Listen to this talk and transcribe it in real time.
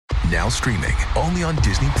Now streaming only on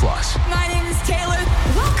Disney Plus. My name is Taylor.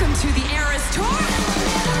 Welcome to the Eras Tour.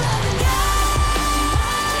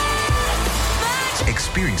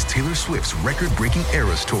 Experience Taylor Swift's record-breaking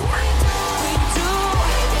Eras Tour.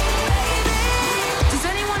 Does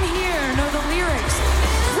anyone here know the lyrics?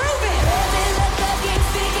 Prove it!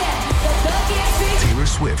 Taylor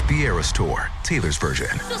Swift The Eras Tour, Taylor's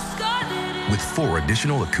version, with 4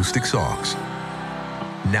 additional acoustic songs.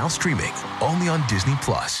 Now streaming only on Disney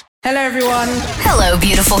Plus. Hello, everyone. Hello,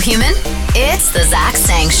 beautiful human. It's the Zach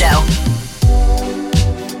Sang Show.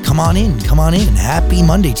 Come on in. Happy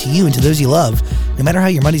Monday to you and to those you love. No matter how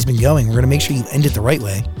your Monday's been going, we're going to make sure you end it the right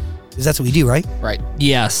way. Because that's what we do, right? Right.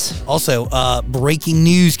 Yes. Also, breaking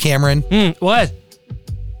news, Cameron. What?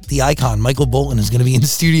 The icon, Michael Bolton, is going to be in the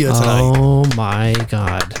studio tonight. Oh, my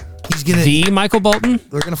God. He's going to... The Michael Bolton?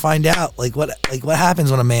 We're going to find out, what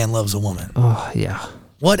happens when a man loves a woman. Oh, yeah.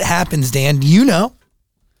 What happens, Dan? You know.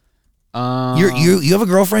 You have a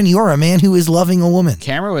girlfriend. You are a man who is loving a woman.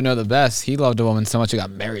 Cameron would know the best. He loved a woman so much he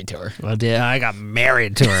got married to her. Well, yeah, I got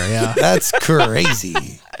married to her, yeah. That's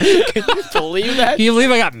crazy. Can you believe that? Can you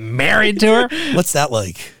believe I got married to her? What's that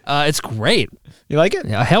like? It's great. You like it?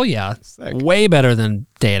 Yeah, hell yeah. Sick. Way better than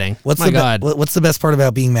dating. What's My God. What's the best part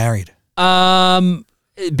about being married?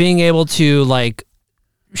 Being able to,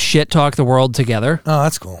 shit talk the world together. Oh,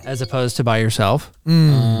 that's cool. As opposed to by yourself.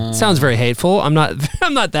 Sounds very hateful. I'm not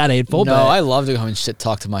that hateful. No, but I love to go and shit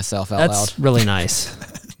talk to myself out that's loud. really nice.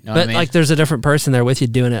 You know But what I mean? there's a different person there with you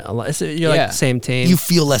doing it. So you're the same team. You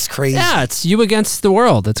feel less crazy. Yeah, it's you against the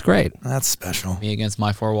world. That's great. That's special. Me against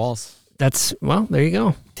my 4 walls. There you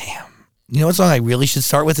go. Damn. You know what song I really should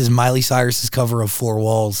start with is Miley Cyrus's cover of 4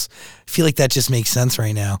 Walls. I feel like that just makes sense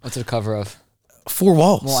right now. What's it a cover of? 4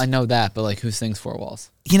 Walls. Well, I know that, but who sings 4 walls?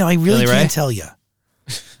 I really Billy Ray? can't tell you.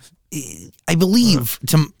 I believe,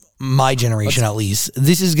 to my generation at least,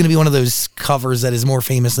 this is going to be one of those covers that is more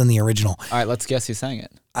famous than the original. All right, let's guess who sang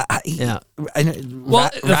it. Yeah. Well,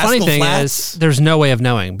 The funny thing is, there's no way of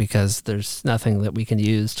knowing because there's nothing that we can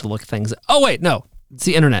use to look things. Oh wait, no, it's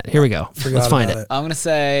the internet. Here we go. Let's find it. I'm gonna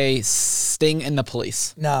say Sting and the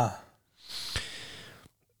Police. Nah.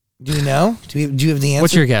 Do you know? Do you have the answer?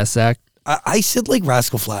 What's your guess, Zach? I said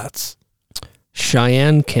Rascal Flatts.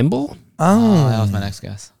 Cheyenne Kimball. Oh, that was my next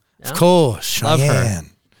guess. Of course, Love her.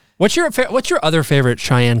 Cheyenne. What's your other favorite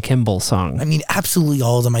Cheyenne Kimball song? I mean, absolutely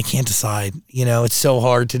all of them. I can't decide. It's so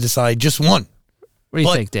hard to decide just one. What do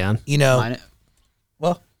you think, Dan?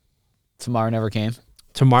 Well, Tomorrow Never Came.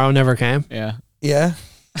 Tomorrow Never Came. Yeah. Yeah.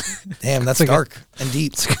 Damn, that's dark and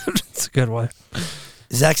deep. It's a good one.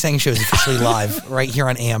 Zach Sang Show is officially live right here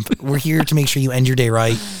on AMP. We're here to make sure you end your day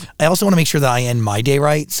right. I also want to make sure that I end my day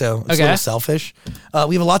right, so it's a little selfish.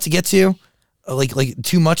 We have a lot to get to, like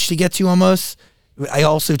too much to get to almost. I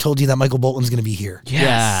also told you that Michael Bolton's going to be here. Yes.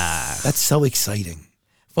 Yeah. That's so exciting.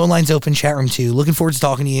 Phone line's open, chat room too. Looking forward to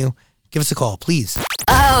talking to you. Give us a call, please.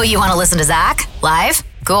 Oh, you want to listen to Zach live?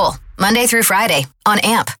 Cool. Monday through Friday on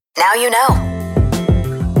AMP. Now you know.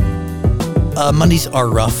 Mondays are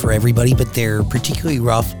rough for everybody, but they're particularly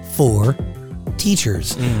rough for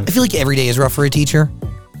teachers. I feel like every day is rough for a teacher.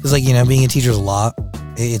 Because, being a teacher is a lot.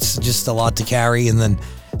 It's just a lot to carry. And then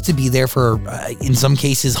to be there for, in some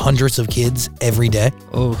cases, hundreds of kids every day.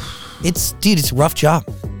 Oh, it's a rough job.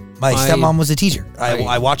 My stepmom was a teacher.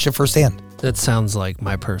 I watched it firsthand. That sounds like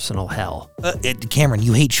my personal hell. Cameron,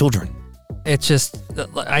 you hate children. It's just,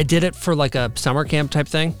 I did it for a summer camp type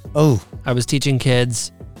thing. Oh. I was teaching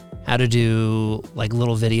kids how to do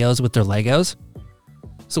little videos with their Legos.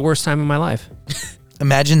 It's the worst time of my life.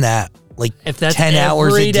 Imagine that. If that's 10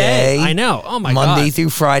 hours a day. I know. Oh my God. Monday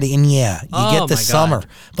through Friday. And you get the summer.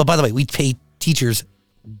 But by the way, we pay teachers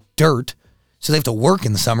dirt. So they have to work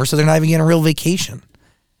in the summer. So they're not even getting a real vacation.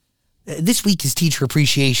 This week is Teacher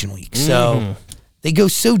Appreciation Week. So they go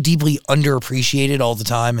so deeply underappreciated all the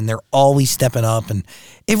time. And they're always stepping up. And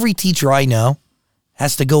every teacher I know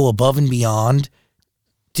has to go above and beyond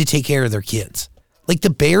to take care of their kids.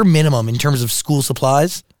 The bare minimum in terms of school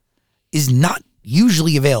supplies is not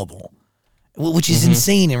usually available, which is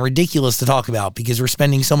insane and ridiculous to talk about because we're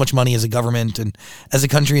spending so much money as a government and as a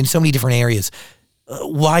country in so many different areas.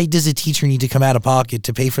 Why does a teacher need to come out of pocket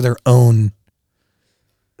to pay for their own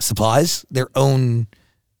supplies, their own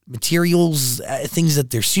materials, things that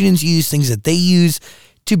their students use, things that they use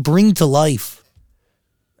to bring to life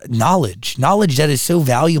knowledge that is so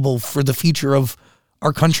valuable for the future of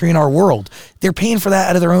our country and our world? They're paying for that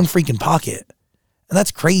out of their own freaking pocket. And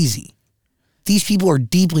that's crazy. These people are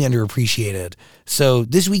deeply underappreciated. So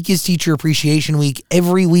this week is Teacher Appreciation Week.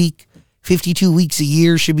 Every week, 52 weeks a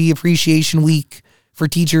year should be Appreciation Week for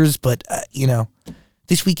teachers. But,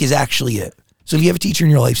 this week is actually it. So if you have a teacher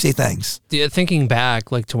in your life, say thanks. Thinking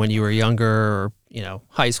back, like to when you were younger, or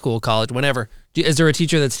high school, college, whenever. Is there a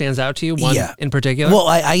teacher that stands out to you? One in particular? Well,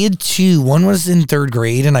 I had two. One was in third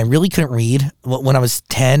grade, and I really couldn't read. When I was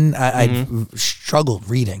 10, I struggled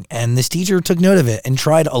reading, and this teacher took note of it and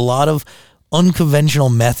tried a lot of unconventional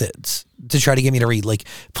methods to try to get me to read, like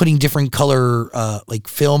putting different color like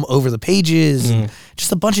film over the pages, and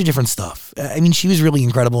just a bunch of different stuff. I mean, she was really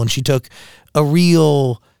incredible, and she took a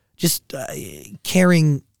real just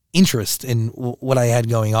caring interest in what I had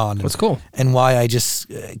going on. That's cool. And why I just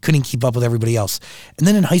couldn't keep up with everybody else. And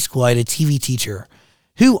then in high school, I had a TV teacher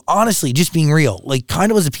who, honestly, just being real, like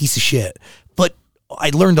kind of was a piece of shit, but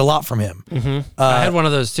I learned a lot from him. I had one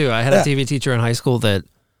of those too. I had a TV teacher in high school that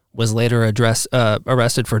was later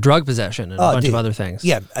arrested for drug possession and a bunch of other things.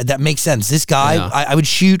 Yeah, that makes sense. This guy, I would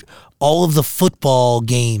shoot all of the football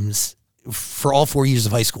games for all 4 years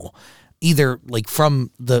of high school, either like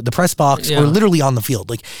from the press box or literally on the field.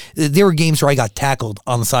 Like there were games where I got tackled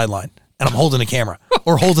on the sideline and I'm holding a camera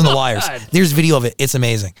or holding the wires. There's video of it. It's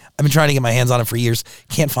amazing. I've been trying to get my hands on it for years.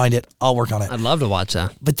 Can't find it. I'll work on it. I'd love to watch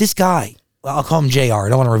that. But this guy, I'll call him JR. I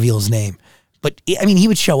don't want to reveal his name. But I mean, he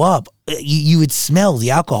would show up. You would smell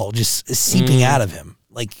the alcohol just seeping out of him.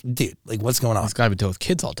 Like, dude, like what's going on? He's got to be dealing with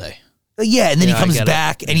kids all day. Yeah, and then he comes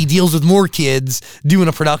back and he deals with more kids doing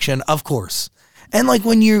a production, of course. And like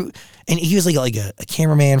when and he was like a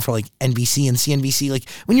cameraman for like NBC and CNBC. Like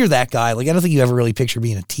when you're that guy, like I don't think you ever really picture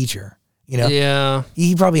being a teacher, Yeah.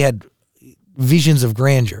 He probably had visions of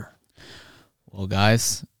grandeur. Well,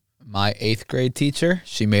 guys, my 8th grade teacher,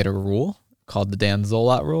 she made a rule called the Dan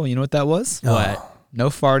Zolot rule. You know what that was? Oh. What? No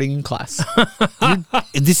farting in class.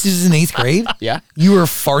 This is in 8th grade? Yeah. You were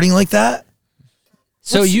farting like that?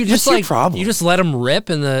 So you just what's your problem? You just let him rip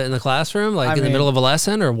in the classroom, like in the middle of a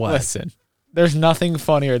lesson, or what? Listen, there's nothing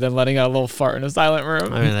funnier than letting out a little fart in a silent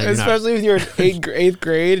room. I mean, especially if you're in 8th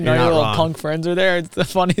grade and all your little wrong. punk friends are there. It's the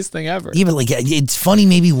funniest thing ever. Yeah, but like it's funny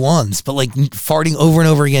maybe once, but like farting over and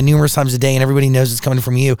over again numerous times a day and everybody knows it's coming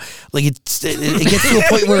from you. Like it gets to a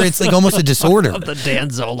point where it's like almost a disorder. The Dan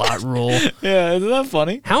Zolot rule. Yeah, isn't that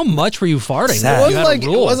funny? How much were you farting? Sad. It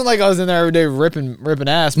wasn't like I was in there every day ripping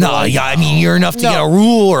ass. No, like, yeah, I mean you're enough to get a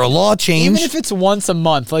rule or a law change. Even if it's once a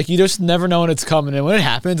month, like you just never know when it's coming. And when it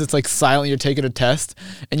happens, it's like silent. You're taking a test,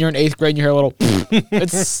 and you're in 8th grade, and you hear a little.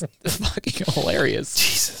 It's fucking hilarious.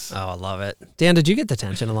 Jesus. Oh, I love it. Dan, did you get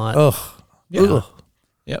detention a lot? Oh, yeah.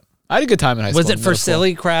 Yep. I had a good time in high school. Was it for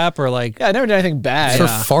silly crap or like? Yeah, I never did anything bad. for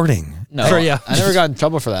farting. No, I never got in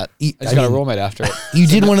trouble for that. I just got a roommate after it. You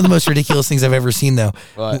did one of the most ridiculous things I've ever seen, though.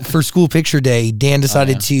 What? For school picture day, Dan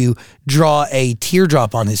decided to draw a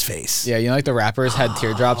teardrop on his face. Yeah, like the rappers had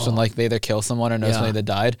teardrops when like they either kill someone or know somebody that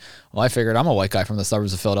died. Well, I figured I'm a white guy from the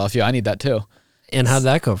suburbs of Philadelphia. I need that too. And how'd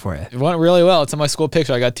that go for you? It went really well. It's on my school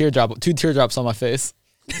picture. I got 2 teardrops on my face.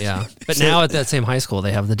 Yeah. But now at that same high school,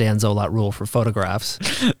 they have the Dan Zolot rule for photographs.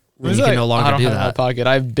 You can no I longer don't do have it in my that. pocket.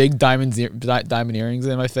 I have big diamond earrings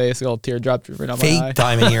in my face. A little teardrop dripping down my eye. Fake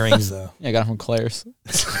diamond earrings, though. Yeah, I got them from Claire's.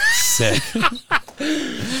 Sick.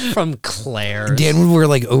 From Claire. Dan would wear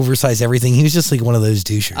like oversized everything. He was just like one of those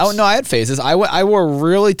douchers. Oh no, I had phases. I wore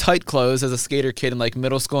really tight clothes as a skater kid in like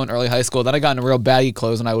middle school and early high school. Then I got into real baggy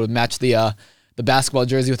clothes and I would match the basketball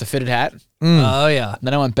jersey with the fitted hat. Oh, yeah. And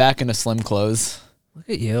then I went back into slim clothes. Look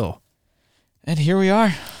at you. And here we are.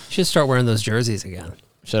 You should start wearing those jerseys again.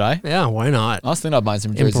 Should I? Yeah, why not? I was thinking about buying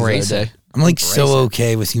some jerseys Embrace the other it. day. I'm like so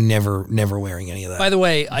okay with you never wearing any of that. By the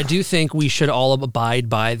way, I do think we should all abide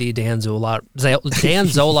by the Dan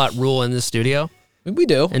Zolot rule in this studio We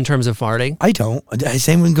do. in terms of farting. I don't. Has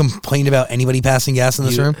anyone complained about anybody passing gas in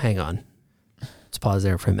this room? Hang on. Let's pause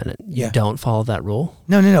there for a minute. You Yeah. don't follow that rule?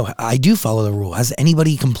 No. I do follow the rule. Has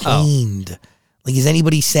anybody complained? Like, is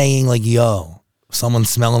anybody saying like, yo,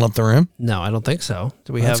 someone's smelling up the room? No, I don't think so.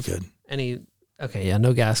 Do we That's have good. any? Okay, yeah,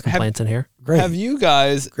 no gas complaints in here. Great. Have you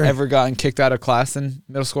guys ever gotten kicked out of class in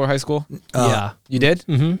middle school or high school? Yeah. You did?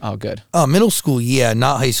 Mm-hmm. Oh, good. Middle school, yeah,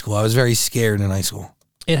 not high school. I was very scared in high school.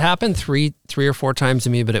 It happened three or four times to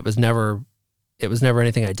me, but it was never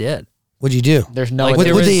anything I did. What'd you do? There's no. Like, What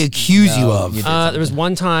there would was- they accuse you of? There was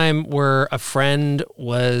one time where a friend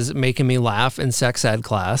was making me laugh in sex ed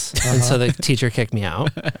class, and so the teacher kicked me out.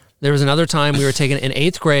 There was another time we were taking, in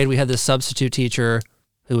 8th grade, we had this substitute teacher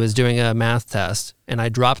who was doing a math test, and I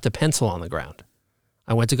dropped a pencil on the ground.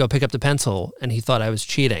 I went to go pick up the pencil, and he thought I was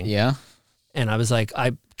cheating. Yeah. And I was like,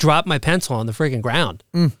 I dropped my pencil on the freaking ground.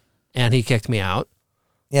 And he kicked me out.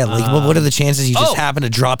 Yeah, like what are the chances you just happen to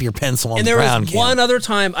drop your pencil on And the there ground? was one other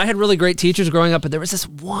time, I had really great teachers growing up, but there was this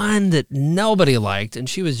one that nobody liked, and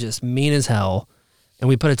she was just mean as hell. And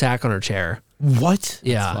we put a tack on her chair. What?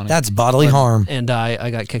 Yeah. That's bodily harm. And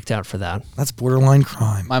I got kicked out for that. That's borderline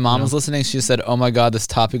crime. My mom was listening. She said, "Oh my God, this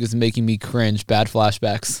topic is making me cringe. Bad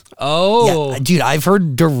flashbacks." Oh. Yeah, dude, I've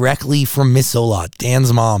heard directly from Miss Solot,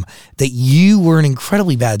 Dan's mom, that you were an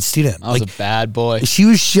incredibly bad student. I was a bad boy. She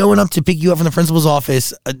was showing up to pick you up from the principal's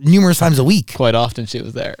office numerous times a week. Quite often she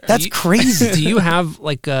was there. That's crazy. Do you have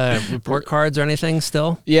like report cards or anything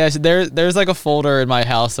still? Yeah, there's like a folder in my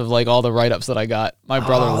house of like all the write-ups that I got. My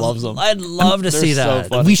brother loves them. I'd love to see so that.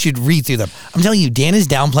 funny. We should read through them. I'm telling you, Dan is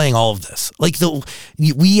downplaying all of this. Like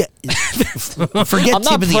we forget I'm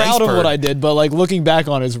tip not of the proud iceberg. of what I did, but like looking back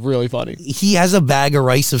on it is really funny. He has a bag of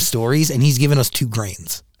rice of stories, and he's given us 2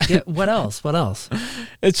 grains. Yeah, what else? What else?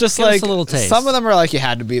 It's just Give us like a little taste. some of them are like you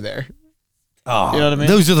had to be there. Oh, You know what I mean?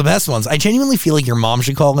 Those are the best ones. I genuinely feel like your mom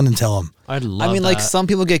should call in and tell him. I'd love I mean, like that. some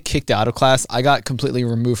people get kicked out of class. I got completely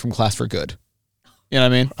removed from class for good. You know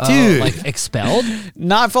what I mean? Dude. Like expelled?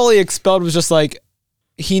 Not fully expelled. Was just like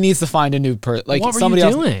he needs to find a new person. Like What were somebody you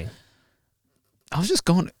else. doing? I was just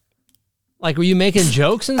going. Like, were you making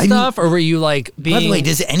jokes and I mean- stuff, or were you like being By the way,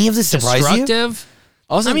 does any of this surprise you? destructive?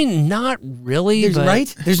 I I mean, not really. There's, but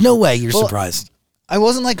right? There's no way you're Well, surprised. I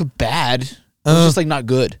wasn't like bad. I was just like not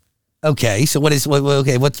good. Okay, so what is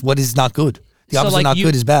not good? The So, opposite like, not you-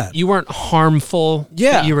 good is bad. You weren't harmful.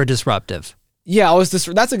 Yeah. But you were disruptive. Yeah, I was.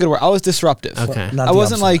 That's a good word. I was disruptive. Okay. Not I the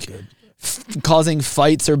wasn't opposite, like not good. causing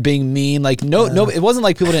fights or being mean. Like no. It wasn't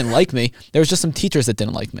like people didn't like me. There was just some teachers that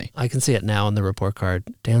didn't like me. I can see it now on the report card.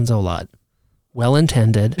 Dan Zolot,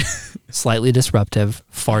 well-intended, slightly disruptive,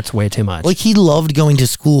 farts way too much. Like he loved going to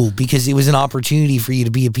school because it was an opportunity for you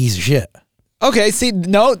to be a piece of shit. Okay. See,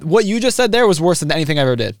 no, what you just said there was worse than anything I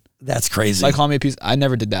ever did. That's crazy. Like call me a piece. I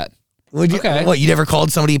never did that. Would you, Okay. What, you never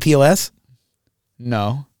called somebody a POS?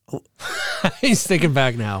 No. He's thinking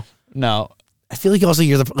back now. No. I feel like also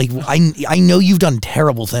you're the like I know you've done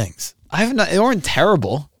terrible things. I haven't. They weren't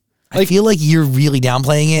terrible. I feel like you're really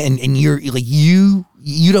downplaying it, and you're like you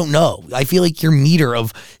don't know. I feel like your meter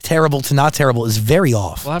of terrible to not terrible is very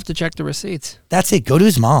off. We'll have to check the receipts. That's it. Go to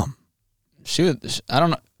his mom. I don't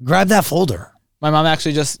know. Grab that folder. My mom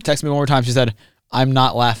actually just texted me one more time. She said, "I'm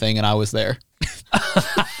not laughing," and I was there.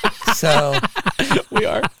 So We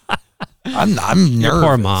are. I'm nervous. Your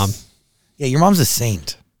poor mom. Yeah, your mom's a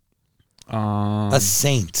saint. Um, A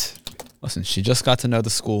saint. Listen, she just got to know the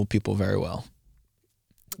school people very well.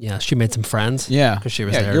 Yeah, she made some friends. Yeah. because she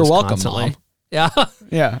was Yeah, there. you're welcome, constantly. Mom. Yeah.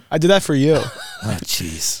 Yeah, I did that for you. Oh,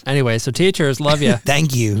 jeez. Anyway, so teachers love you.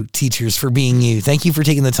 Thank you, teachers, for being you. Thank you for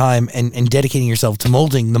taking the time and dedicating yourself to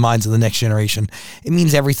molding the minds of the next generation. It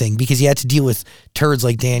means everything because you had to deal with turds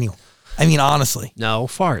like Daniel. I mean, honestly. No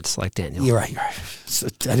farts like Daniel. You're right. You're right. So,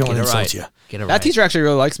 I don't want to insult you. Get it That right. teacher actually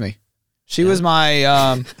really likes me. She was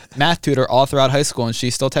my math tutor all throughout high school, and she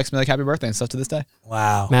still texts me like happy birthday and stuff to this day.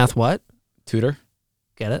 Wow. Math what? Tutor.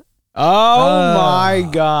 Get it? Oh my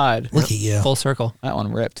God. Look at you. Full circle. That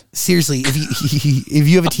one ripped. Seriously, if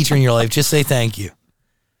you have a teacher in your life, just say thank you.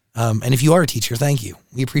 And if you are a teacher, thank you.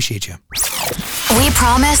 We appreciate you. We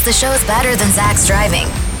promise the show's better than Zach's driving,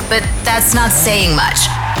 but that's not saying much.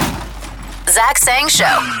 Zach Sang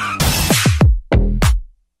Show.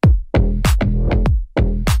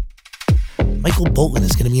 Michael Bolton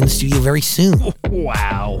is going to be in the studio very soon.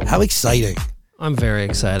 Wow. How exciting. I'm very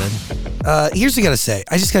excited. Here's what I got to say.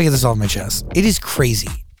 I just got to get this off my chest. It is crazy.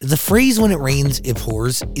 The phrase when it rains, it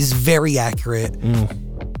pours is very accurate.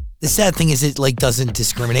 The sad thing is it like doesn't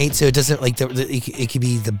discriminate. So it doesn't like it could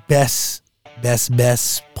be the best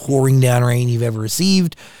pouring down rain you've ever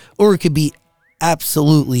received, or it could be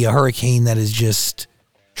absolutely a hurricane that is just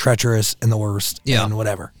treacherous and the worst and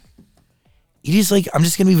whatever. It is like, I'm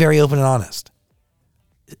just going to be very open and honest.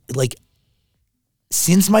 Like,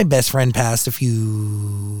 since my best friend passed I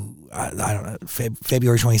don't know,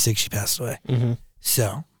 February 26th, she passed away. Mm-hmm. So,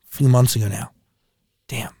 a few months ago now.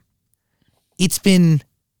 Damn. It's been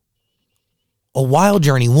a wild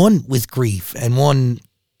journey, one with grief and one,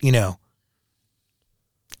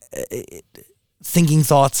 thinking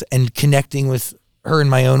thoughts and connecting with her in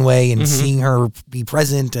my own way and seeing her be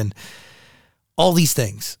present and all these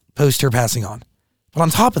things post her passing on. But on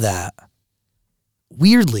top of that,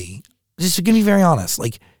 weirdly, just going to be very honest,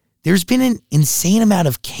 like there's been an insane amount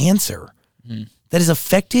of cancer that has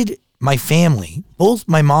affected my family. Both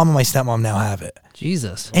my mom and my stepmom now have it.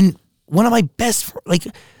 Jesus. And one of my best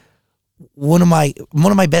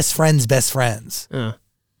friends' best friends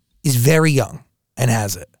is very young and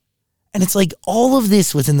has it. And it's like all of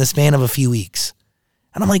this within the span of a few weeks.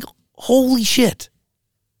 And I'm like, holy shit.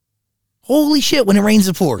 Holy shit, when it rains,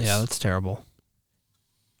 it pours. Yeah, that's terrible.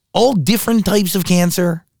 All different types of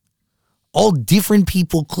cancer, all different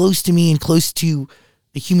people close to me and close to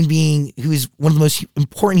a human being who is one of the most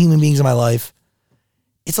important human beings in my life.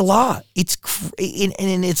 It's a lot.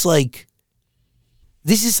 And it's like,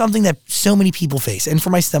 this is something that so many people face. And for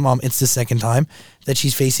my stepmom, it's the second time that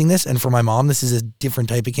she's facing this. And for my mom, this is a different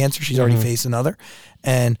type of cancer. She's already faced another.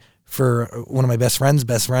 And for one of my best friends,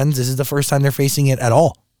 this is the first time they're facing it at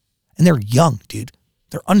all. And they're young, dude.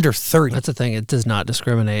 They're under 30. That's the thing. It does not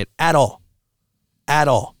discriminate. At all. At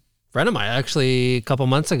all. Friend of mine, actually, a couple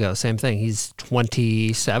months ago, same thing. He's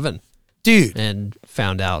 27. Dude. And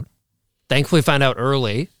found out. Thankfully found out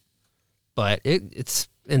early, but it's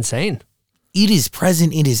insane. It is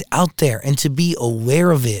present. It is out there. And to be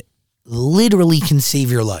aware of it literally can save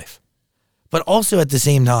your life. But also at the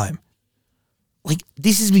same time, like,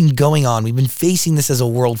 this has been going on. We've been facing this as a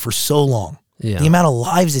world for so long. Yeah. The amount of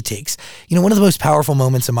lives it takes. You know, one of the most powerful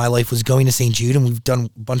moments in my life was going to St. Jude, and we've done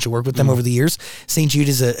a bunch of work with them over the years. St. Jude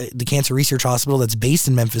is the cancer research hospital that's based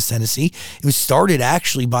in Memphis, Tennessee. It was started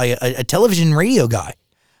actually by a television and radio guy.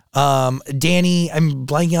 Danny, I'm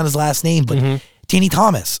blanking on his last name, but Danny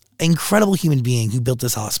Thomas, incredible human being who built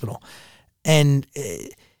this hospital. And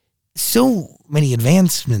so many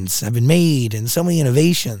advancements have been made and so many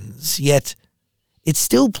innovations, yet it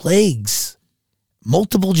still plagues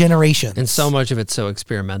multiple generations. And so much of it's so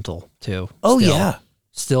experimental, too. Oh, Still. yeah.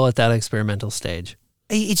 Still at that experimental stage.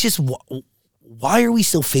 It's just, why are we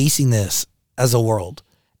still facing this as a world?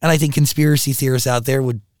 And I think conspiracy theorists out there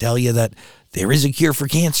would tell you that there is a cure for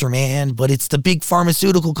cancer, man, but it's the big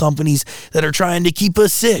pharmaceutical companies that are trying to keep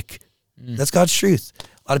us sick. That's God's truth.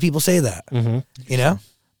 A lot of people say that, you know?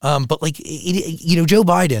 But like, you know, Joe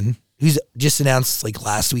Biden, who's just announced like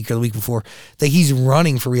last week or the week before that he's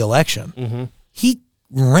running for re-election. He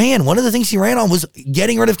ran. One of the things he ran on was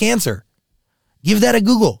getting rid of cancer. Give that a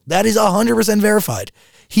Google. That is 100% verified.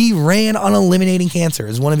 He ran on eliminating cancer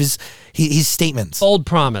as one of his statements. Bold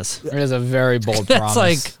promise. It is a very bold That's promise.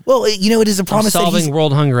 like, Well, you know, it is a promise solving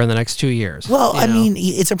world hunger in the next 2 years. Well, I you know? mean,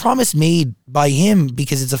 it's a promise made by him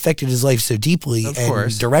because it's affected his life so deeply Of and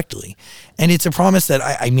course. directly. And it's a promise that,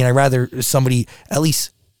 I'd rather somebody at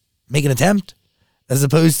least make an attempt as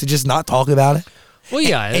opposed to just not talk about it. Well,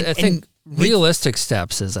 yeah, And- I think realistic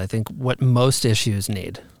steps is, I think, what most issues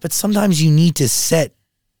need. But sometimes you need to set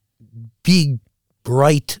big,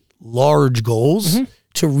 bright, large goals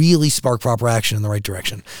to really spark proper action in the right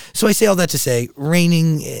direction. So I say all that to say,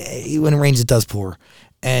 raining, when it rains, it does pour.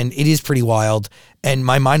 And it is pretty wild. And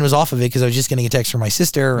my mind was off of it because I was just getting a text from my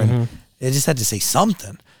sister and I just had to say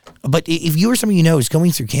something. But if you or somebody you know is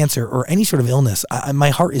going through cancer or any sort of illness,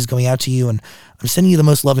 my heart is going out to you and I'm sending you the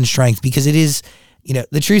most love and strength because it is, you know,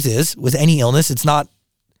 the truth is with any illness, it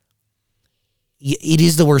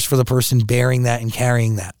is the worst for the person bearing that and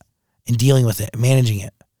carrying that and dealing with it and managing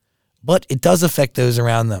it. But it does affect those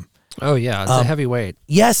around them. Oh, yeah, it's a heavy weight.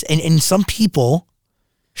 Yes, and some people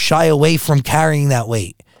shy away from carrying that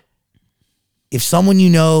weight. If someone you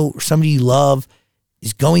know or somebody you love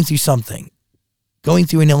is going through something, going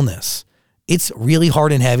through an illness, it's really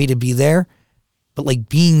hard and heavy to be there, but like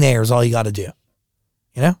being there is all you got to do.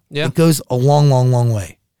 You know? Yeah. It goes a long, long, long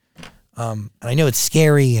way. And I know it's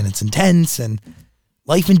scary and it's intense and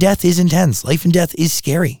life and death is intense. Life and death is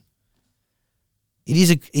scary. It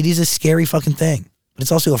is a scary fucking thing, but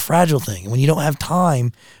it's also a fragile thing. And when you don't have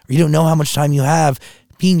time or you don't know how much time you have,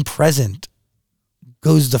 being present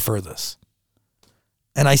goes the furthest.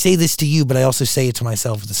 And I say this to you, but I also say it to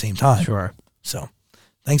myself at the same time. Sure. So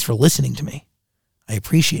thanks for listening to me. I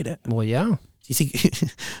appreciate it. Well, yeah. You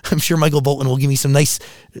think, I'm sure Michael Bolton will give me some nice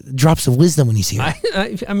drops of wisdom when he's here.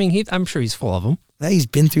 I mean, I'm sure he's full of them. He's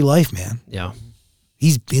been through life, man. Yeah.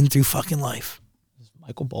 He's been through fucking life.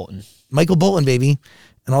 Michael Bolton. Michael Bolton, baby.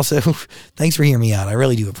 And also, thanks for hearing me out. I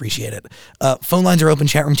really do appreciate it. Phone lines are open.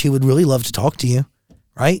 Chat room 2 would really love to talk to you.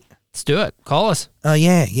 Right? Let's do it. Call us.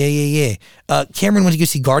 Yeah. Cameron went to go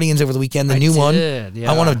see Guardians over the weekend, the new one. Yeah.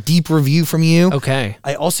 I want a deep review from you. Okay.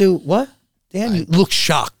 I also, what? Dan, you look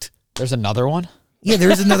shocked. There's another one? Yeah, there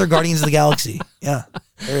is another Guardians of the Galaxy. Yeah,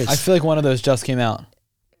 there is. I feel like one of those just came out.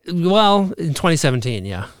 Well, in 2017,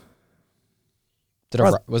 yeah.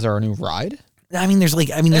 Was there a new ride? I mean, there's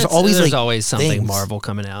always something things. Marvel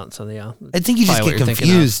coming out. So yeah, I think you just probably get what you're thinking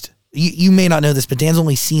confused. You may not know this, but Dan's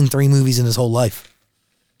only seen 3 movies in his whole life.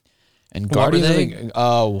 And What were Guardians of they? the...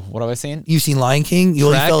 Oh, what have I seen? You've seen Lion King. You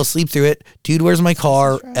only Shrek. fell asleep through it. Dude, Where's My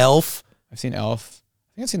Car? Elf. I've seen Elf.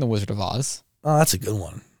 I think I've seen The Wizard of Oz. Oh, that's a good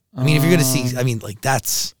one. I mean, if you're gonna see, I mean, like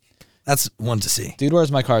that's one to see. Dude,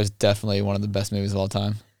 Where's My Car is definitely one of the best movies of all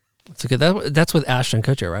time. It's okay. That's with Ashton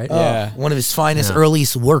Kutcher, right? Yeah. One of his finest, Yeah.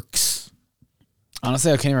 earliest works.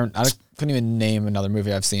 Honestly, I couldn't even name another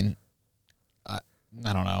movie I've seen. I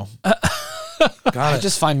don't know. I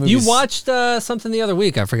just find movies. You watched something the other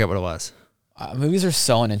week. I forget what it was. Movies are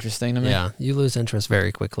so uninteresting to me. Yeah, you lose interest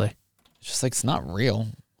very quickly. It's just like, it's not real.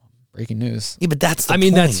 Breaking news. Yeah, but that's the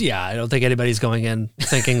mean, point. I don't think anybody's going in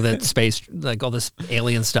thinking that space, like all this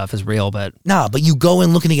alien stuff is real, but. Nah, but you go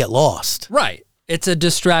in looking to get lost. Right. It's a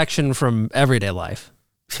distraction from everyday life.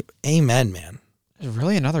 Amen, man. There's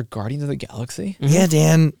really another Guardians of the Galaxy? Mm-hmm. Yeah,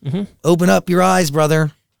 Dan. Open up your eyes,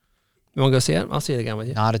 brother. You want to go see it? I'll see it again with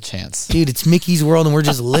you. Not a chance. Dude, it's Mickey's world and we're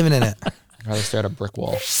just living in it. I'd rather stare at a brick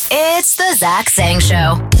wall. It's the Zach Sang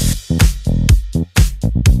Show.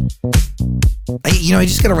 I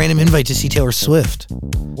just got a random invite to see Taylor Swift.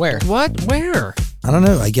 Where? What? Where? I don't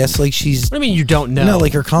know. I guess like she's... What do you mean you don't know? No,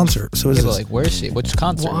 like her concert. So is Yeah, but this like, where is she? Which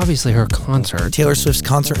concert? Well, obviously her concert. Taylor Swift's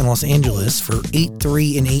concert in Los Angeles for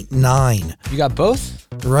 8/3 and 8/9. You got both?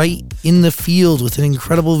 Right in the field with an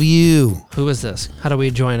incredible view. Who is this? How do we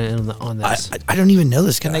join in on this? I don't even know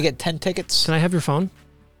this guy. Can I get 10 tickets? Can I have your phone?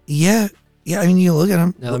 Yeah. I mean, you look at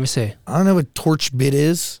him. Yeah, let me see. I don't know what Torch Bit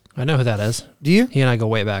is. I know who that is. Do you? He and I go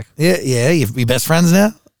way back. Yeah. You be best friends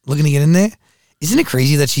now? Looking to get in there? Isn't it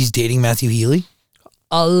crazy that she's dating Matthew Healy?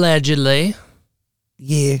 Allegedly.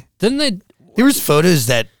 Yeah. Didn't they? There was photos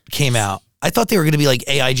that came out. I thought they were going to be like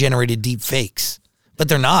AI generated deep fakes, but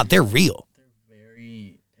they're not. They're real. They're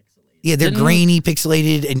very pixelated. Yeah, they're grainy,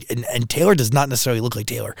 pixelated, and Taylor does not necessarily look like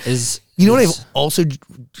Taylor. You know what I've also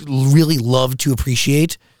really loved to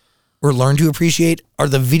appreciate or learn to appreciate are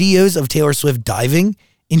the videos of Taylor Swift diving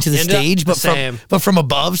into the stage, but from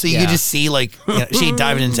above, so you can just see like she ain't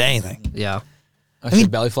diving into anything. Yeah. I mean,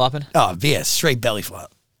 belly flopping? Oh, yeah, straight belly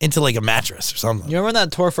flop into like a mattress or something. You remember when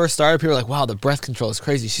that tour first started? People were like, wow, the breath control is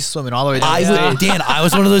crazy. She's swimming all the way down. Dan, I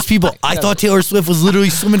was one of those people. I thought Taylor Swift was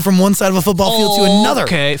literally swimming from one side of a football field to another.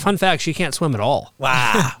 Okay, fun fact, she can't swim at all.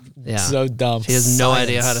 Wow. Yeah. So dumb. She has no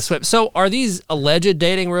idea how to swim. So are these alleged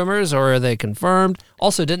dating rumors or are they confirmed?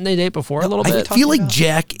 Also, didn't they date before a little bit? I feel like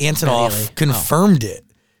Jack Antonoff confirmed it.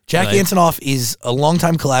 Jack Antonoff is a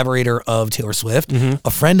longtime collaborator of Taylor Swift,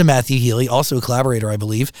 a friend of Matthew Healy, also a collaborator, I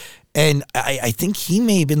believe. And I think he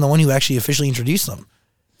may have been the one who actually officially introduced them.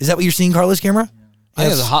 Is that what you're seeing, Carlos Camera? I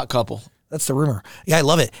think it's a hot couple. That's the rumor. Yeah, I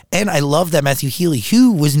love it. And I love that Matthew Healy,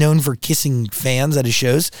 who was known for kissing fans at his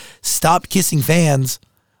shows, stopped kissing fans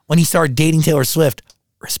when he started dating Taylor Swift.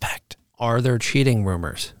 Respect. Are there cheating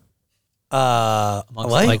rumors? What?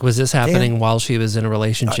 Like, was this happening while she was in a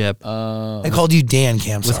relationship? I called you Dan,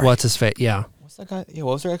 Cam. With what's his face? Yeah. What's that guy? Yeah,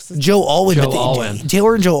 what was her ex? Joe Alwyn. Joe Alwyn.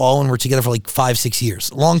 Taylor and Joe Alwyn were together for like 5-6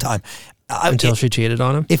 years. A long time. Until she cheated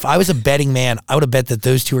on him? If I was a betting man, I would have bet that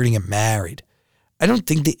those two are going to get married. I don't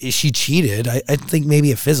think that she cheated. I think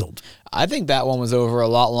maybe it fizzled. I think that one was over a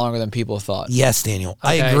lot longer than people thought. Yes, Daniel.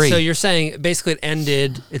 Okay, I agree. So you're saying basically it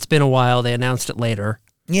ended. It's been a while. They announced it later.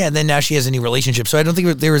 Yeah, and then now she has a new relationship. So I don't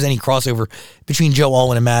think there was any crossover between Joe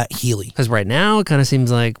Alwyn and Matt Healy. Because right now it kind of seems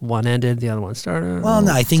like one ended, the other one started. Well,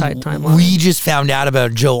 no, I think we just found out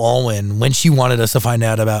about Joe Alwyn when she wanted us to find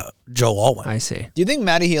out about Joe Alwyn. I see. Do you think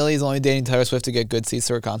Matty Healy is only dating Taylor Swift to get good seats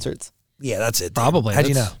to her concerts? Yeah, that's it. Probably. How'd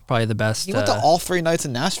you know? Probably the best. He went to all 3 nights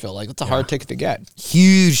in Nashville. Like, that's a hard ticket to get.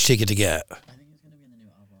 Huge ticket to get. I think he's going to be on the new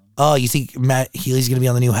album. Oh, you think Matt Healy's going to be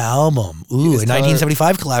on the new album? Ooh, a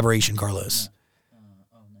 1975 collaboration, Carlos.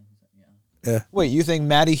 Yeah. Wait, you think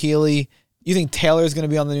Matty Healy, you think Taylor's going to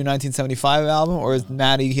be on the new 1975 album, or is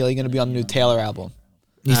Matty Healy going to be on the new Taylor album?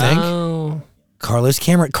 You think? Oh. Carlos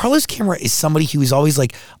Camera is somebody who is always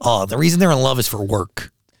like, oh, the reason they're in love is for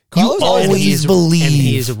work. Carlos you always believe. And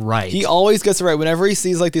he's right. He always gets it right. Whenever he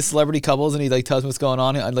sees like these celebrity couples and he like tells them what's going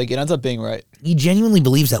on, like it ends up being right. He genuinely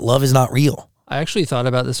believes that love is not real. I actually thought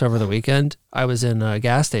about this over the weekend. I was in a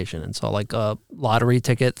gas station and saw like a lottery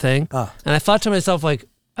ticket thing. And I thought to myself, like,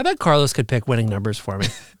 I bet Carlos could pick winning numbers for me.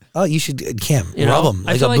 Oh, you should, Cam, you rub know? him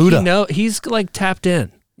I like feel a Buddha. Like he's like tapped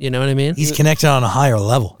in. You know what I mean? He's connected on a higher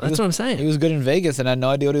level. That's what I'm saying. He was good in Vegas and I had no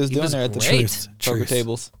idea what he was doing there at the poker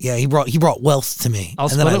tables. Yeah, he brought wealth to me. I'll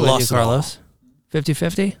split it with you, Carlos.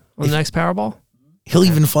 50-50 on the next Powerball? He'll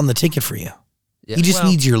even fund the ticket for you. Yeah, he just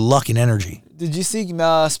needs your luck and energy. Did you see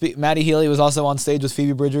Matty Healy was also on stage with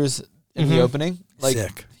Phoebe Bridgers in the opening? Like,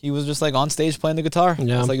 sick. He was just like on stage playing the guitar.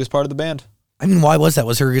 Yeah. It's like he was part of the band. I mean, why was that?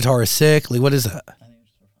 Was her guitarist sick? Like, what is that? I think it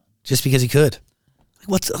was for fun. Just because he could.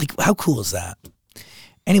 Like, how cool is that?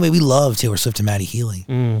 Anyway, we love Taylor Swift and Matty Healy.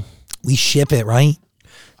 We ship it, right?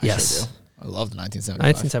 Yes. I love the 1975.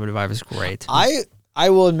 1975 is great. I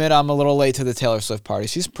will admit I'm a little late to the Taylor Swift party.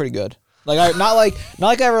 She's pretty good. Like not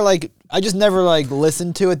like I ever like I just never like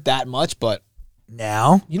listened to it that much, but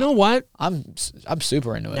now you know what? I'm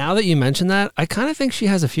super into it. Now that you mention that, I kind of think she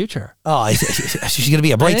has a future. Oh, she's gonna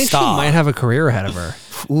be a bright star. She might have a career ahead of her.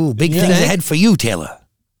 Ooh, big things ahead for you, Taylor.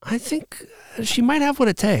 I think she might have what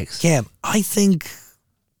it takes. Cam, I think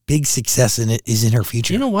big success in it is in her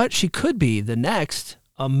future. You know what? She could be the next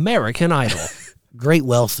American Idol. Great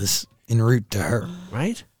wealth is en route to her.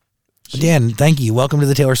 Right? Dan, thank you. Welcome to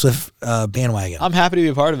the Taylor Swift bandwagon. I'm happy to be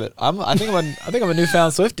a part of it. I think I'm a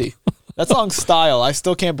newfound Swiftie. That song's Style. I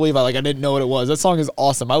still can't believe I didn't know what it was. That song is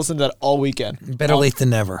awesome. I listened to that all weekend. Better late than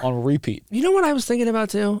never. On repeat. You know what I was thinking about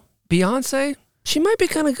too? Beyonce, she might be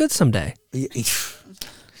kind of good someday.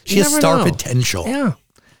 She has star potential. Yeah.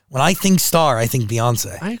 When I think star, I think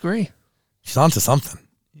Beyonce. I agree. She's onto something.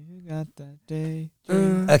 You got that day.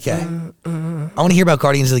 Okay. I want to hear about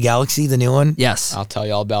Guardians of the Galaxy, the new one. Yes. I'll tell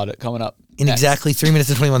you all about it coming up. In exactly 3 minutes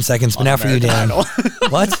and 21 seconds. But now for you, Dan.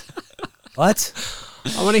 What?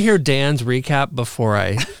 I want to hear Dan's recap before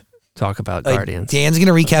I talk about Guardians. Dan's going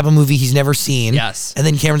to recap a movie he's never seen. Yes. And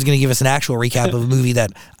then Cameron's going to give us an actual recap of a movie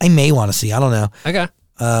that I may want to see. I don't know. Okay.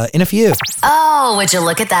 In a few. Oh, would you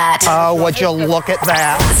look at that? Oh, would you look at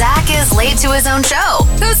that? Zach is late to his own show.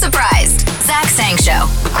 Who's surprised? Zach Sang Show.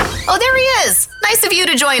 Oh, there he is. Nice of you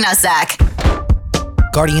to join us, Zach.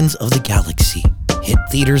 Guardians of the Galaxy hit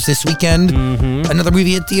theaters this weekend. Mm-hmm. Another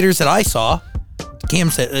movie hit theaters that I saw. Cam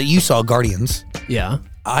said you saw Guardians. Yeah.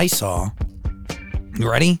 I saw.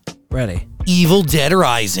 You ready? Ready. Evil Dead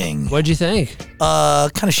Rising. What'd you think?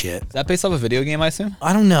 Kind of shit. Is that based off a video game, I assume?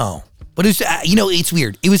 I don't know. But it was, it's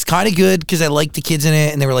weird. It was kind of good because I liked the kids in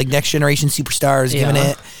it and they were like next generation superstars giving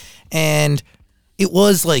it. And it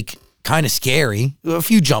was like kind of scary. A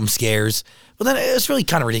few jump scares. But then it was really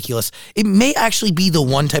kind of ridiculous. It may actually be the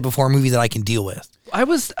one type of horror movie that I can deal with. I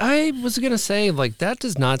was going to say, that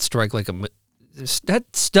does not strike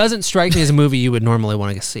that doesn't strike me as a movie you would normally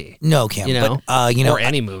want to see. No, Cam. But, or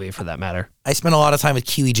any movie for that matter. I spent a lot of time with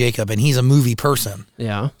Kiwi Jacob, and he's a movie person.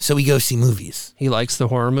 Yeah. So we go see movies. He likes the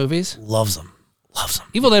horror movies? Loves them.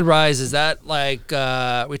 Evil Dead Rise, is that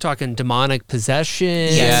we talking demonic possession?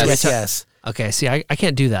 Yes. Okay, see, I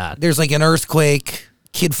can't do that. There's like an earthquake.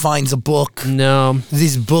 Kid finds a book. No.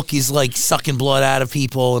 This book is like sucking blood out of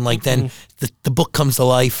people, and like then the book comes to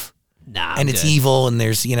life. Nah, and it's evil, and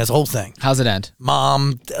there's this whole thing. How's it end?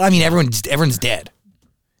 Mom, everyone's dead,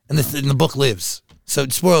 and the book lives. So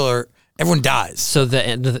spoiler, everyone dies. So the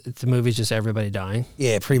end of the movie is just everybody dying.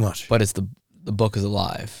 Yeah, pretty much. But it's the book is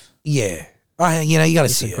alive. Yeah, you got to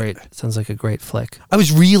see it. Sounds like a great flick. I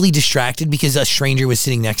was really distracted because a stranger was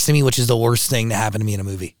sitting next to me, which is the worst thing to happen to me in a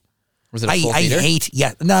movie. Was it a full theater? I hate.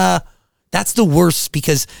 Yeah, nah, that's the worst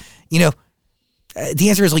because the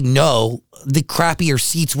answer is no. The crappier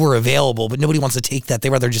seats were available, but nobody wants to take that. They'd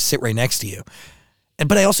rather just sit right next to you.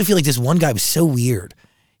 But I also feel like this one guy was so weird.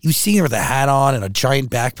 He was sitting there with a hat on and a giant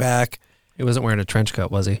backpack. He wasn't wearing a trench coat,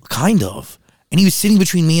 was he? Kind of. And he was sitting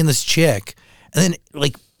between me and this chick. And then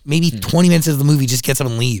maybe 20 minutes into the movie, just gets up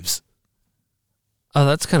and leaves. Oh,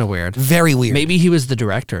 that's kind of weird. Very weird. Maybe he was the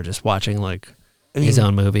director just watching his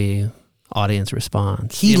own movie, audience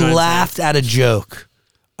response. He laughed at a joke.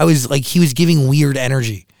 He was giving weird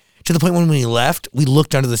energy. To the point when he left, we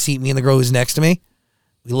looked under the seat. Me and the girl who was next to me,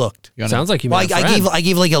 we looked. Sounds like you made a friend. I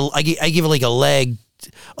gave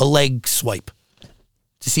a leg swipe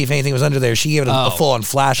to see if anything was under there. She gave it a full on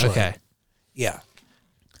flashlight. Okay. Yeah.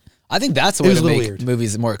 I think that's the way to make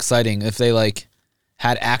movies more exciting if they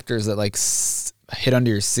had actors that hit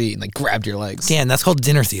under your seat and grabbed your legs. Dan, that's called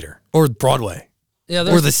dinner theater or Broadway. Yeah,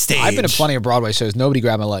 or the stage. I've been to plenty of Broadway shows. Nobody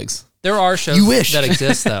grabbed my legs. There are shows that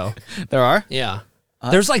exist though. There are? Yeah.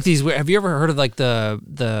 There's these. Have you ever heard of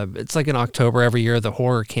the? It's in October every year, the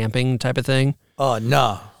horror camping type of thing. Oh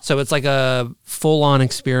no! So it's like a full-on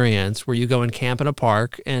experience where you go and camp in a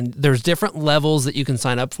park, and there's different levels that you can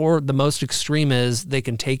sign up for. The most extreme is they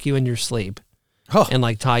can take you in your sleep,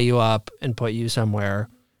 and tie you up and put you somewhere,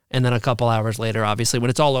 and then a couple hours later, obviously, when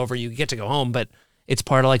it's all over, you get to go home. But it's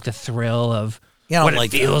part of the thrill of what it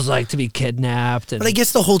feels like to be kidnapped. But I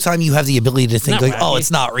guess the whole time you have the ability to think it's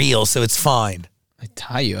not real, so it's fine. They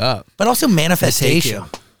tie you up. But also manifestation.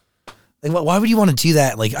 Why would you want to do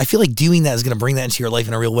that? I feel like doing that is going to bring that into your life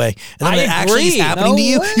in a real way. And then when it actually is happening to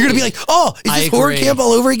you, you're going to be like, oh, is this horror camp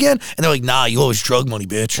all over again? And they're like, nah, you owe us drug money,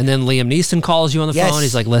 bitch. And then Liam Neeson calls you on the phone.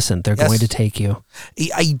 He's like, listen, they're going to take you.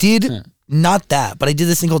 I did, not that, but I did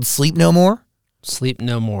this thing called Sleep No More. Sleep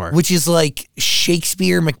No More. Which is like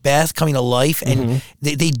Shakespeare, Macbeth coming to life. And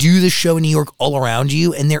they do the show in New York all around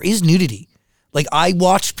you. And there is nudity. I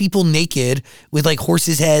watched people naked with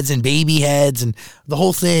horses' heads and baby heads and the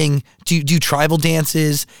whole thing do tribal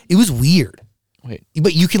dances. It was weird. Wait,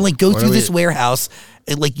 but you can go through this warehouse,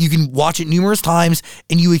 and, you can watch it numerous times,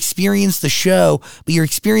 and you experience the show, but you're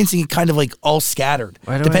experiencing it kind of all scattered,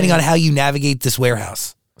 depending on how you navigate this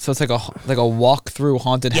warehouse. So it's like a walk through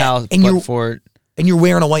haunted house, and but for and you're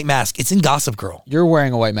wearing a white mask. It's in Gossip Girl. You're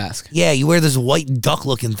wearing a white mask. Yeah, you wear this white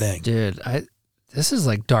duck-looking thing. Dude, this is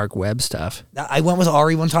like dark web stuff. I went with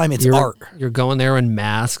Ari one time. It's art. You're going there in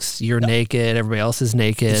masks. You're naked. Everybody else is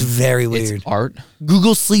naked. It's very weird. It's art.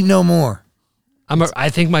 Google Sleep No More. I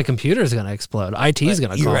think my computer's going to explode. IT is going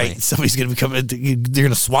to call You're right. me. Somebody's going to become. They're going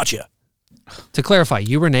to swat you. To clarify,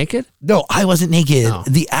 you were naked? No, I wasn't naked. Oh.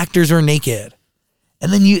 The actors are naked.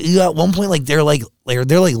 And then you at one point they're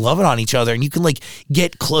loving on each other, and you can like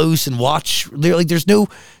get close and watch. They're like there's no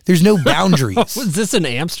boundaries. Was this in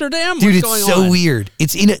Amsterdam? Dude, What's it's going so on? weird.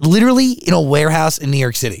 It's literally in a warehouse in New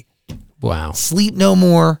York City. Wow. Sleep No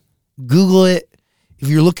More. Google it. If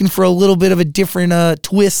you're looking for a little bit of a different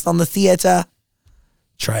twist on the theater,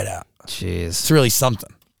 try it out. Jeez. It's really something.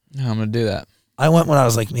 Yeah, I'm gonna do that. I went when I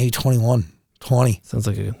was like maybe 21, 20. It Sounds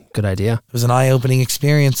like a good idea. was an eye-opening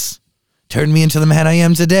experience. Turned me into the man I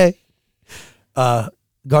am today.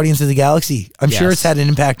 Guardians of the Galaxy. I'm sure Yes. it's had an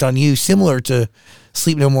impact on you, similar to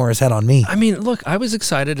Sleep No More has had on me. I mean, look, I was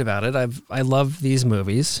excited about it. I love these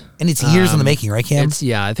movies. And it's years in the making, right, Cam?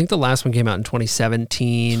 I think the last one came out in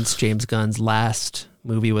 2017. It's James Gunn's last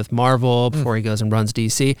movie with Marvel before he goes and runs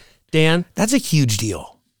DC. Dan, That's a huge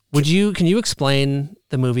deal. can you explain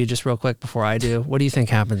the movie just real quick before I do? What do you think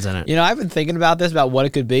happens in it? You know, I've been thinking about this, about what it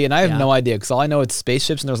could be, and I have Yeah. no idea because all I know it's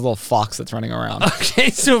spaceships and there's a little fox that's running around. Okay,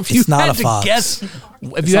 so if you It's not had a to fox. guess,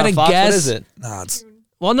 It's not a fox, what is it? No, it's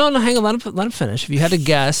Well, no, hang on, let him finish. If you had to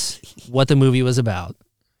guess what the movie was about,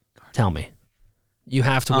 tell me. You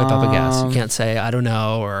have to whip up a guess. You can't say I don't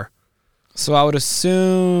know or. So I would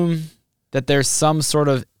assume that there's some sort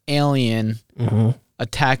of alien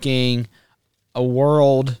attacking a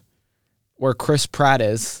world where Chris Pratt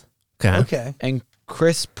is, okay. and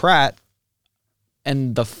Chris Pratt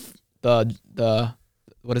and the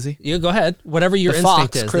what is he? You go ahead. Whatever your the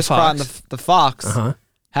instinct fox. is. Chris the Pratt fox. and the fox Uh-huh.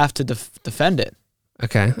 have to defend it,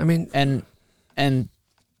 Okay. I mean, and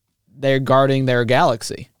they're guarding their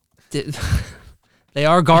galaxy. they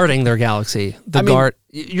are guarding their galaxy.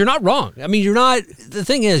 You're not wrong. I mean, the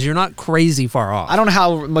thing is, you're not crazy far off. I don't know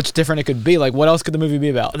how much different it could be. Like, what else could the movie be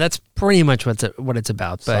about? That's pretty much what it's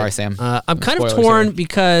about. But, Sorry, Sam. I'm kind of Spoilers torn here.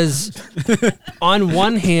 because on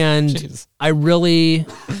one hand,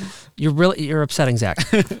 you're upsetting Zach.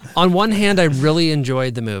 On one hand, I really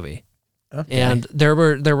enjoyed the movie. Okay. And there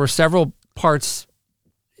were several parts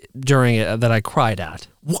during it that I cried at.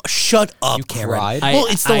 Shut up, You Cameron. cried? Well,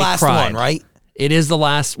 it's the I last cried. one, right? It is the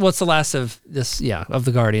last. What's the last of this? Yeah, of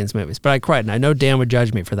the Guardians movies. But I cried, and I know Dan would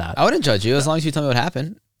judge me for that. I wouldn't judge you as long as you tell me what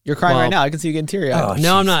happened. You're crying Well- right now. I can see you getting teary eyed.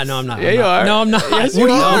 No, I'm not. No, I'm not. Yeah, I'm you not. are. No, I'm not. Yes, you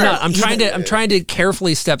No, I'm are. not. I'm trying to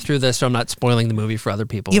carefully step through this so I'm not spoiling the movie for other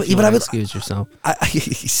people. Yeah, If you but wanna I would- excuse yourself.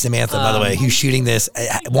 Samantha, by the way, who's shooting this,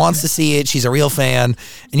 wants to see it. She's a real fan,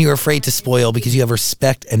 and you're afraid to spoil because you have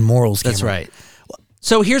respect and morals. That's Cameron. right.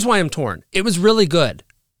 So here's why I'm torn. It was really good.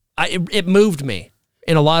 It moved me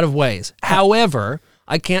in a lot of ways. However,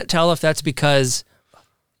 I can't tell if that's because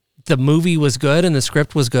the movie was good and the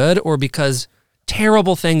script was good, or because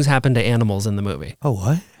terrible things happened to animals in the movie. Oh,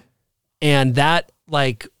 what? And that,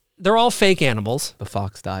 they're all fake animals. The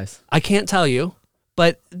fox dies. I can't tell you,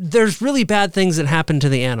 but there's really bad things that happen to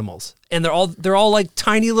the animals, and they're all like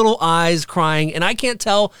tiny little eyes crying, and I can't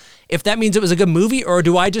tell if that means it was a good movie or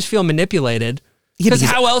do I just feel manipulated? Because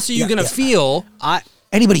how else are you going to feel?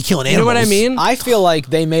 Anybody killing You know animals? what I mean? I feel like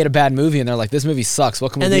they made a bad movie and they're like, this movie sucks.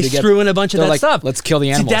 What can we And do they to get? threw in a bunch of They're that like, stuff. Let's kill the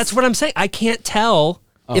See, animals. that's what I'm saying. I can't tell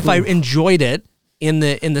if I enjoyed it in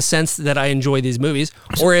the sense that I enjoy these movies,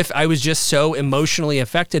 or if I was just so emotionally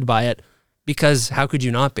affected by it. Because how could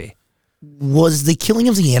you not be? Was the killing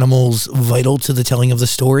of the animals vital to the telling of the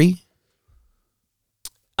story?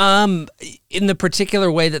 In the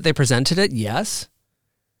particular way that they presented it, yes.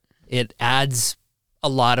 It adds a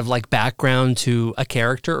lot of background to a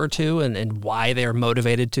character or two and why they're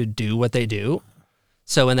motivated to do what they do.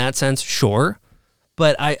 So in that sense, sure.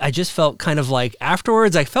 But I just felt kind of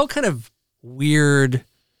afterwards, I felt kind of weird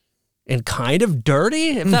and kind of dirty,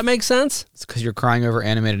 if that makes sense. It's because you're crying over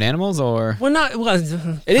animated animals, or Well,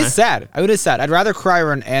 it is sad. It is sad. I'd rather cry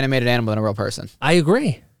over an animated animal than a real person. I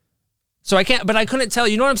agree. So I couldn't tell,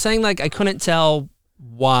 you know what I'm saying? I couldn't tell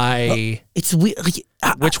why, It's weird.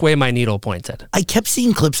 which way my needle pointed. I kept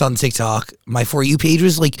seeing clips on TikTok. My For You page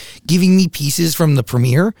was giving me pieces from the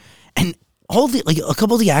premiere, and all the a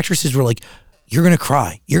couple of the actresses were like, "You're gonna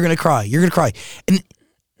cry. You're gonna cry. You're gonna cry." And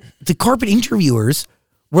the carpet interviewers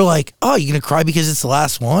were like, "Oh, you're gonna cry because it's the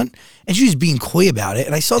last one?" And she was being coy about it.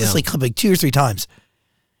 And I saw this clip 2 or 3 times.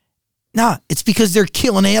 Nah, it's because they're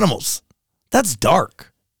killing animals. That's dark.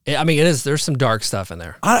 I mean, it is. There's some dark stuff in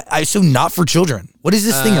there. I so not for children. What is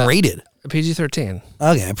this thing rated? PG-13.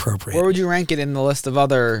 Okay, appropriate. Where would you rank it in the list of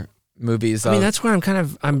other movies? I mean, that's where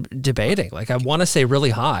I'm debating. Like, I want to say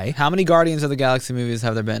really high. How many Guardians of the Galaxy movies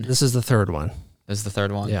have there been? This is the third one. This is the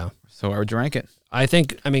third one. Yeah. So where would you rank it? I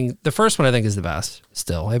mean, the first one I think is the best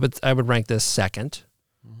still. I would rank this second.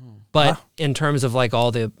 But in terms of like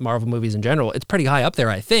all the Marvel movies in general, it's pretty high up there,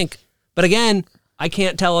 I think. But again, I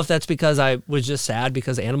can't tell if that's because I was just sad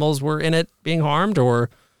because animals were in it being harmed or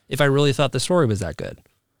if I really thought the story was that good.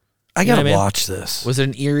 I gotta watch this. Was it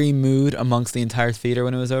an eerie mood amongst the entire theater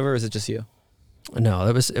when it was over, or is it just you? No,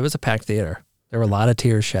 it was a packed theater. There were a lot of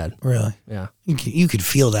tears shed. Really? Yeah. You could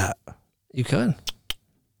feel that. You could.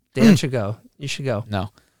 Dan should go. You should go.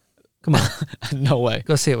 No. Come on. No way.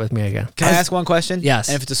 Go see it with me again. Can I ask one question? Yes.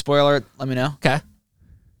 And if it's a spoiler, let me know. Okay.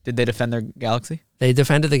 Did they defend their galaxy? They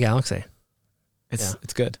defended the galaxy.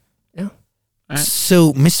 It's good. Yeah. Right.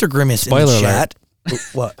 So, Mr. Grimace Spoiler in the chat.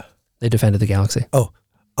 What? They defended the galaxy. Oh,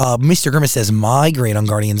 Mr. Grimace says my grade on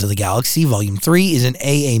Guardians of the Galaxy Volume 3 is an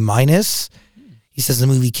AA minus. He says the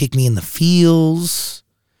movie kicked me in the feels.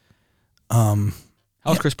 How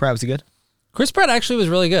was Chris Pratt? Was he good? Chris Pratt actually was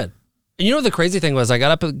really good. And you know what the crazy thing was? I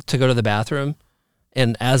got up to go to the bathroom,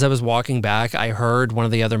 and as I was walking back, I heard one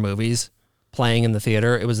of the other movies playing in the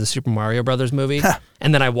theater. It was the Super Mario Brothers movie.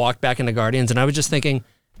 And then I walked back into Guardians, and I was just thinking,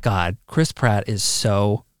 God, Chris Pratt is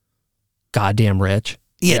so goddamn rich.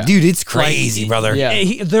 Yeah, dude, it's crazy, brother.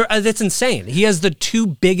 Yeah. That's insane. He has the two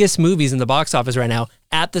biggest movies in the box office right now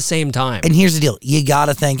at the same time. And here's the deal. You got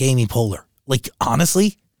to thank Amy Poehler. Like,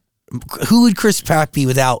 honestly, who would Chris Pratt be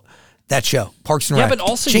without that show? Parks and Rec. Yeah, but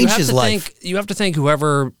also changed his life. you have to thank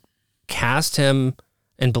whoever cast him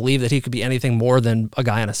and believed that he could be anything more than a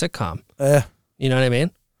guy on a sitcom. You know what I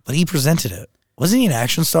mean? But he presented it. Wasn't he an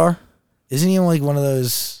action star? Isn't he in like one of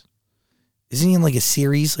those... Isn't he in like a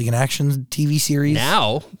series, like an action TV series?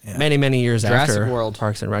 Now, many years Jurassic after World.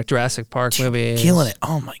 Parks and Rec, Jurassic Park movie. Killing it.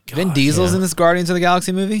 Oh my God. Vin Diesel's in this Guardians of the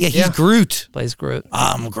Galaxy movie? Yeah, he's Groot. Plays Groot.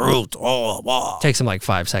 I'm Groot. Oh, wow. Takes him like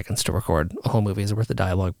 5 seconds to record a whole movie's worth of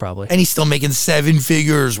dialogue, probably. And he's still making 7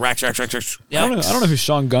 figures. Racks. I don't know who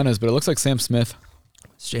Sean Gunn is, but it looks like Sam Smith.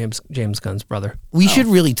 It's James Gunn's brother. We should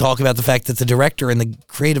really talk about the fact that the director and the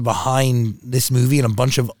creative behind this movie and a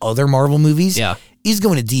bunch of other Marvel movies is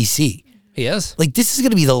going to DC. He is. Like, this is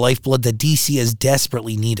going to be the lifeblood that DC has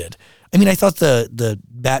desperately needed. I mean, I thought the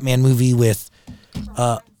Batman movie with,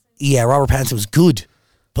 Robert Pattinson was good,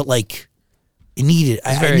 but like, it needed.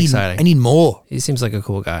 It's very exciting. I need more. He seems like a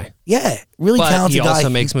cool guy. Yeah, really But talented he guy. also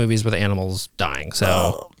makes movies with animals dying,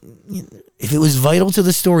 so... If it was vital to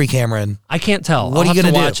the story, Cameron. I can't tell. What are you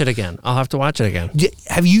going to do? Watch it again. I'll have to watch it again.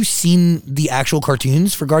 Have you seen the actual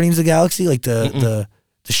cartoons for Guardians of the Galaxy? Like the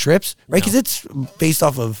strips? Right? Because it's based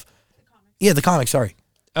off of... Yeah, the comics, sorry.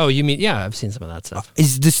 Oh, you mean... Yeah, I've seen some of that stuff.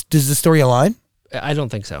 Does the story align? I don't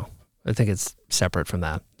think so. I think it's separate from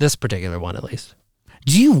that. This particular one, at least.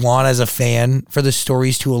 Do you want, as a fan, for the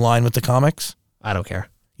stories to align with the comics? I don't care.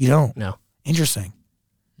 You don't? No. Interesting.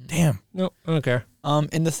 Damn. No, I don't care.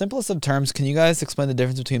 In the simplest of terms, can you guys explain the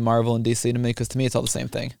difference between Marvel and DC to me? Because to me, it's all the same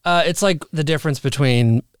thing. It's like the difference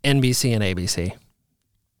between NBC and ABC.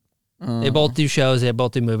 They both do shows. They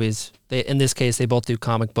both do movies. In this case, they both do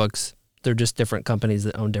comic books. They're just different companies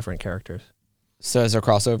that own different characters. So is there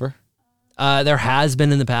crossover? There has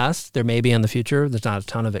been in the past. There may be in the future. There's not a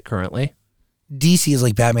ton of it currently. DC is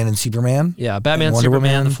like Batman and Superman. Yeah, Batman, Wonder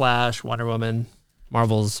Superman, Woman. The Flash, Wonder Woman.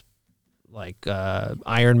 Marvel's like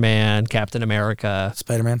Iron Man, Captain America,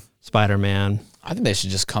 Spider-Man. Spider-Man. I think they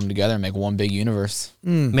should just come together and make one big universe.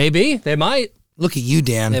 Maybe. They might. Look at you,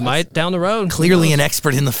 Dan. They might down the road. Clearly an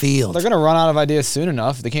expert in the field. They're going to run out of ideas soon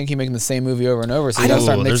enough. They can't keep making the same movie over and over, so you got to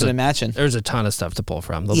start mixing and matching. There's a ton of stuff to pull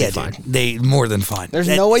from. They'll be fine. Dude, they more than fine. There's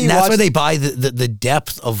no way you That's watch- why they buy the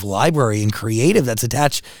depth of library and creative that's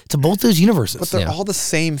attached to both those universes. But they're all the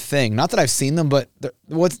same thing. Not that I've seen them, but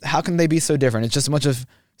how can they be so different? It's just a bunch of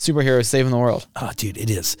superheroes saving the world. Oh, dude, it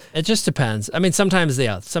is. It just depends. I mean, sometimes they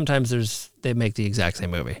make the exact same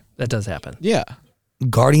movie. That does happen. Yeah.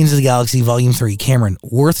 Guardians of the Galaxy Volume 3. Cameron,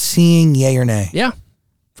 worth seeing, yay or nay? Yeah,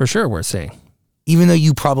 for sure worth seeing. Even though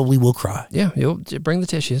you probably will cry. Yeah, you'll bring the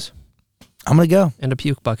tissues I'm going to go. and a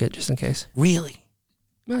puke bucket just in case. Really?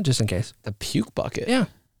 Well, just in case. The puke bucket. Yeah.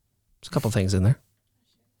 There's a couple things in there.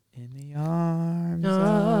 In the arms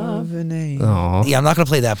of an angel. Oh, Yeah, I'm not going to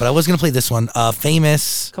play that, but I was going to play this one.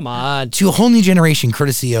 Famous come on. to a whole new generation,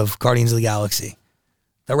 courtesy of Guardians of the Galaxy.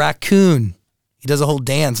 The raccoon. He does a whole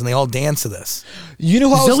dance, and they all dance to this. You know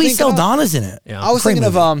who I was Zoe thinking of? Saldana's in it. Yeah. I was Great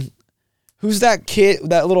thinking movie. of who's that kid?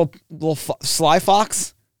 That little Sly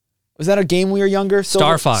Fox. Was that a game when we were younger?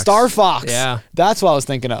 Star Fox. Star Fox. Yeah. That's what I was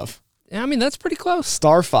thinking of. Yeah, I mean, that's pretty close.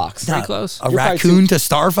 Star Fox. Pretty close. A You're probably raccoon to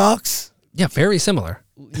Star Fox? Yeah, very similar.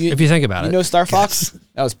 If you think about it. You know Star Fox?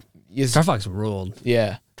 That was Star Fox ruled.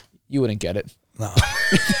 Yeah. You wouldn't get it. No.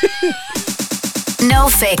 No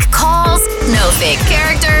fake calls, no fake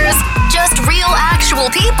characters, just real actual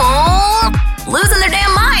people losing their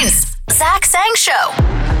damn minds. Zach Sang Show.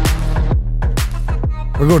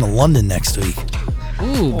 We're going to London next week.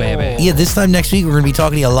 Ooh, baby. Yeah, this time next week we're going to be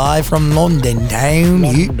talking to you live from London town.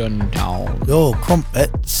 London town. Yo,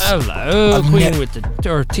 crumpets. Hello, Queen with the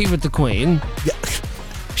or tea with the Queen. Yeah.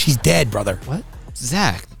 She's dead, brother. What?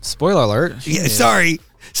 Zach, spoiler alert. Yeah, sorry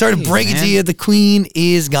to break it to man. you. The Queen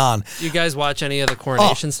is gone. You guys watch any of the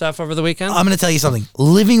coronation stuff over the weekend? I'm going to tell you something.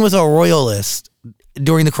 Living with a royalist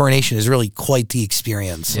during the coronation is really quite the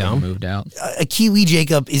experience. Yeah. Moved out. A Kiwi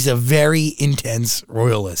Jacob is a very intense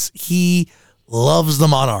royalist. He loves the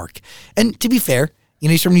monarch. And to be fair,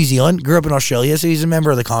 he's from New Zealand, grew up in Australia, so he's a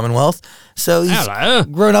member of the Commonwealth. So he's Hello.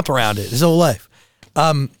 grown up around it his whole life.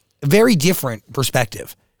 Very different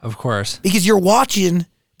perspective. Of course. Because you're watching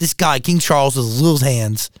this guy, King Charles, with his little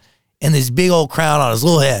hands and this big old crown on his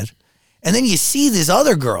little head. And then you see this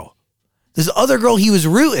other girl he was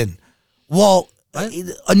rooting while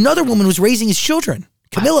another woman was raising his children,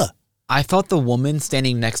 Camilla. I thought the woman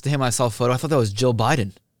standing next to him, I saw a photo, I thought that was Jill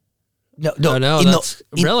Biden. No,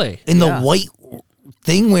 really? In the white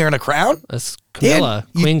thing wearing a crown? That's Camilla,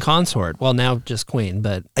 Dan, Queen Consort. Well, now just Queen,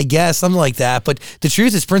 but I guess, something like that. But the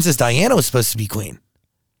truth is Princess Diana was supposed to be queen.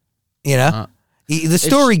 The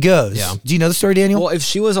story goes. Yeah. Do you know the story, Daniel? Well, if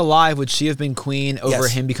she was alive, would she have been queen over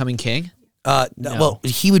Yes. him becoming king? No. Well,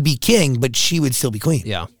 he would be king, but she would still be queen.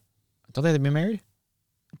 yeah, Don't they have been married?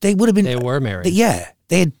 They would have been. they were married.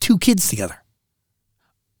 They had 2 kids together.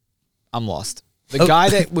 I'm lost. The guy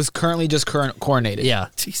that was currently just coronated. Yeah,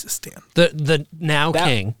 Jesus, Dan. the now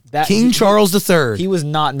king. King Charles III. He was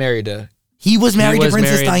not married to. He was married He to was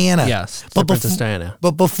Princess married- Diana. Yes, but to Princess Diana.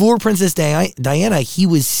 But before Princess Diana, he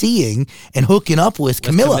was seeing and hooking up with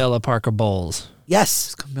Camilla. Camilla Parker Bowles.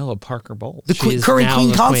 Yes, Camilla Parker Bowles. the She's current now queen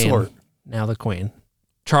the consort. Now the queen.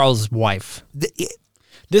 Charles' wife.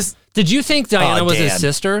 This Did you think Diana was his Dan.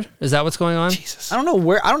 sister? Is that what's going on? Jesus. I don't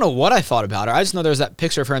know what I thought about her. I just know there's that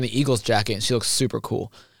picture of her in the Eagles jacket and she looks super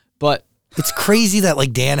cool. But It's crazy that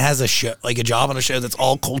Dan has a show, a job on a show that's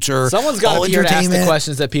all culture. someone's got all to be here to ask the entertainment.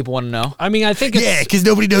 questions that people want to know. I mean, I think it's Yeah, because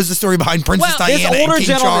nobody knows the story behind Princess Well, this Diana and older King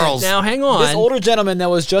gentleman- Charles. now. Hang on. This older gentleman that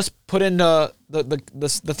was just put in the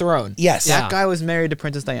throne. Yes. That Yeah. guy was married to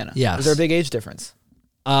Princess Diana. Yes. Was there a big age difference?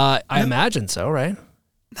 I imagine so, right?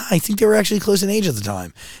 I think they were actually close in age at the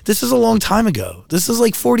time. This is a long time ago. This is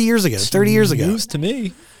 40 years ago, 30 years ago. News to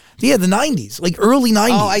me. Yeah, the 90s, early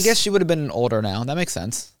 90s. Oh, I guess she would have been older now. That makes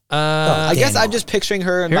sense. I I guess Daniel. I'm just picturing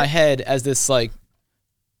her in my head as this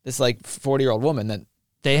 40-year-old woman that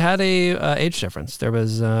they had a age difference. There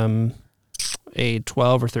was a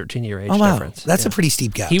 12 or 13 year age Oh, wow. difference. That's Yeah. a pretty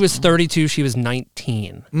steep gap. He was 32. She was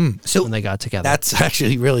 19 So when they got together. that's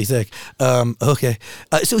actually really thick. Okay.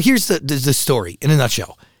 So here's the story in a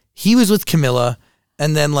nutshell. He was with Camilla,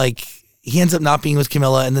 and then he ends up not being with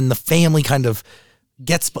Camilla, and then the family kind of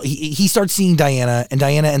he starts seeing Diana, and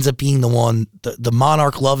Diana ends up being the one. The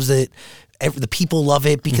monarch loves it. The people love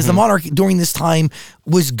it because the monarch during this time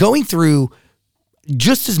was going through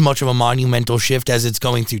just as much of a monumental shift as it's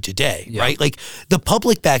going through today, right? The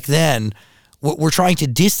public back then were trying to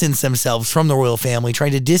distance themselves from the royal family,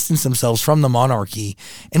 trying to distance themselves from the monarchy,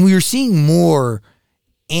 and we were seeing more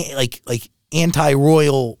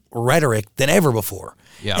anti-royal rhetoric than ever before.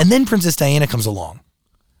 Yeah. And then Princess Diana comes along,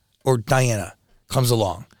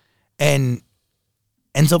 and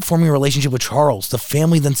ends up forming a relationship with Charles. The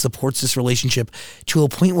family then supports this relationship to a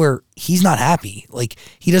point where he's not happy.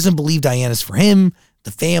 He doesn't believe Diana's for him.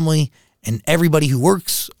 The family and everybody who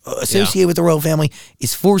works associated with the royal family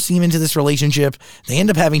is forcing him into this relationship. They end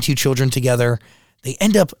up having 2 children together. They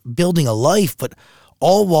end up building a life, but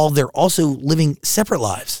all while they're also living separate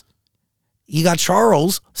lives. You got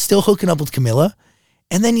Charles still hooking up with Camilla,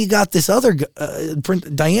 and then you got this other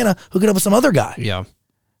Diana hooking up with some other guy. yeah.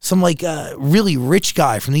 Some really rich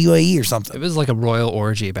guy from the UAE or something. It was like a royal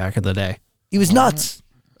orgy back in the day. He was nuts.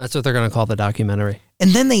 That's what they're going to call the documentary. And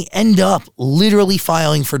then they end up literally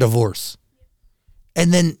filing for divorce.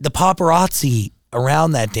 And then the paparazzi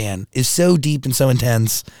around that, Dan, is so deep and so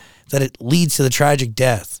intense that it leads to the tragic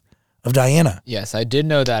death of Diana. Yes, I did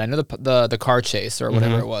know that. I know the car chase or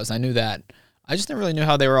whatever it was. I knew that. I just never really knew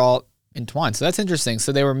how they were all entwined. So that's interesting.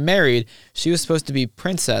 So they were married. She was supposed to be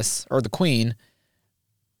princess or the queen.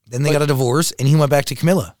 Then they got a divorce, and he went back to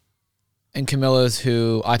Camilla. And Camilla's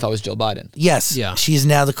who I thought was Jill Biden. Yes, Yeah. she is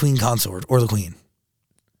now the queen consort, or the queen.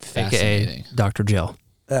 Fascinating. AKA Dr. Jill.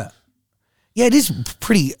 Yeah, it is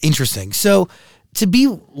pretty interesting. So to be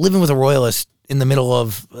living with a royalist in the middle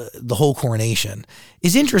of the whole coronation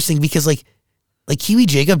is interesting because like Kiwi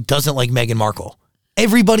Jacob doesn't like Meghan Markle.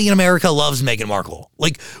 Everybody in America loves Meghan Markle.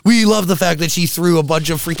 Like, we love the fact that she threw a bunch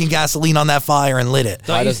of freaking gasoline on that fire and lit it.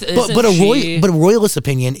 But a royalist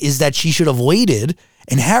opinion is that she should have waited,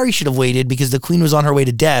 and Harry should have waited because the queen was on her way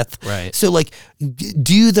to death. Right. So, like,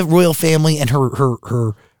 do the royal family and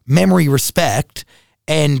her memory respect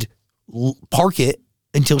and park it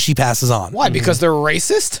until she passes on. Why? Because they're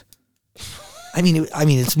racist? I mean,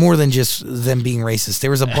 it's more than just them being racist. There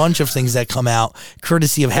was a bunch of things that come out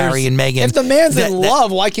courtesy of Harry and Meghan. If the man's in love,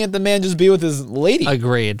 why can't the man just be with his lady?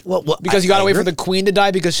 Agreed. Well, because you got to wait for the queen to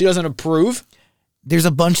die because she doesn't approve? There's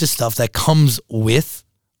a bunch of stuff that comes with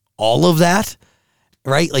all of that,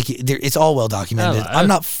 right? Like, it's all well documented. I'm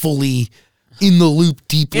not fully in the loop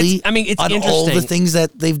deeply it's on interesting. all the things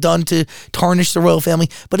that they've done to tarnish the royal family,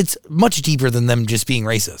 but it's much deeper than them just being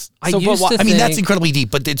racist. I mean, that's incredibly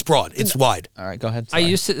deep, but it's broad. It's wide. All right, go ahead. Sorry.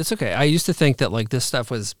 It's okay. I used to think that like this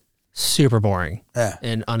stuff was super boring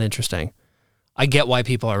and uninteresting. I get why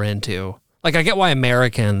people are into, like, I get why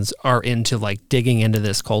Americans are into like digging into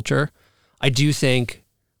this culture. I do think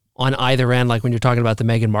on either end, like when you're talking about the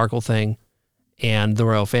Meghan Markle thing and the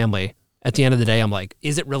royal family, at the end of the day, I'm like,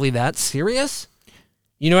 is it really that serious?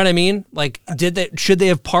 You know what I mean? Like, should they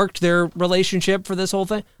have parked their relationship for this whole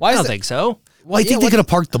thing? I don't think so. Well, I think they could have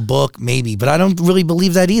parked the book, maybe, but I don't really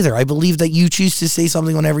believe that either. I believe that you choose to say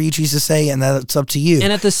something whenever you choose to say, and that's up to you.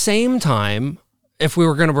 And at the same time, if we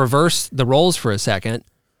were going to reverse the roles for a second,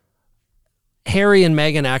 Harry and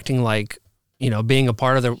Meghan acting like, you know, being a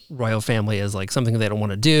part of the royal family is like something they don't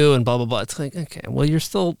want to do, and blah blah blah. It's like, okay, well, you're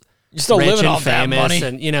still rich living and off that famous, money.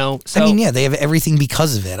 and you know. So I mean, yeah, they have everything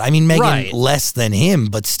because of it. I mean, Meghan less than him,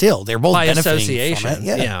 but still, they're both by benefiting association, from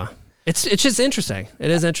it. Yeah. It's just interesting.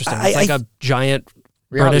 It is interesting. It's like a giant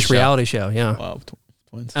British reality show. Yeah. Wow,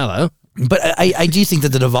 twins. Hello. But I do think that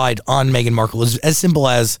the divide on Meghan Markle is as simple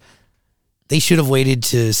as they should have waited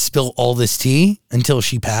to spill all this tea until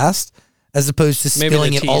she passed, as opposed to Maybe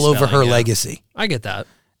spilling it all over her legacy. I get that.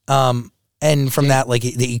 And from that, like,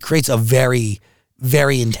 it creates a very,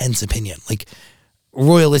 very intense opinion. Like,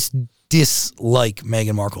 royalists dislike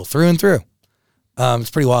Meghan Markle through and through. It's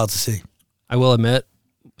pretty wild to see. I will admit,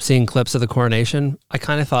 seeing clips of the coronation, I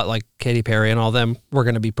kind of thought like Katy Perry and all them were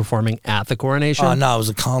going to be performing at the coronation. Oh, no, it was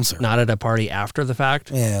a concert. Not at a party after the fact.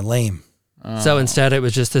 Yeah, lame. So instead, it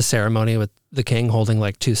was just a ceremony with the king holding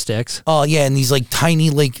like 2 sticks. Oh, yeah, and these like tiny,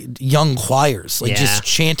 like young choirs, like just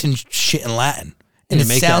chanting shit in Latin. And it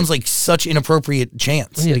sounds like such inappropriate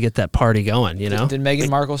chants. We need to get that party going, you know? Did Meghan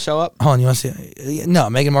Markle show up? Hold on, you want to see? No,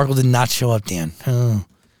 Meghan Markle did not show up, Dan. Oh.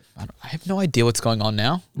 I have no idea what's going on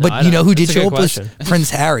now. But you know who did show up was Prince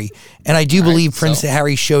Harry. And I do believe Prince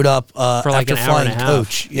Harry showed up for like after an hour and flying a half.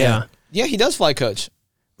 coach. Yeah. Yeah, he does fly coach.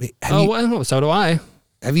 Wait, well, so do I.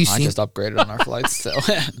 Have you I seen? just upgraded on our flights, so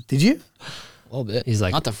Did you? a little bit. He's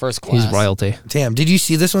like, not the first class. He's royalty. Damn, did you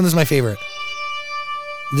see this one? This is my favorite.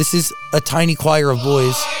 This is a tiny choir of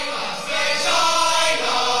boys.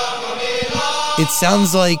 It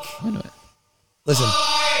sounds like. Listen.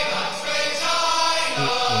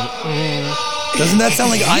 Doesn't that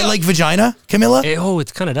sound like I Like Vagina, Camilla?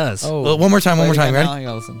 It kind of does. Oh, Well, one more time. Ready? Now I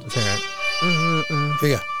gotta listen. Let's hear it. Here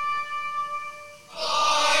you go.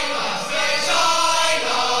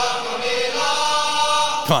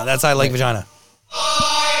 Come on, that's I Like Vagina.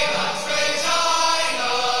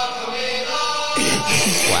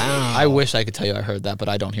 Wow. I wish I could tell you I heard that, but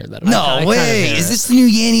I don't hear that. No I kinda way. hear Is it. this the new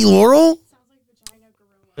Yanny Laurel?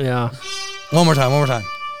 Yeah. One more time.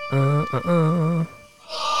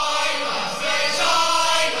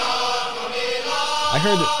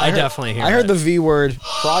 I definitely hear I heard it. the V word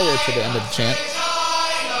prior to the end of the chant.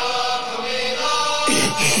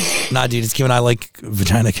 Nah, dude, it's given I Like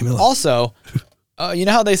Vagina, Camilla. Also, you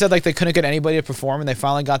know how they said like they couldn't get anybody to perform, and they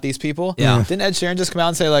finally got these people. Yeah. Didn't Ed Sheeran just come out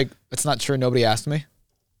and say like it's not true? Nobody asked me.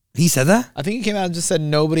 He said that? I think he came out and just said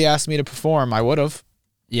nobody asked me to perform. I would have.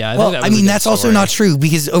 Yeah. Well, I mean, that's also not true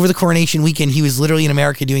because over the coronation weekend, he was literally in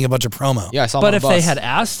America doing a bunch of promo. Yeah, I saw him But on if the they bus. had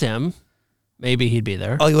asked him, maybe he'd be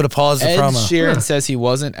there. Oh, he would have paused the Ed promo. Sheeran says he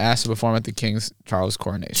wasn't asked to perform at the King Charles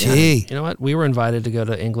coronation. Gee. You know what? We were invited to go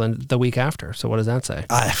to England the week after. So what does that say?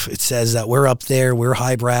 It says that we're up there, we're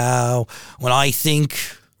highbrow. When I think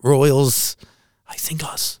royals, I think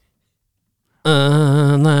us.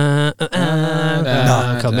 Camilla.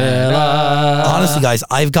 Honestly, guys,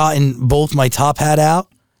 I've gotten both my top hat out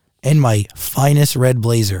and my finest red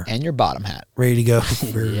blazer And your bottom hat. ready to go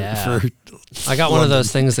for, Yeah. for I got one of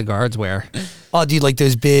those things the guards wear. oh, dude, like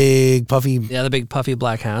those big puffy. Yeah, the big puffy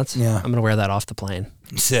black hats. Yeah. I'm going to wear that off the plane.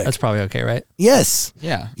 Sick. That's probably okay, right? Yes.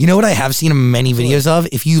 Yeah. You know what I have seen many videos of?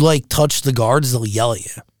 If you like touch the guards, they'll yell at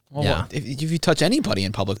you. Well, Yeah. if you touch anybody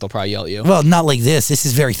in public, they'll probably yell at you. Well, not like this. This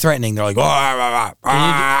is very threatening. They're like,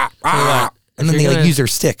 and then they like use their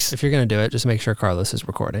sticks. If you're gonna do it, just make sure Carlos is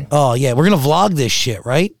recording. Oh yeah, we're gonna vlog this shit,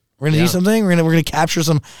 right? We're gonna Yeah. do something. We're gonna capture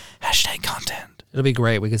some hashtag content. It'll be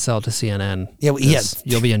great. We could sell it to CNN. Yeah,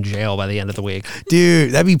 You'll be in jail by the end of the week.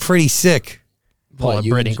 Dude, that'd be pretty sick. Pull a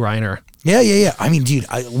you- Brittany Griner. Yeah. I mean, dude,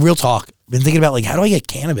 real talk. Been thinking about like, how do I get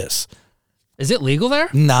cannabis? Is it legal there?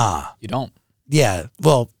 Nah. You don't. Yeah.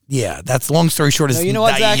 Well, yeah. That's long story short. Is No, you know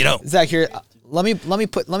what, Zach? You know Zach, here.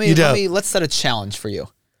 Let's set a challenge for you.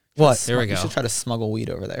 what? There we You go. should try to smuggle weed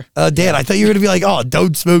over there. Dan, I thought you were gonna be like, oh,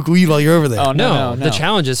 don't smoke weed while you're over there. Oh No, the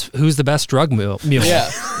challenge is who's the best drug mule. Yeah.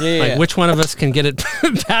 Like which one of us can get it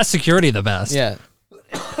past security the best? Yeah.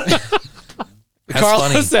 That's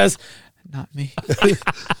Carlos funny. says, not me.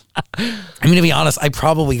 I'm gonna be honest. I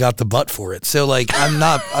probably got the butt for it. So like, I'm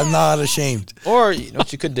not ashamed. Or you know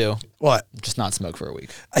what you could do? What? Just not smoke for a week.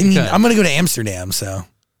 I mean, Okay. I'm gonna go to Amsterdam. So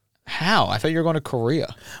How? I thought you were going to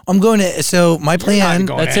Korea. I'm going to. So my plan.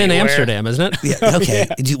 going That's in Amsterdam, isn't it? Yeah. Okay.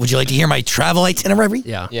 Would you like to hear my travel itinerary?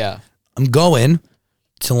 Yeah. Yeah. I'm going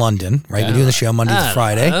to London, right? We're doing the show Monday to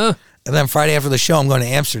Friday. Uh, And then Friday after the show, I'm going to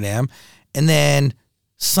Amsterdam. And then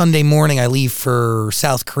Sunday morning, I leave for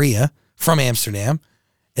South Korea from Amsterdam.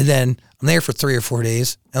 And then I'm there for 3 or 4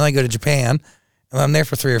 days. And then I go to Japan. And I'm there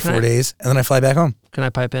for 3 or 4 days. And then I fly back home. can I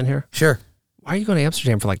pipe in here? Sure. Why are you going to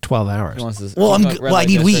Amsterdam for like 12 hours? He wants this- Well, he's got red I light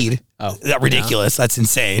need district. weed. Oh. That's ridiculous. That's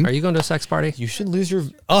insane. Are you going to a sex party? You should lose your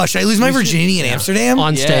Oh, should I lose my virginity in Amsterdam?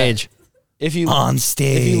 On Yeah. stage. if you On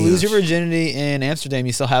stage. if you lose your virginity in Amsterdam,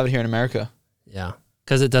 you still have it here in America. Yeah.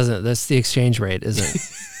 Because it doesn't, that's the exchange rate, isn't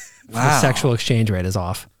The Wow. sexual exchange rate is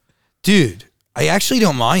off. Dude, I actually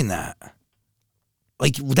don't mind that.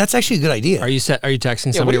 Like, that's actually a good idea. Are you texting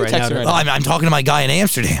Yeah, somebody what are right you now? texting right Oh, I'm talking to my guy in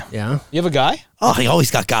Amsterdam. Yeah. You have a guy? Oh, he always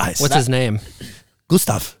got guys. What's his name?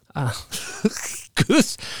 Gustav?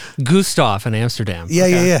 Gustav in Amsterdam. Yeah,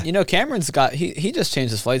 yeah. You know, Cameron's got he just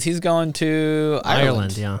changed his flights. He's going to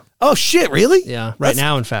Ireland, yeah. Oh, shit, really? Yeah. Right That's-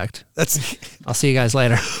 now, in fact. That's I'll see you guys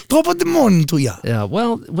later. top of the morning to ya. Yeah.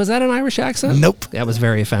 Well, was that an Irish accent? Nope. That was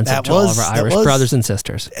very offensive That to all was- of our that Irish was- brothers and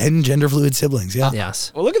sisters. And gender fluid siblings, yeah.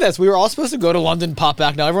 Yes. Well, look at this. We were all supposed to go to London, pop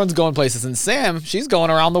back. Now everyone's going places. And Sam, she's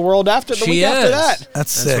going around the world after the She week after is. that.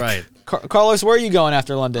 That's sick. Carlos, where are you going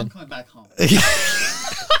after London? Coming back home.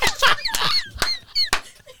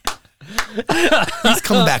 He's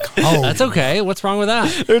come back home. That's okay. What's wrong with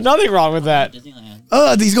that? There's nothing wrong with that. Disneyland.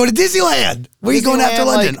 Oh, he's going to Disneyland. Where are you going after Disneyland,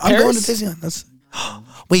 London? like I'm going to Paris? Disneyland. That's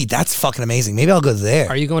wait, that's fucking amazing. Maybe I'll go there.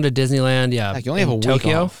 Are you going to Disneyland? Yeah. Like, you only have a in week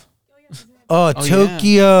Tokyo? off. Oh, Oh,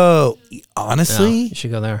 Tokyo. Yeah, Honestly, you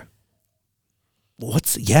should go there.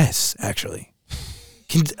 yes, actually.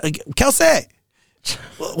 Kelsey,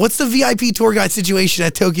 what's the VIP tour guide situation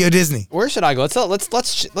at Tokyo Disney? Where should I go?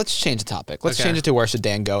 Let's change the topic. Let's Okay. change it to where should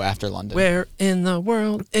Dan go after London? Where in the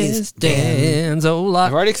world Is is Dan Zola?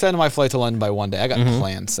 I've already extended my flight to London by 1 day. I got Mm-hmm.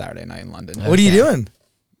 plans Saturday night in London. What are you doing?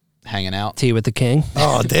 Hanging out. Tea with the king.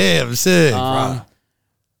 Oh, damn, sick. bro.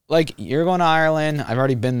 Like, you're going to Ireland. I've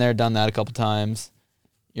already been there, done that a couple times.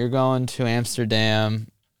 You're going to Amsterdam.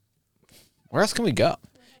 Where else can we go?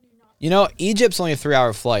 You know, Egypt's only a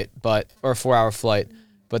 3-hour flight, or a 4-hour flight,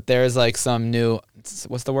 but there's like some new,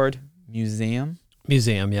 what's the word? Museum?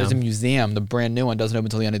 Museum, yeah. There's a museum. The brand new one doesn't open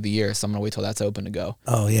until the end of the year, so I'm gonna wait till that's open to go.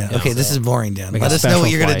 Oh yeah. Okay, this is boring, Dan. Make Let a us know special what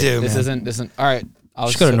you're gonna flight. do, This man. isn't. All right, I'll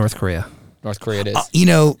Just go to North Korea. North Korea. It is. You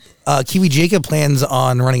know, Kiwi Jacob plans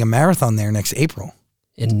on running a marathon there next April.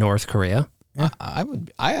 In North Korea? I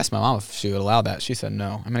would. I asked my mom if she would allow that. She said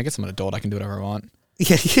no. I mean, I guess I'm an adult. I can do whatever I want.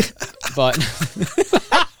 Yeah, But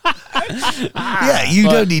yeah. You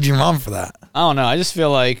don't need your mom for that. I don't know. I just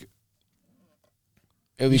feel like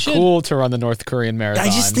it would be cool to run the North Korean marathon. I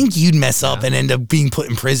just think you'd mess up and end up being put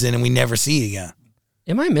in prison, and we never see you again.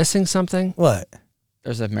 Am I missing something? What?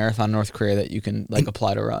 there's a marathon in North Korea that you can like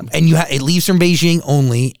apply to run. And it leaves from Beijing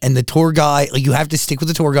only, and the tour guide, like you have to stick with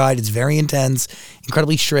the tour guide. It's very intense,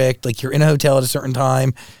 incredibly strict. Like you're in a hotel at a certain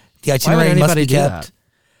time. The Why would itinerary must anybody be do kept.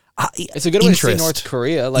 that? It's a good way to see Interest. North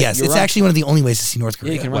Korea. Like Yes, you it's run- actually one of the only ways to see North yeah,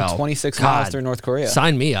 Korea. you can run Well, 26 God. miles through North Korea.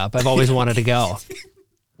 Sign me up. I've always wanted to go.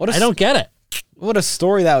 What I don't get it. What a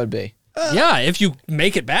story that would be. Yeah, if you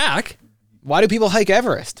make it back. Why do people hike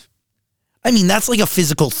Everest? I mean, that's like a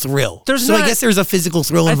physical thrill. There's so I not- guess there's a physical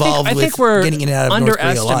thrill involved I with think we're getting in and out of North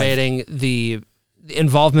Korea alive. underestimating the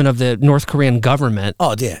involvement of the North Korean government,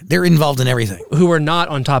 Oh, yeah. They're involved in everything. who are not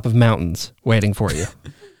on top of mountains waiting for you.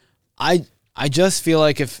 I just feel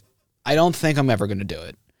like I don't think I'm ever going to do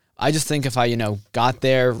it. I just think if I, got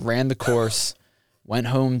there, ran the course, went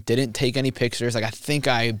home, didn't take any pictures. Like, I think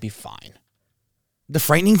I'd be fine. The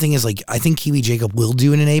frightening thing is, like, I think Kiwi Jacob will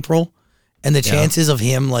do it in April, and the chances of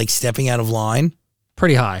him, like, stepping out of line,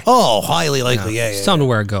 Pretty high. oh, highly likely. Yeah, It's time to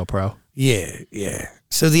wear a GoPro. yeah.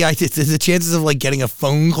 So the chances of, like, getting a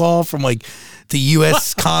phone call from, like, the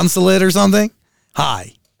U.S. consulate or something,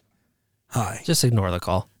 high. Just ignore the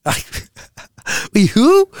call. Wait,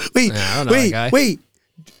 who? Wait, Yeah, I don't know that guy. wait.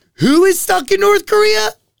 Who is stuck in North Korea?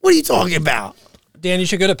 What are you talking about? Dan, you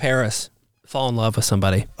should go to Paris. Fall in love with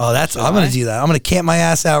somebody. Oh, I'm going to do that. I'm going to camp my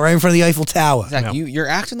ass out right in front of the Eiffel Tower. Zach, No. you're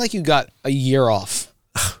acting like you got a year off.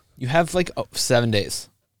 You have like 7 days.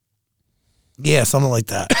 Yeah, something like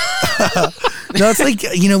that. No, it's like,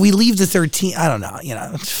 we leave the 13th. I don't know.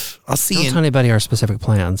 I'll see Don't you. tell anybody our specific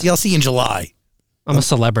plans. Yeah, I'll see you in July. I'm a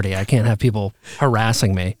celebrity. I can't have people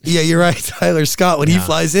harassing me. Yeah, you're right. Tyler Scott, when he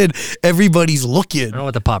flies in, everybody's looking. I don't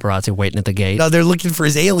want the paparazzi waiting at the gate. No, they're looking for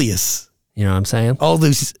his alias. You know what I'm saying? All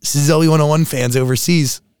those Zoe 101 fans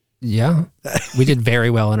overseas. Yeah. We did very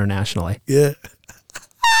well internationally. Yeah.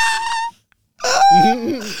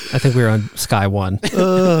 I think we were on Sky One.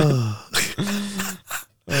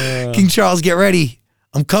 King Charles, get ready.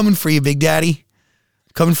 I'm coming for you, Big Daddy.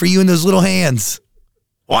 Coming for you in those little hands.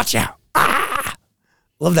 Watch out. Ah!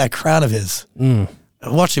 Love that crown of his. I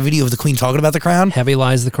watched a video of the Queen talking about the crown. Heavy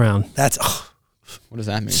lies the crown. That's What does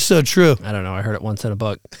that mean? so true. I don't know. I heard it once in a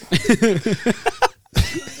book.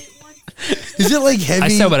 Is it like heavy? I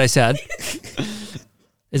said what I said.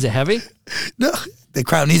 Is it heavy? No, the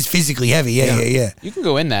crown is physically heavy. Yeah. You can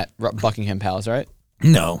go in that Buckingham Palace, right?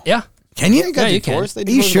 No. Yeah. Can you? Got Yeah, you can. tours. They Are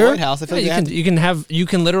do you go to sure? The White House. I feel Yeah, like they you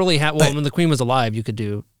can literally have. Well, But- when the Queen was alive, you could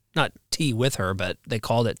do not tea with her, but they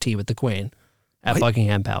called it tea with the Queen at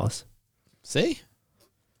Buckingham Palace. See?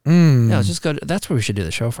 Yeah, let's just go. That's where we should do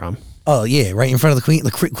the show from. Oh, yeah, right in front of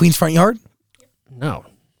the Queen's front yard? No,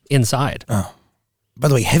 inside. By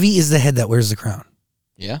the way, heavy is the head that wears the crown.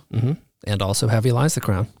 Yeah. And also heavy lies the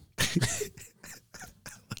crown.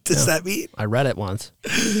 What does that mean? I read it once.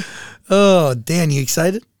 Oh, Dan, you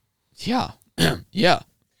excited? Yeah. Yeah.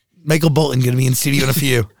 Michael Bolton going to be in studio in a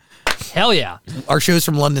few. Hell yeah. Our shows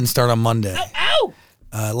from London start on Monday.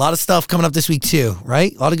 A lot of stuff coming up this week too,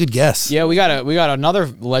 right? A lot of good guests. Yeah, we got another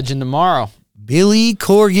legend tomorrow. Billy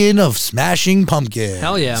Corgan of Smashing Pumpkins.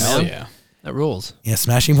 Hell yeah, Hell man. yeah. That rules. Yeah,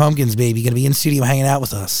 Smashing Pumpkins, baby. Going to be in studio hanging out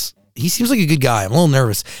with us. He seems like a good guy. I'm a little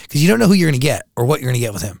nervous because you don't know who you're going to get or what you're going to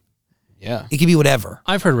get with him. Yeah. It could be whatever.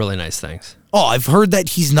 I've heard really nice things. Oh, I've heard that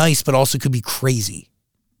he's nice, but also could be crazy.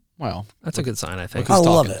 Well, That's a good sign, I think. I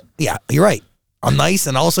love talking. it. Yeah, you're right. I'm nice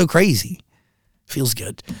and also crazy. Feels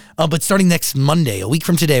good. But starting next Monday, a week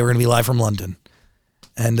from today, we're going to be live from London.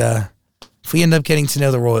 And if we end up getting to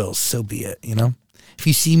know the royals, so be it, If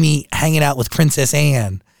you see me hanging out with Princess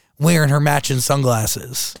Anne, wearing her matching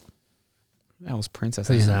sunglasses, that was Princess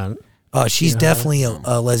Who's Anne. that? she's definitely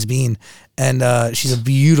a lesbian. And she's a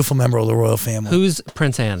beautiful member of the royal family. Who's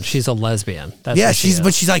Prince Anne? She's a lesbian. That's Yeah, what she is.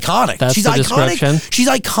 but she's iconic. That's she's the iconic. description? She's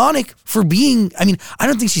iconic for being. I mean, I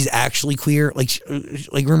don't think she's actually queer. Like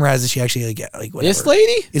rumor has it she actually like whatever. This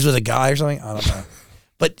lady? is with a guy or something. I don't know.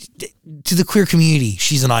 But to the queer community,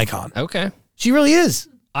 she's an icon. Okay. She really is.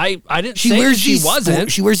 I didn't She say wears she these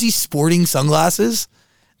wasn't. she wears these sporting sunglasses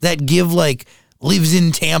that give lives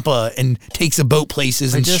in Tampa and takes a boat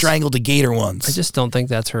places and strangled a gator once. I just don't think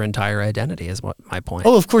that's her entire identity is what my point.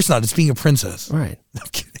 Oh, of course not. It's being a princess. Right. I'm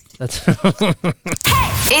kidding. That's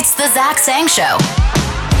It's the Zach Sang Show.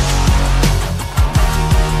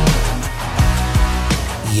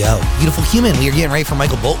 Yo, beautiful human. We are getting ready for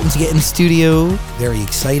Michael Bolton to get in studio. Very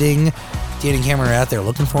exciting. Dan and Cameron are out there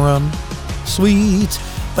looking for him. Sweet.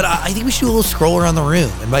 But I think we should do a little scroll around the room.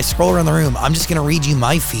 And by scroll around the room, I'm just going to read you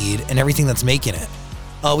my feed and everything that's making it.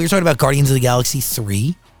 We were talking about Guardians of the Galaxy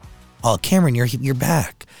 3. Oh, Cameron, you're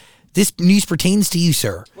back. This news pertains to you,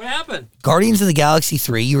 sir. what happened. Guardians of the Galaxy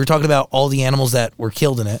 3, you were talking about all the animals that were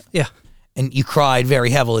killed in it. Yeah, And you cried very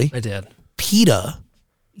heavily. I did. PETA,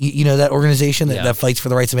 you know that organization that, Yeah. that fights for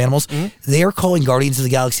the rights of animals? They are calling Guardians of the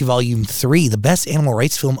Galaxy Volume 3 the best animal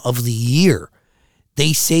rights film of the year.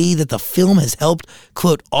 They say that the film has helped,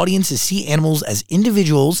 quote, audiences see animals as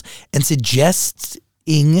individuals and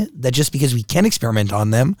suggesting that just because we can experiment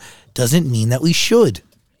on them doesn't mean that we should.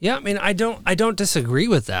 Yeah, I mean, I don't disagree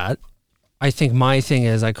with that. I think my thing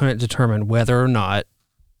is I couldn't determine whether or not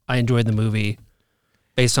I enjoyed the movie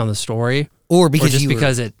based on the story Or because just you were,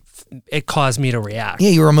 because it caused me to react. yeah,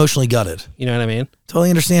 you were emotionally gutted. You know what I mean? Totally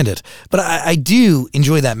understand it. But I do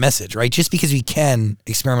enjoy that message, right? Just because we can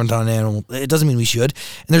experiment on an animal, it doesn't mean we should.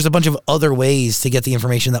 And there's a bunch of other ways to get the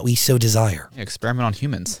information that we so desire. Yeah, experiment on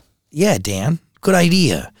humans. Yeah, Dan. Good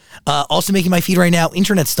idea. Also making my feed right now,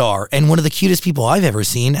 internet star and one of the cutest people I've ever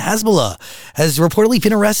seen, Hezbollah, has reportedly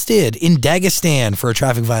been arrested in Dagestan for a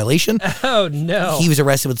traffic violation. Oh, no. He was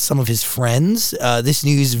arrested with some of his friends. This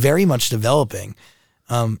news very much developing.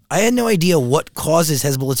 I had no idea what causes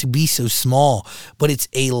Hezbollah to be so small, but it's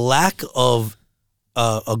a lack of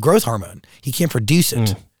a growth hormone. He can't produce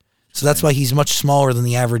it. So that's why he's much smaller than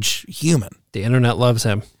the average human. The internet loves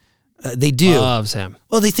him. They do. Loves him.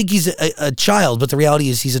 Well, they think he's a child, but the reality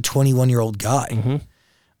is he's a 21-year-old guy.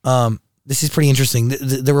 This is pretty interesting.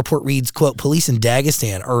 The report reads, quote, police in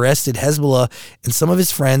Dagestan arrested Hezbollah and some of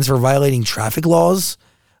his friends for violating traffic laws.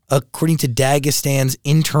 According to Dagestan's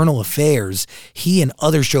internal affairs, he and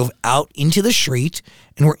others drove out into the street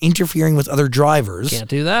and were interfering with other drivers. Can't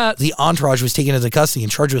do that. The entourage was taken into custody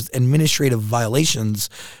and charged with administrative violations.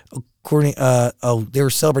 According, they were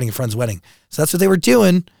celebrating a friend's wedding. So that's what they were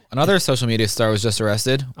doing. Another social media star was just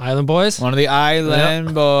arrested. Island Boys? One of the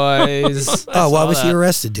Island Boys. Oh, why was he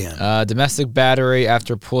arrested, Dan? Domestic battery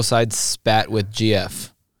after poolside spat with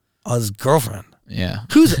GF. Oh, his girlfriend. Yeah.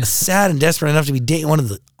 Who's sad and desperate enough to be dating one of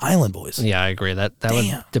the Island Boys? Yeah, I agree. That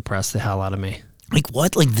would depress the hell out of me. Like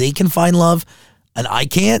what? Like they can find love and I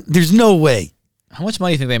can't? There's no way. How much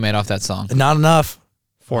money do you think they made off that song? Not enough.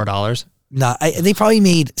 $4. Nah, they probably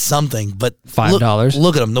made something, but $5.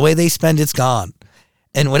 Look at them. The way they spend, it's gone.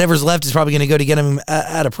 And whatever's left is probably going to go to get him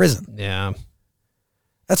out of prison. Yeah.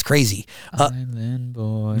 That's crazy. Island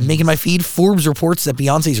Boys. Making my feed, Forbes reports that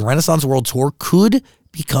Beyonce's Renaissance World Tour could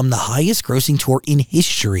become the highest grossing tour in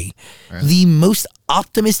history. Really? The most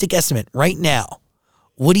optimistic estimate right now.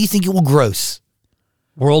 What do you think it will gross?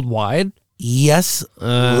 Worldwide? Yes.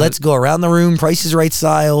 Let's go around the room. Price is Right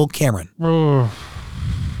style. Cameron.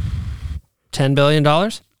 $10 billion?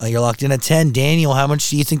 You're locked in at 10. Daniel, how much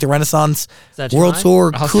do you think the Renaissance World high?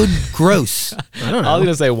 Tour could gross? I don't know. I was going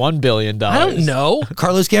to say $1 billion. I don't know.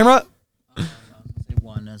 Carlos Camera?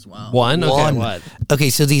 One as well. One? Okay, One. what? Okay,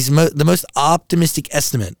 so the most optimistic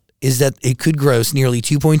estimate is that it could gross nearly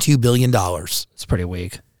 $2.2 billion. It's pretty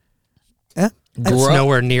weak. Yeah? It's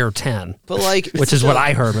nowhere near 10. But like, which is what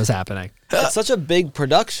I heard was happening. It's such a big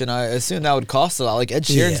production. I assume that would cost a lot. Like Ed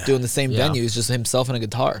Sheeran's Yeah. doing the same venues, just himself and a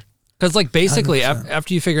guitar. Because like basically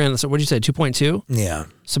after you figure in, so what did you say, 2.2? Yeah.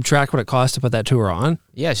 Subtract what it cost to put that tour on.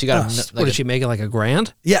 Yeah, she got What did she make it, like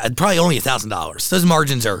 $1,000? Yeah, probably only $1,000. Those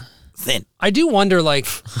margins are thin. I do wonder, like,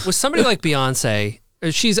 with somebody like Beyonce,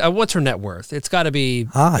 she's what's her net worth? It's got to be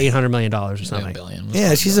 $800 million or something.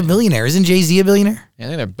 Yeah, she's a billionaire. Isn't Jay-Z a billionaire? Yeah, I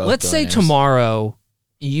think they're both. Let's say tomorrow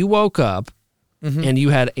you woke up and you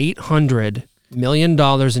had $800 million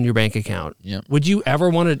in your bank account. Yep. Would you ever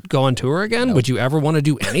want to go on tour again? Nope. Would you ever want to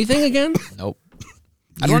do anything again? Nope.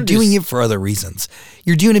 You're doing it for other reasons.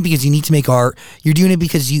 You're doing it because you need to make art. You're doing it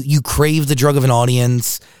because you crave the drug of an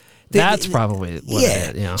audience. That's probably what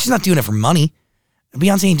it is. Yeah. She's not doing it for money.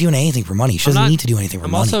 Beyonce ain't doing anything for money. She doesn't need to do anything for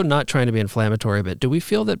money. I'm also not trying to be inflammatory, but do we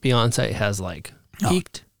feel that Beyonce has like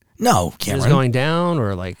peaked? No, Cameron. Is going down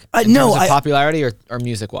or like no, popularity or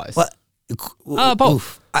music wise?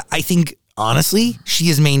 Both. I think honestly, she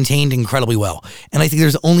is maintained incredibly well, and I think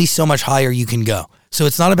there's only so much higher you can go. So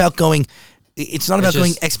it's not about going. It's not about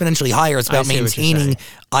going exponentially higher. It's about maintaining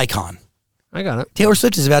icon. I got it. Taylor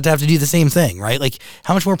Swift is about to have to do the same thing, right? Like,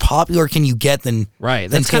 how much more popular can you get than right?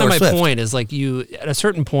 Than That's kind Taylor of my Swift? point. Is like you at a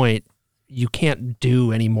certain point, you can't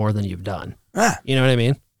do any more than you've done. You know what I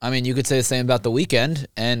mean? I mean, you could say the same about The Weeknd,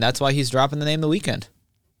 and that's why he's dropping the name The Weeknd.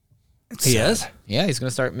 He is? Yeah, he's going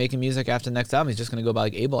to start making music after the next album. He's just going to go by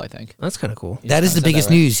like Abel, I think. That's kind of cool. That is the biggest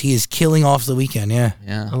news. He is killing off The Weeknd. Yeah,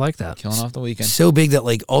 Yeah. I like that. Killing off The Weeknd. so big that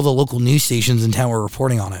like all the local news stations in town were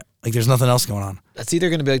reporting on it. Like, there's nothing else going on. That's either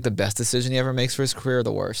going to be like the best decision he ever makes for his career or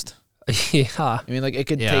the worst. Yeah. I mean, like it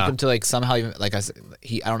could take him to like somehow even like I said,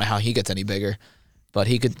 I don't know how he gets any bigger, but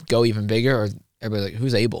he could go even bigger. Or everybody like,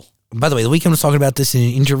 who's Abel? By the way, The Weeknd was talking about this in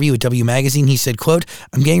an interview with W Magazine. He said, quote,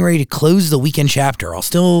 "I'm getting ready to close The Weeknd chapter. I'll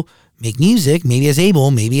still make music, maybe as Abel,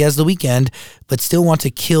 maybe as The Weeknd, but still want to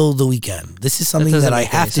kill The Weeknd. This is something that I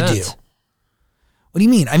have to do." What do you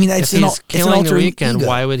mean? I mean, If he's killing The Weeknd,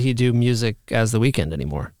 why would he do music as The Weeknd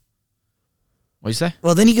anymore? What'd you say?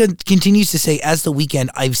 Well, then he continues to say, as The Weeknd,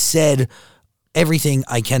 I've said everything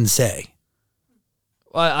I can say.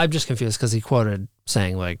 Well, I'm just confused because he quoted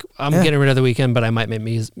saying like, "I'm getting rid of The Weeknd, but I might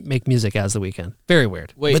make music as The Weeknd." Very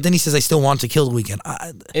weird. Wait, But then he says, I still want to kill The Weeknd.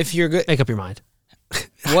 if you're good, Make up your mind.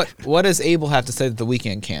 what does Abel have to say that The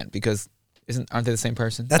Weeknd can't? Because aren't they the same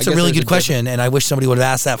person? That's I a guess really there's good question, and I wish somebody would have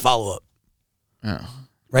asked that follow-up. Oh.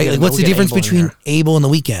 Right? Yeah, Like, no, what's we'll the get difference Abel in between here. Abel and The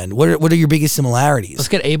Weeknd? What are your biggest similarities? Let's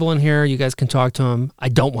get Abel in here. You guys can talk to him. I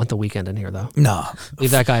don't want The Weeknd in here though. No.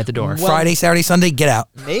 Leave that guy at the door. Friday, Saturday, Sunday, get out.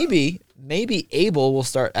 Maybe maybe Abel will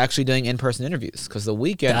start actually doing in-person interviews because the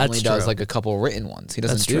Weeknd That's only does true. like a couple written ones. He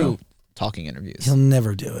doesn't That's do true. talking interviews. He'll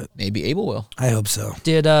never do it. Maybe Abel will. I hope so.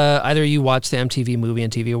 Did either of you watch the MTV Movie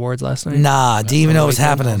and TV Awards last night? Nah, didn't even know what was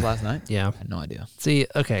happening. Last night? Yeah. I had no idea. See,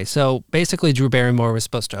 okay, so basically Drew Barrymore was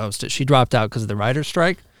supposed to host it. She dropped out because of the writer's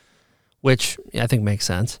strike, which I think makes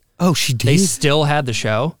sense. Oh, she did? They still had the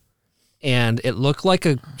show, and it looked like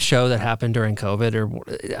a show that happened during COVID. Or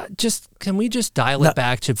can we just dial it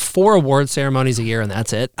back to 4 award ceremonies a year and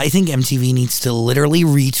that's it? I think MTV needs to literally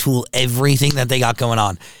retool everything that they got going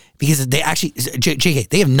on. Because they actually, JK,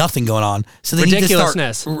 they have nothing going on. So they need to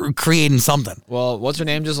start creating something. Well, what's her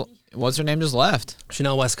name just left?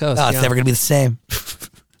 Chanel West Coast. Oh, it's never going to be the same.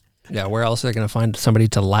 Yeah, where else are they going to find somebody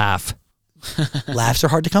to laugh? Laughs are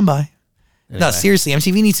hard to come by. Anyway. No, seriously,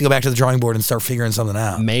 MTV needs to go back to the drawing board and start figuring something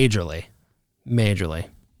out. Majorly.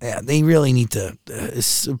 Yeah, they really need to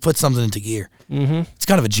put something into gear. Mm-hmm. It's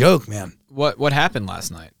kind of a joke, man. What happened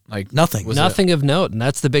last night? Like nothing. Nothing of note, and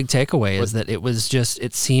that's the big takeaway is that it was just,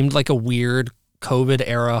 it seemed like a weird COVID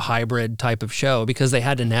era hybrid type of show because they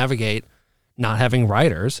had to navigate not having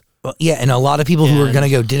writers. Well, yeah, and a lot of people who were going to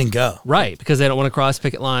go didn't go. Right, because they don't want to cross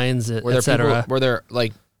picket lines, et cetera. Were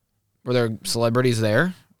there celebrities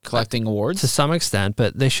there collecting awards? To some extent,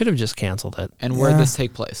 but they should have just canceled it. And where did this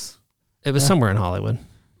take place? It was somewhere in Hollywood,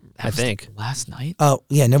 I think. Last night? Oh,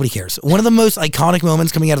 yeah, nobody cares. One of the most iconic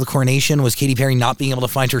moments coming out of the coronation was Katy Perry not being able to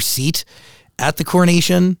find her seat at the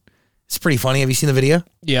coronation. It's pretty funny. Have you seen the video?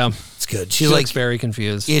 Yeah. It's good. She looks very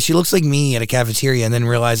confused. Yeah, she looks like me at a cafeteria and then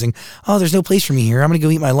realizing, oh, there's no place for me here. I'm going to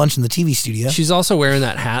go eat my lunch in the TV studio. She's also wearing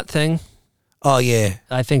that hat thing. Oh, yeah.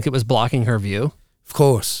 I think it was blocking her view. Of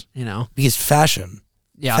course. You know? Because fashion.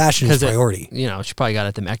 Yeah. Fashion is priority. She probably got it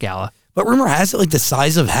at the Met Gala. But rumor has it, like, the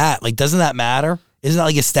size of hat, like, doesn't that matter? Isn't that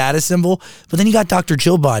like a status symbol? But then you got Dr.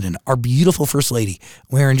 Jill Biden, our beautiful first lady,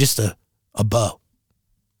 wearing just a bow.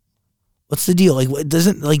 What's the deal? Like,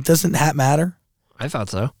 doesn't hat matter? I thought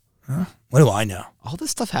so. Huh? What do I know? All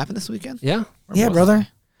this stuff happened this weekend? Yeah. Yeah, brother.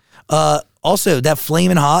 Also, that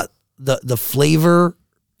Flamin' Hot, the flavor,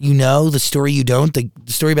 the story you don't, the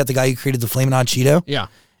story about the guy who created the Flamin' Hot Cheeto. Yeah.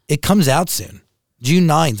 It comes out soon. June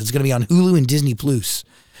 9th. It's going to be on Hulu and Disney Plus.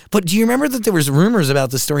 But do you remember that there was rumors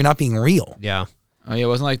about this story not being real? Yeah. Oh yeah, it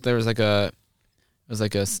wasn't like there was it was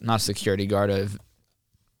like a not a security guard of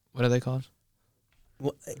what are they called?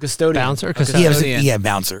 Custodian. Bouncer? Custodian. Yeah,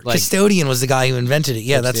 bouncer. Like, Custodian was the guy who invented it.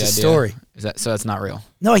 Yeah, that's the story. So that's not real?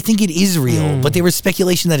 No, I think it is real, but there was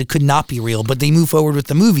speculation that it could not be real, but they move forward with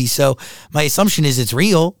the movie. So my assumption is it's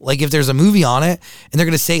real. Like if there's a movie on it and they're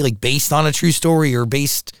going to say like based on a true story or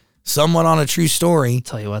based somewhat on a true story.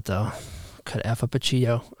 Tell you what though, could F up a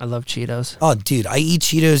Cheeto. I love Cheetos. Oh, dude, I eat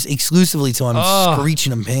Cheetos exclusively till I'm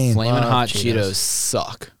screeching in pain. Flamin' Hot Cheetos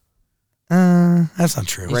suck. That's not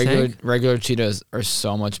true. Regular Cheetos are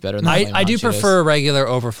so much better than Flamin' Hot I do Cheetos. prefer regular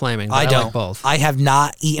over Flaming. But I don't. like both. I have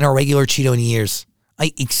not eaten a regular Cheeto in years.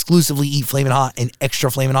 I exclusively eat Flamin' Hot and extra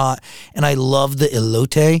Flamin' Hot, and I love the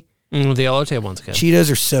elote. The elote one's good. Cheetos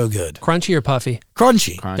are so good. Crunchy or puffy?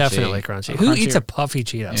 Crunchy. Definitely crunchy. Who eats a puffy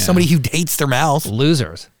Cheeto? Yeah. Somebody who hates their mouth.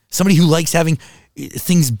 Losers. Somebody who likes having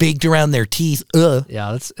things baked around their teeth. Ugh.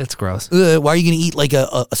 Yeah, it's gross. Ugh. Why are you going to eat like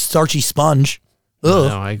a starchy sponge? Ugh.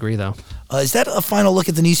 No, I agree though. Is that a final look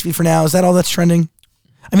at the newsfeed for now? Is that all that's trending?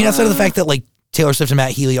 I mean, outside of the fact that like Taylor Swift and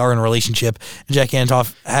Matt Healy are in a relationship, and Jack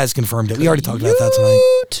Antonoff has confirmed it. We already talked about that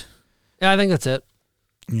tonight. Yeah, I think that's it.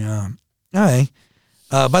 Yeah. All right.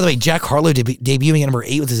 By the way, Jack Harlow debuting at number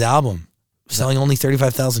 8 with his album, selling only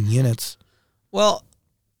 35,000 units. Well,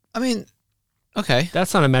 I mean, okay.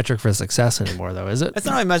 That's not a metric for success anymore, though, is it? That's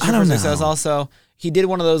not a metric for success. Also, he did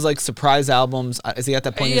one of those like surprise albums. Is he at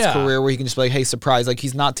that point in his career where he can just be like, hey, surprise? Like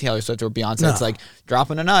he's not Taylor Swift or Beyonce. No. It's like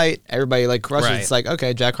dropping a night. Everybody like crushes. Right. It's like,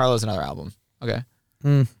 okay, Jack Harlow's another album. Okay.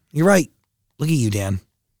 You're right. Look at you, Dan.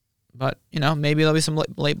 But, maybe there'll be some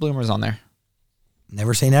late bloomers on there.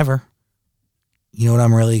 Never say never. You know what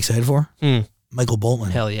I'm really excited for? Michael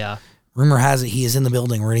Bolton. Hell yeah. Rumor has it he is in the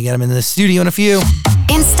building. We're going to get him in the studio in a few.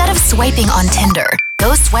 Instead of swiping on Tinder,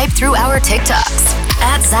 go swipe through our TikToks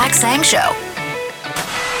at Zach Sang Show.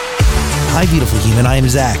 Hi, beautiful human. I am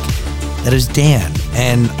Zach. That is Dan.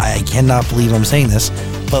 And I cannot believe I'm saying this,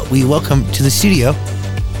 but we welcome to the studio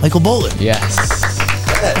Michael Bolton. Yes.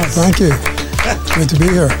 Thank you. Good to be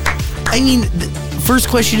here. I mean, the first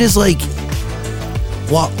question is like,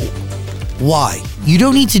 why? You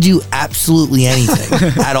don't need to do absolutely anything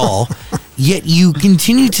at all, yet you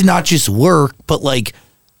continue to not just work, but like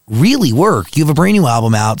really work. You have a brand new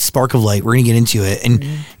album out, Spark of Light. We're going to get into it. And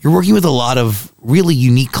you're working with a lot of really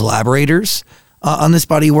unique collaborators on this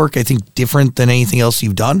body of work. I think different than anything else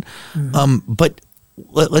you've done. But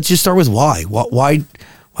let's just start with why. Why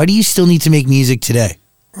do you still need to make music today?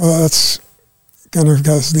 Well, that's kind of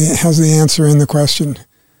has the answer in the question.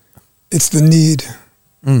 It's the need.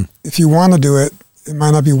 If you want to do it, it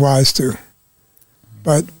might not be wise to.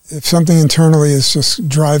 But if something internally is just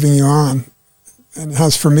driving you on, and it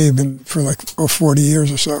has for me been for like 40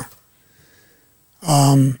 years or so,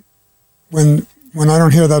 when I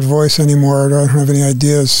don't hear that voice anymore, or I don't have any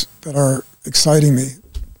ideas that are exciting me,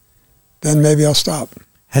 then maybe I'll stop.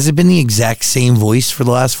 Has it been the exact same voice for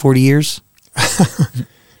the last 40 years?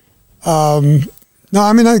 No,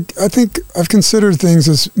 I mean, I think I've considered things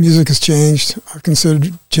as music has changed. I've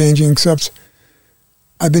considered changing, except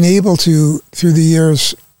I've been able to, through the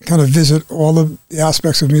years, kind of visit all of the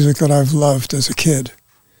aspects of music that I've loved as a kid.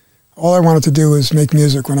 All I wanted to do was make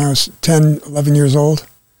music when I was 10, 11 years old.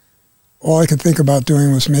 All I could think about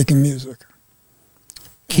doing was making music.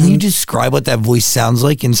 Can you describe what that voice sounds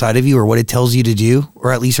like inside of you, or what it tells you to do,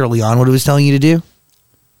 or at least early on what it was telling you to do?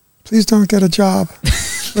 Please don't get a job.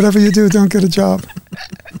 Whatever you do, don't get a job.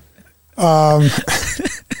 By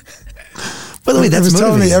the way, that's it was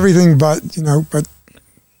telling me motivating. everything but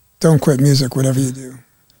don't quit music, whatever you do.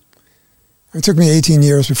 It took me 18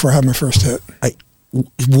 years before I had my first hit.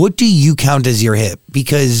 What do you count as your hit?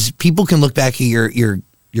 Because people can look back at your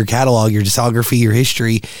catalog, your discography, your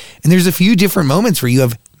history, and there's a few different moments where you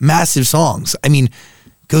have massive songs. I mean,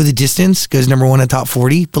 Go the Distance goes number 1 in top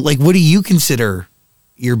 40, but like, what do you consider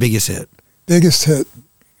your biggest hit? Biggest hit?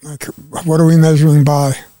 Like, what are we measuring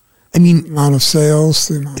by? I mean, the amount of sales,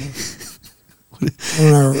 the amount of... I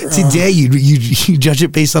don't know. Today, you judge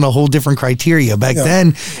it based on a whole different criteria. Back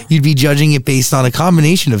then, you'd be judging it based on a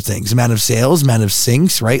combination of things: amount of sales, amount of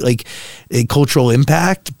syncs, right? Like a cultural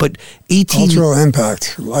impact. But 18 cultural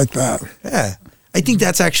impact, like that. Yeah, I think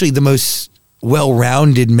that's actually the most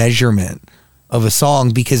well-rounded measurement of a song,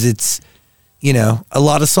 because it's, you know, a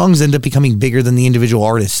lot of songs end up becoming bigger than the individual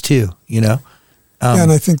artist too. You know, yeah,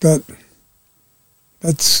 and I think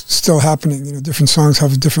that's still happening. You know, different songs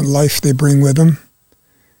have a different life they bring with them.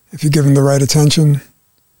 If you give them the right attention,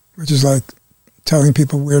 which is like telling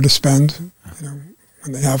people where to spend, you know,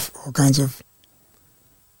 when they have all kinds of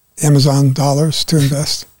Amazon dollars to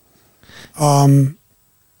invest.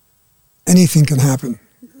 Anything can happen.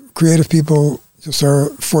 Creative people just are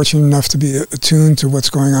fortunate enough to be attuned to what's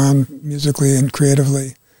going on musically and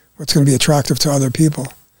creatively, what's going to be attractive to other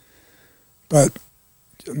people. But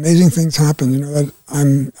amazing things happen, you know, that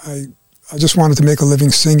I just wanted to make a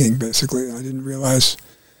living singing, basically. I didn't realize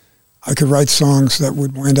I could write songs that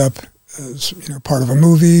would wind up as, you know, part of a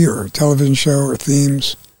movie or a television show or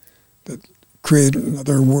themes that create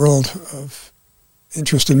another world of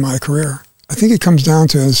interest in my career. I think it comes down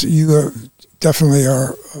to, as you definitely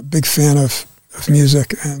are a big fan of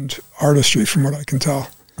music and artistry, from what I can tell.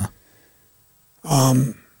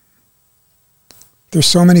 There's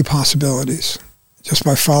so many possibilities just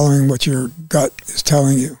by following what your gut is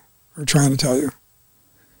telling you or trying to tell you.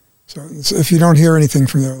 So if you don't hear anything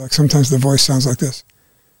from there, like sometimes the voice sounds like this.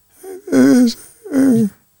 And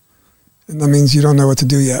that means you don't know what to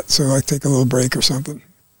do yet. So like take a little break or something.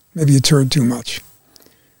 Maybe you toured too much.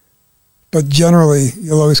 But generally,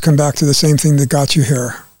 you'll always come back to the same thing that got you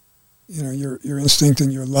here. You know, your instinct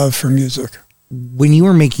and your love for music. When you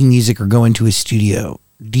are making music or go into a studio,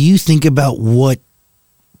 do you think about what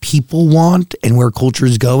people want and where culture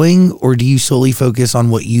is going, or do you solely focus on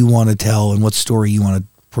what you want to tell and what story you want to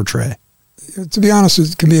portray? To be honest,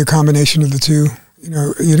 it can be a combination of the two. You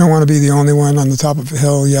know, you don't want to be the only one on the top of a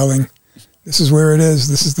hill yelling, "This is where it is.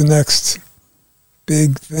 This is the next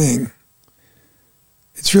big thing."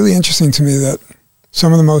 It's really interesting to me that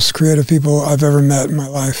some of the most creative people I've ever met in my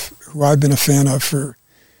life, who I've been a fan of for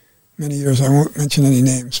many years, I won't mention any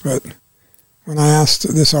names, but when I asked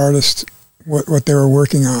this artist what they were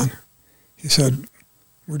working on, he said,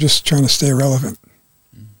 "We're just trying to stay relevant."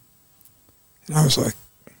 And I was like,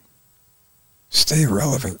 stay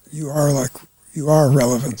relevant? You are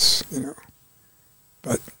relevance, you know.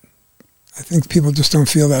 But I think people just don't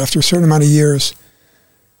feel that. After a certain amount of years,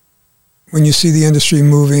 when you see the industry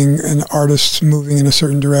moving and artists moving in a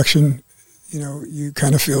certain direction, you know, you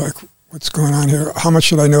kind of feel like, what's going on here? How much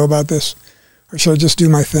should I know about this? Or should I just do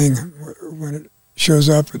my thing? When it shows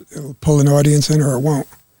up, it'll pull an audience in, or it won't.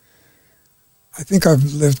 I think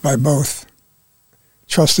I've lived by both.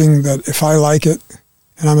 Trusting that if I like it,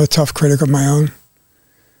 and I'm a tough critic of my own,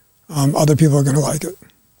 other people are going to like it.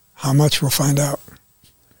 How much, we'll find out.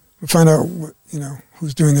 We'll find out, you know,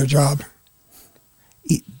 who's doing their job.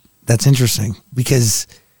 That's interesting, because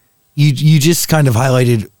you just kind of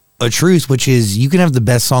highlighted a truth, which is you can have the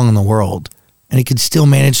best song in the world and it could still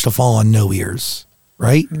manage to fall on no ears,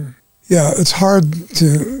 right? Yeah, it's hard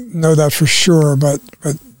to know that for sure, but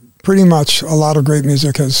pretty much a lot of great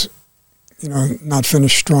music has, not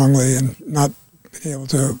finished strongly and not been able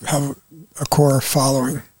to have a core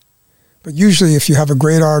following. But usually if you have a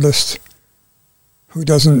great artist who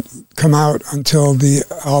doesn't come out until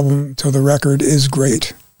the record is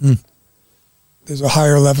great, there's a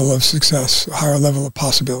higher level of success, a higher level of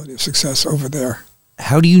possibility of success over there.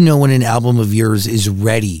 How do you know when an album of yours is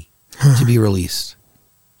ready to be released?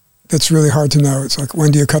 That's really hard to know. It's like,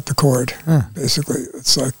 when do you cut the cord? Basically,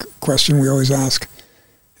 it's like a question we always ask.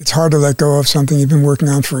 It's hard to let go of something you've been working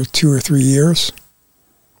on for 2 or 3 years.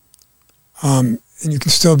 And you can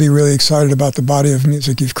still be really excited about the body of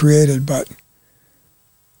music you've created, but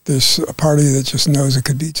there's a part of you that just knows it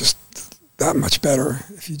could be just that much better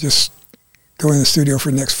if you just go in the studio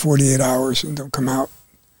for the next 48 hours and don't come out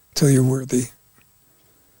till you're worthy.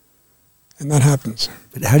 And that happens.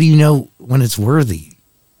 But how do you know when it's worthy?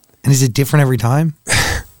 And is it different every time?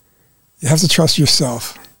 You have to trust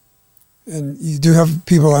yourself. And you do have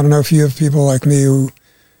people, I don't know if you have people like me who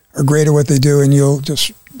are great at what they do, and you'll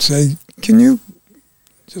just say, can you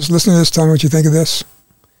just listen to this, tell me what you think of this?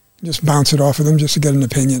 Just bounce it off of them just to get an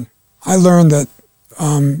opinion. I learned that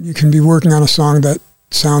you can be working on a song that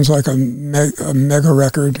sounds like a mega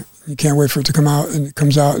record. You can't wait for it to come out, and it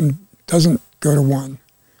comes out and doesn't go to 1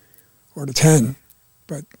 or to 10,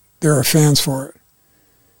 but there are fans for it.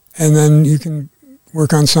 And then you can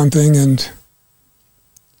work on something and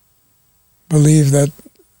believe that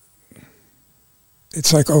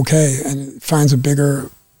it's like okay, and it finds a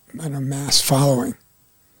bigger, mass following.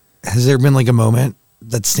 Has there been like a moment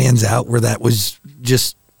that stands out where that was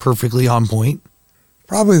just perfectly on point?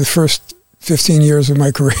 Probably the first 15 years of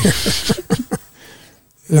my career.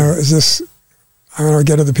 I want to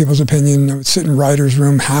get other people's opinion. I would sit in writer's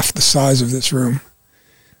room, half the size of this room,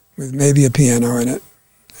 with maybe a piano in it.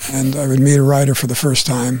 And I would meet a writer for the first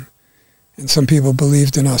time. And some people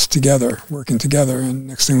believed in us together, working together. And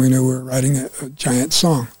next thing we knew, we were writing a giant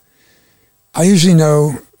song. I usually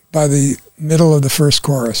know by the middle of the first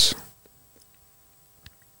chorus.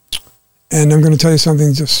 And I'm going to tell you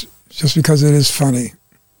something just because it is funny.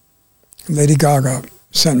 Lady Gaga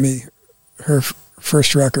sent me her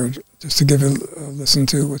first record just to give a listen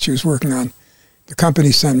to what she was working on. The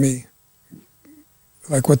company sent me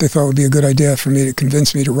like what they thought would be a good idea for me to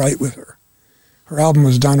convince me to write with her. Her album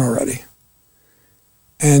was done already.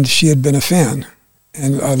 And she had been a fan,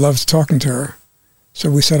 and I loved talking to her.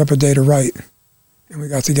 So we set up a day to write, and we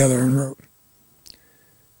got together and wrote.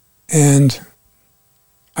 And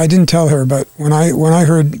I didn't tell her, but when I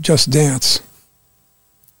heard Just Dance,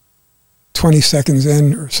 20 seconds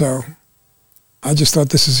in or so, I just thought,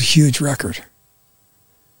 this is a huge record.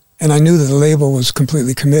 And I knew that the label was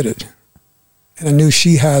completely committed. And I knew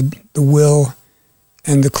she had the will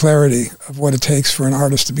and the clarity of what it takes for an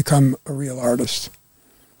artist to become a real artist.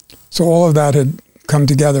 So all of that had come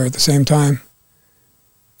together at the same time.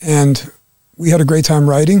 And we had a great time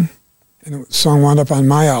writing, and the song wound up on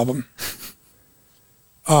my album.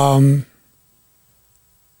 But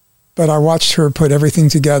I watched her put everything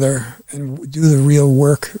together and do the real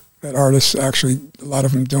work that artists actually, a lot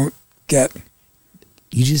of them don't get.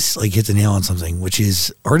 You just like hit the nail on something, which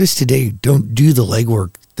is artists today don't do the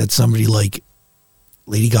legwork that somebody like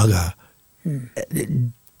Lady Gaga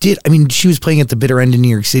did. I mean, she was playing at the bitter end in New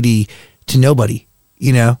York City to nobody,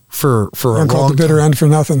 for a long time. The bitter end for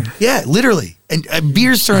nothing. Yeah, literally. And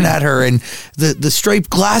beers thrown at her, and the striped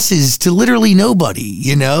glasses to literally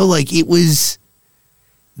nobody, like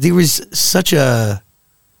there was such a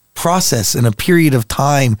process and a period of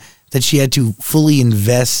time that she had to fully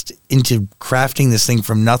invest into crafting this thing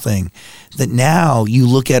from nothing, that now you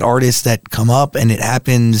look at artists that come up and it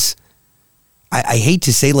happens, I hate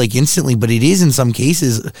to say like instantly, but it is in some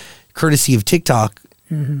cases, courtesy of TikTok,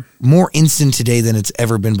 more instant today than it's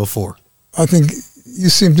ever been before. I think you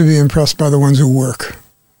seem to be impressed by the ones who work.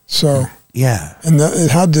 So yeah. And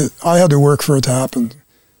I had to work for it to happen.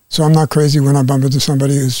 So I'm not crazy when I bump into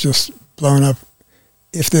somebody who's just blown up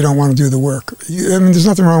if they don't want to do the work. There's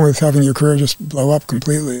nothing wrong with having your career just blow up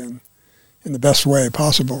completely and in the best way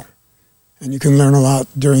possible. And you can learn a lot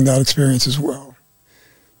during that experience as well.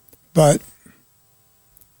 But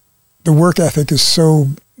the work ethic is so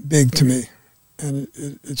big to me. And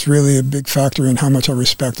it's really a big factor in how much I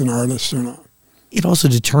respect an artist or not. It also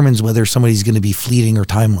determines whether somebody's going to be fleeting or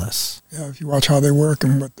timeless. Yeah, if you watch how they work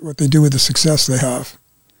and what they do with the success they have.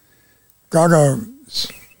 Gaga,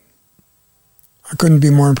 I couldn't be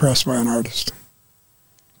more impressed by an artist.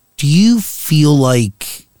 Do you feel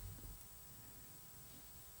like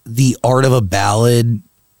the art of a ballad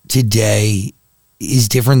today is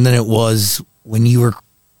different than it was when you were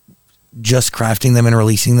just crafting them and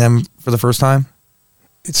releasing them for the first time?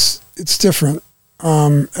 It's different.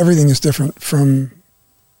 Everything is different from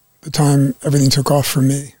the time everything took off for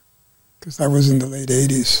me, because that was in the late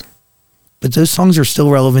 80s. But those songs are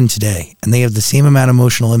still relevant today, and they have the same amount of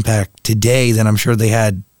emotional impact today that I'm sure they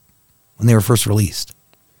had when they were first released.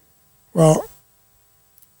 Well,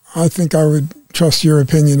 I think I would trust your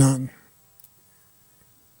opinion on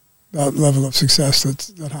that level of success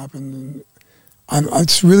that happened. And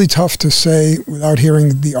it's really tough to say without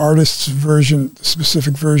hearing the artist's version, the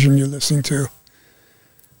specific version you're listening to.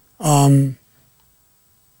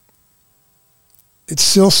 It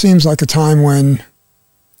still seems like a time when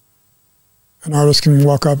an artist can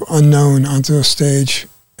walk up unknown onto a stage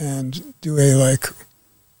and do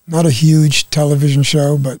not a huge television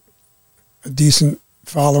show, but a decent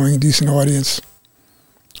following, a decent audience,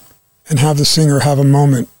 and have the singer have a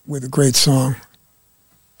moment with a great song.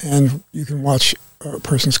 And you can watch a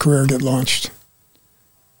person's career get launched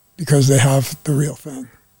because they have the real thing.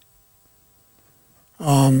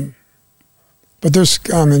 But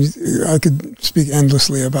I could speak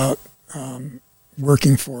endlessly about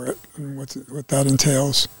working for it and what that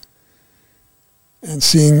entails, and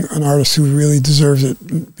seeing an artist who really deserves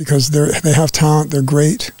it because they have talent, they're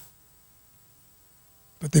great,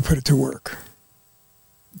 but they put it to work.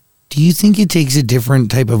 Do you think it takes a different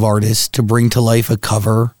type of artist to bring to life a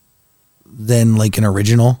cover than like an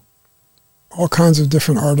original? All kinds of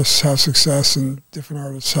different artists have success, and different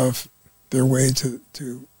artists have their way to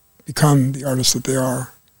become the artists that they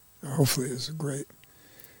are. Hopefully is great.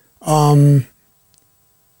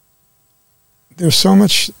 There's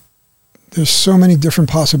so many different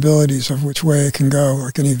possibilities of which way it can go,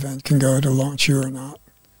 like an event can go to launch you or not.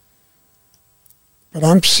 But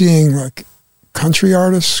I'm seeing like country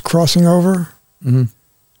artists crossing over. Mm-hmm.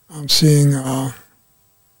 I'm seeing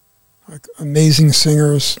like amazing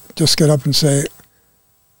singers just get up and say,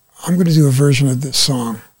 I'm going to do a version of this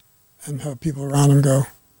song, and have people around them go,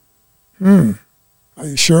 are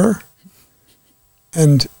you sure?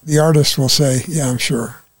 And the artist will say, yeah, I'm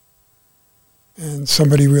sure. And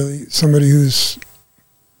somebody who's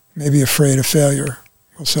maybe afraid of failure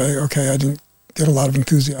will say, okay, I didn't get a lot of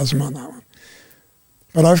enthusiasm on that one.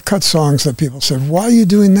 But I've cut songs that people said, why are you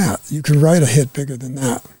doing that? You can write a hit bigger than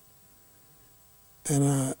that. And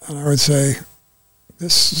I would say,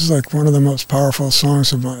 this is like one of the most powerful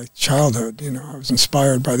songs of my childhood. I was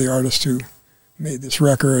inspired by the artist who made this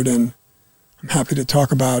record, and I'm happy to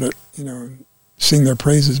talk about it, and sing their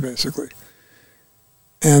praises, basically.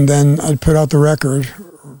 And then I'd put out the record,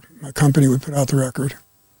 or my company would put out the record,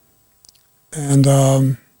 and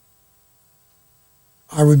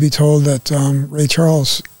I would be told that Ray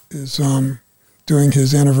Charles is doing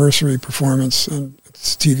his anniversary performance, and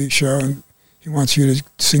it's a TV show, and he wants you to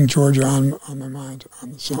sing Georgia on My Mind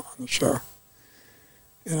on the show.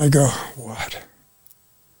 And I go, what?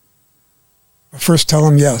 But first tell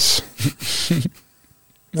him yes.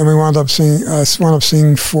 Then we wound up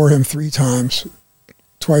singing for him 3 times,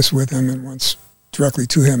 twice with him and once directly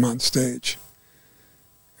to him on stage,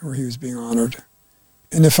 where he was being honored.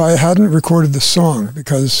 And if I hadn't recorded the song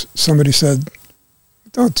because somebody said,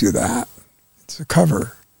 don't do that, it's a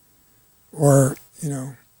cover, or,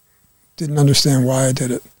 didn't understand why I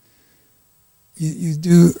did it. You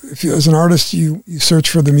do, as an artist, you search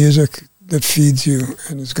for the music that feeds you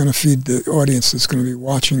and is going to feed the audience that's going to be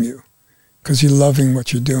watching you, because you're loving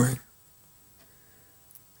what you're doing.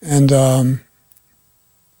 And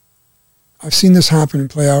I've seen this happen and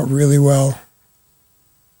play out really well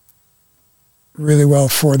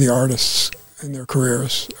for the artists in their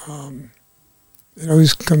careers. It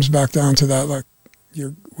always comes back down to that, like,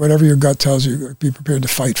 whatever your gut tells you, like, be prepared to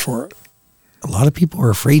fight for it. A lot of people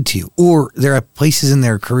are afraid to, or they're at places in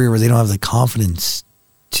their career where they don't have the confidence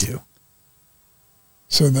to.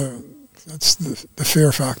 So that's the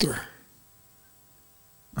fear factor.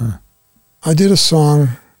 I did a song,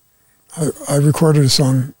 I recorded a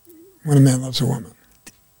song, When a Man Loves a Woman.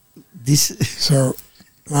 So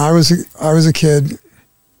I was a kid,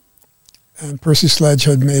 and Percy Sledge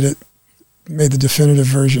had made the definitive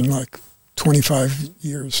version like 25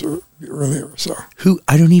 years earlier or so.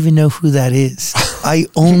 I don't even know who that is. I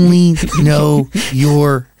only know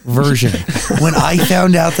your version. When I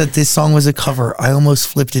found out that this song was a cover, I almost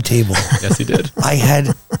flipped a table. Yes, he did. I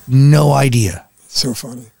had no idea. So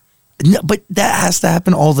funny. No, but that has to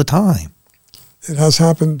happen all the time. It has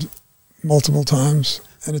happened multiple times,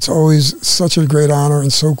 and it's always such a great honor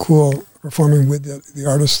and so cool performing with the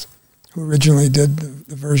artist who originally did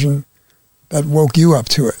the version that woke you up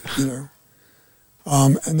to it,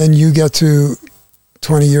 and then you get to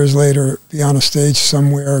 20 years later be on a stage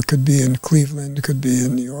somewhere. It could be in Cleveland, it could be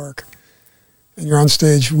in New York, and you're on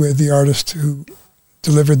stage with the artist who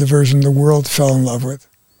delivered the version the world fell in love with.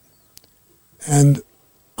 And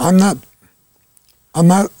I'm not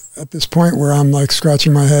at this point where I'm like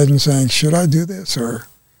scratching my head and saying, should I do this? Or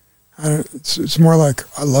it's more like,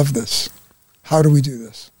 I love this. How do we do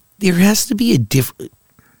this? There has to be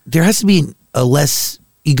a less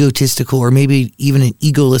egotistical or maybe even an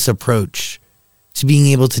egoless approach to being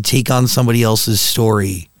able to take on somebody else's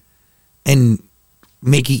story and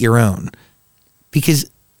make it your own. Because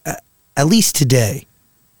at least today,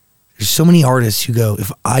 there's so many artists who go,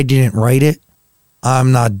 if I didn't write it,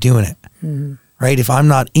 I'm not doing it. Mm-hmm. Right? If I'm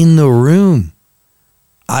not in the room,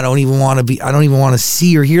 I don't even want to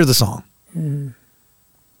see or hear the song. Mm-hmm.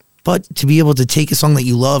 But to be able to take a song that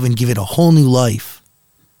you love and give it a whole new life,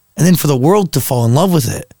 and then for the world to fall in love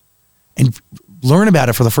with it and learn about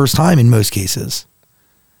it for the first time in most cases.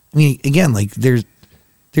 I mean, again, like the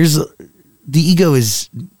ego is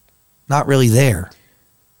not really there.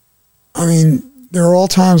 I mean, there are all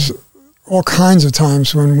kinds of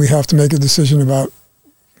times when we have to make a decision about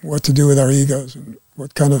what to do with our egos and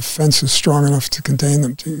what kind of fence is strong enough to contain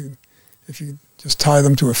them. If you just tie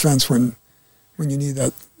them to a fence when you need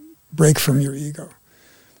that break from your ego.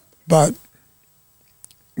 But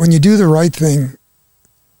when you do the right thing,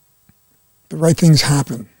 the right things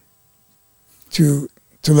happen to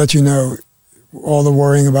let you know all the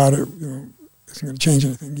worrying about it, isn't going to change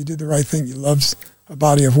anything. You did the right thing. You loved a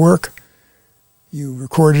body of work. You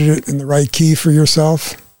recorded it in the right key for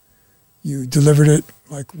yourself. You delivered it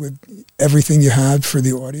like with everything you had for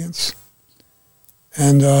the audience.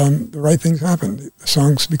 And the right things happen. The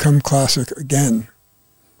songs become classic again.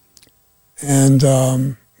 And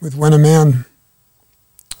with When a Man,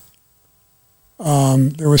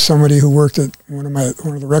 there was somebody who worked at one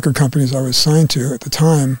of the record companies I was signed to at the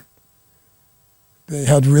time. They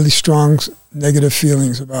had really strong negative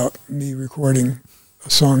feelings about me recording a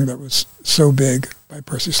song that was so big by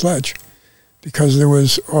Percy Sledge, because there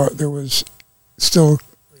was still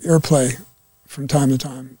airplay from time to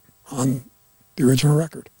time on the original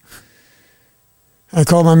record. And I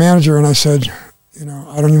called my manager and I said,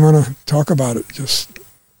 I don't even want to talk about it.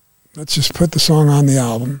 Let's just put the song on the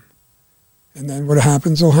album, and then what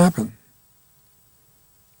happens will happen.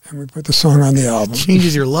 And we put the song on the album. It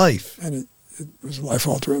changes your life. And it was a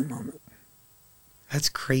life-altering moment. That's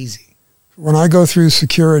crazy. When I go through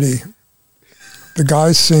security, the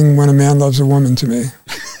guys sing When a Man Loves a Woman to me,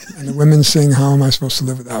 and the women sing How Am I Supposed to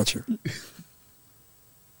Live Without You?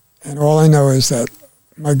 And all I know is that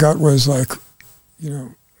my gut was like,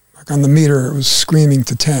 like on the meter, it was screaming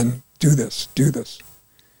to 10, do this,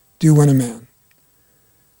 do When a Man.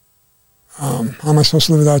 How Am I Supposed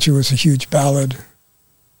to Live Without You was a huge ballad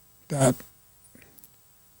that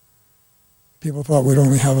people thought would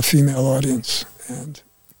only have a female audience, and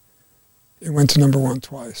it went to number one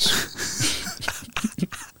twice.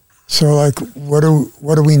 So, like, what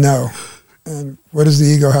do we know, and what does the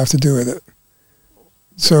ego have to do with it?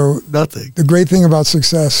 So, nothing. The great thing about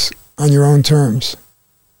success on your own terms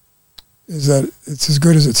is that it's as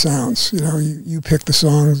good as it sounds. You pick the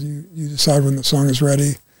songs, you decide when the song is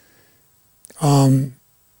ready,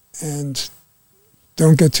 and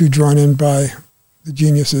don't get too drawn in by the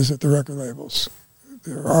geniuses at the record labels.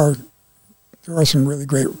 There are some really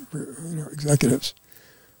great executives,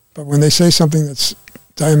 but when they say something that's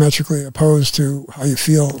diametrically opposed to how you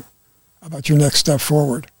feel about your next step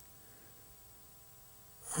forward,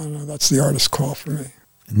 I don't know, that's the artist's call for me.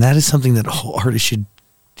 And that is something that all artists should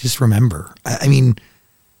just remember. I mean,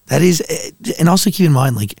 that is, and also keep in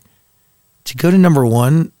mind, like, to go to number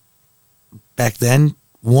one back then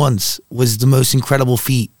once was the most incredible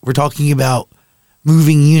feat. We're talking about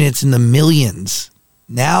moving units in the millions.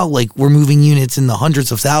 Now, like, we're moving units in the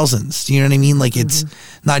hundreds of thousands. Do you know what I mean? Like, it's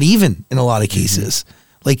not even in a lot of cases.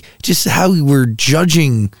 Like, just how we're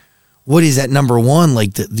judging what is at number one,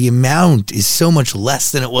 like, the amount is so much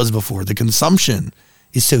less than it was before. The consumption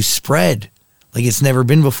is so spread like it's never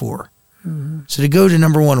been before. So to go to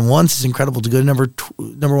number one once is incredible. To go to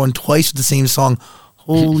number one twice with the same song,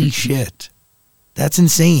 holy shit. That's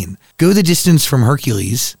insane. Go the Distance from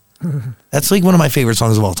Hercules. That's like one of my favorite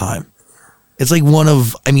songs of all time. It's like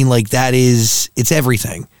it's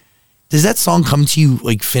everything. Does that song come to you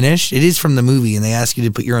like finished? It is from the movie and they ask you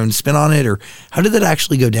to put your own spin on it, or how did that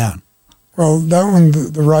actually go down? Well, that one,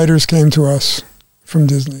 the writers came to us from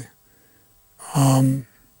Disney,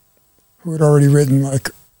 who had already written like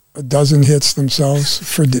a dozen hits themselves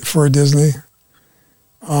for Disney.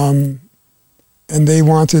 And they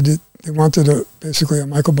wanted basically a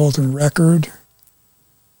Michael Bolton record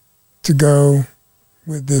to go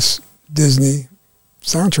with this Disney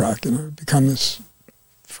soundtrack, become this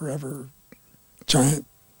forever giant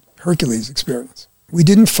Hercules experience. We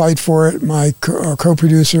didn't fight for it. My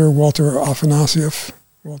co-producer, Walter Afanasieff,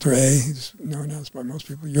 Walter A., he's known as by most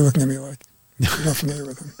people. You're looking at me like you're not familiar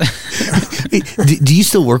with him. Do you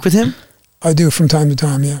still work with him? I do from time to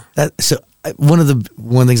time, yeah. One of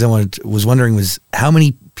the things I was wondering was how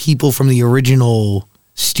many people from the original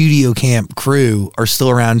studio camp crew are still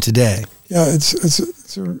around today? Yeah,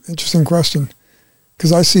 it's an interesting question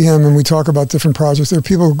because I see him and we talk about different projects. There are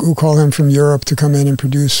people who call him from Europe to come in and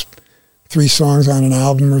produce 3 songs on an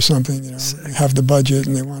album or something. You know, they have the budget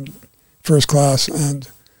and they want first class, and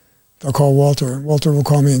they'll call Walter, and Walter will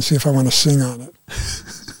call me and see if I want to sing on it.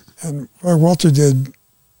 And Walter did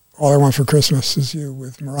All I Want for Christmas Is You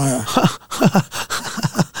with Mariah.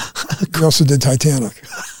 He also did Titanic.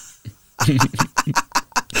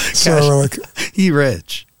 So like, he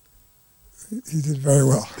rich. He did very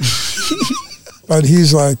well. But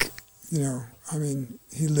he's like, you know, I mean,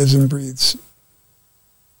 he lives and breathes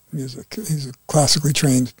music. He's a classically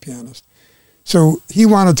trained pianist. So he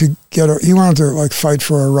wanted to like fight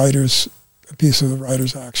for a piece of the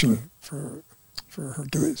writer's action for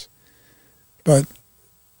Hercules. But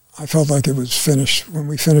I felt like it was finished. When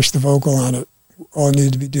we finished the vocal on it, all it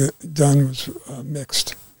needed to be done was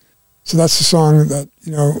mixed. So that's the song that,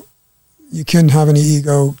 you know, you can't have any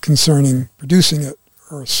ego concerning producing it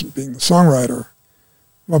or being the songwriter.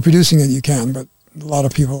 Well, producing it you can, but a lot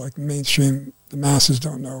of people, like mainstream, the masses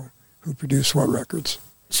don't know who produced what records.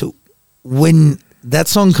 So when that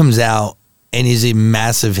song comes out and is a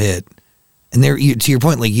massive hit, and there, to your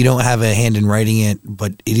point, like you don't have a hand in writing it,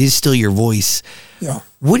 but it is still your voice. Yeah.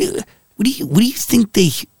 What do you think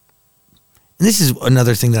they? And this is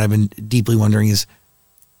another thing that I've been deeply wondering is,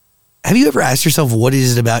 have you ever asked yourself what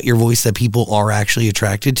is it about your voice that people are actually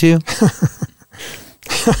attracted to?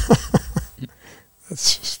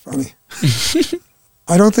 That's just funny.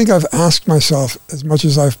 I don't think I've asked myself as much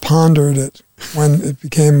as I've pondered it when it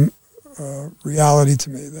became reality to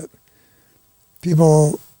me that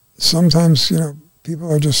people sometimes, you know,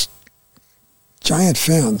 people are just giant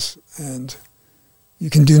fans and you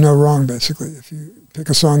can do no wrong, basically. If you pick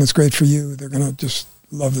a song that's great for you, they're going to just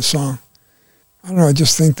love the song. I don't know, I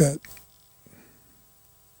just think that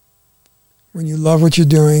when you love what you're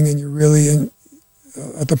doing and you're really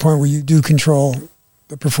at the point where you do control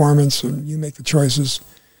the performance and you make the choices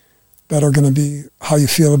that are going to be how you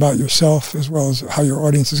feel about yourself as well as how your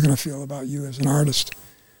audience is going to feel about you as an artist,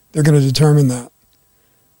 they're going to determine that.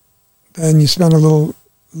 Then you spend a little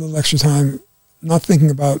extra time not thinking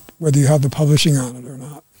about whether you have the publishing on it or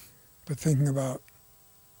not, but thinking about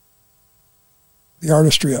the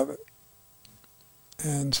artistry of it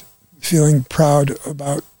and feeling proud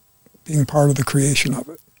about being part of the creation of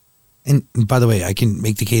it. And by the way, I can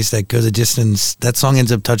make the case that Go the Distance, that song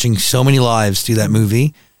ends up touching so many lives through that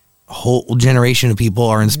movie. A whole generation of people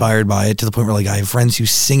are inspired by it to the point where, like, I have friends who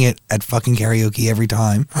sing it at fucking karaoke every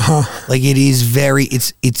time. Like, it is very,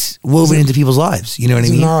 it's woven into people's lives. You know what I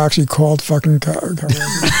mean? It's now actually called fucking karaoke.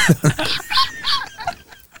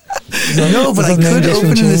 No, but I could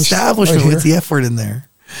open an establishment with the F word in there.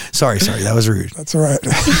 Sorry, that was rude. That's all right.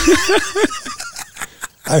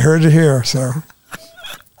 I heard it here, so.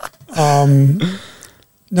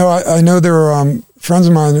 No, I know there are friends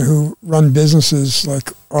of mine who run businesses,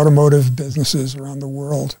 like automotive businesses around the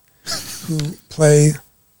world, who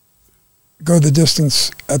go the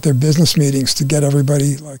distance at their business meetings to get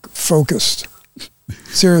everybody like focused.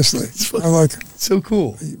 Seriously. I'm like, so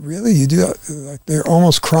cool. Really? You do that? Like, they're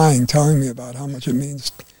almost crying, telling me about how much it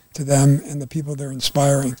means to them and the people they're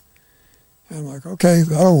inspiring. And I'm like, okay,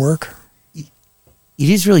 that'll work. It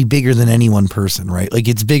is really bigger than any one person, right? Like,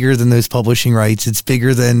 it's bigger than those publishing rights. It's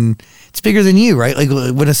bigger than you, right? Like,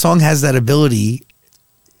 when a song has that ability,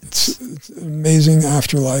 it's an amazing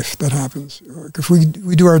afterlife that happens. Like, if we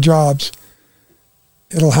do our jobs,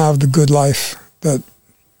 it'll have the good life that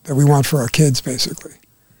we want for our kids, basically.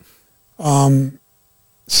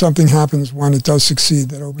 Something happens when it does succeed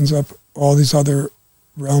that opens up all these other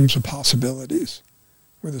realms of possibilities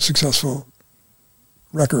with a successful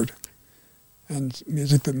record. And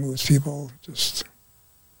music that moves people, just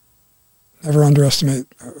never underestimate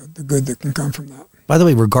the good that can come from that. By the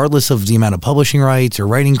way, regardless of the amount of publishing rights or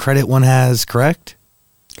writing credit one has, correct?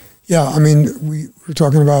 Yeah, I mean, we're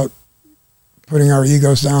talking about putting our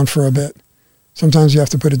egos down for a bit. Sometimes you have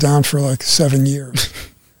to put it down for like 7 years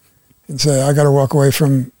and say, I got to walk away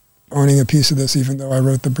from owning a piece of this even though I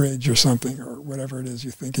wrote the bridge or something or whatever it is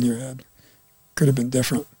you think in your head. Could have been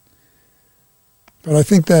different. But I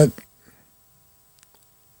think that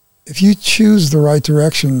if you choose the right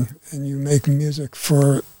direction and you make music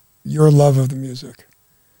for your love of the music,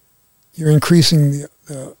 you're increasing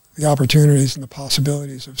the the opportunities and the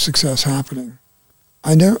possibilities of success happening.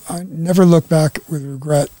 I never look back with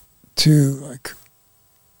regret to like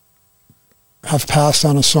have passed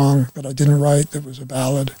on a song that I didn't write that was a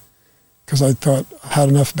ballad, because I thought I had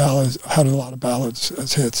enough ballads, I had a lot of ballads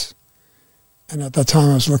as hits. And at that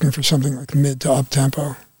time I was looking for something like mid to up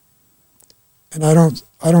tempo. And I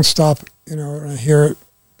don't stop, when I hear it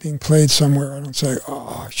being played somewhere, I don't say,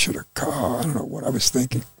 I should have, I don't know what I was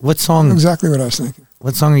thinking. What song? I know exactly what I was thinking.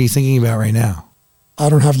 What song are you thinking about right now? I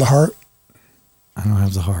Don't Have the Heart. I Don't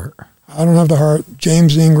Have the Heart. I Don't Have the Heart.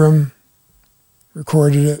 James Ingram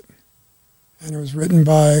recorded it. And it was written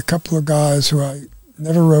by a couple of guys who I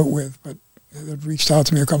never wrote with, but had reached out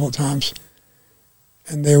to me a couple of times.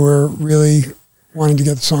 And they were really wanting to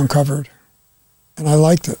get the song covered. And I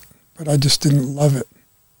liked it, but I just didn't love it.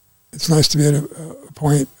 It's nice to be at a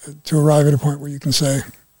point, to arrive at a point where you can say,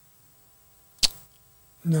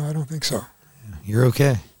 no, I don't think so. You're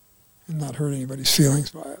okay. And not hurt anybody's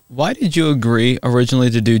feelings by it. Why did you agree originally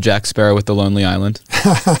to do Jack Sparrow with the Lonely Island?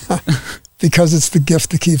 Because it's the gift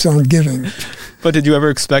that keeps on giving. But did you ever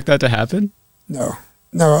expect that to happen? No,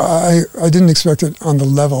 I didn't expect it on the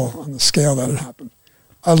level, on the scale that it happened.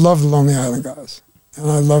 I love the Lonely Island guys, and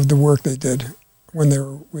I loved the work they did when they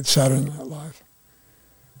were with Saturday Night Live.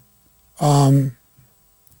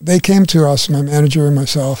 They came to us, my manager and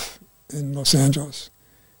myself, in Los Angeles.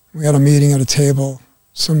 We had a meeting at a table,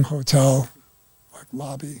 some hotel, like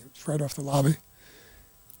lobby, right off the lobby.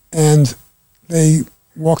 And they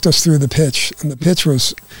walked us through the pitch, and the pitch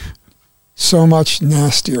was so much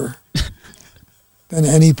nastier than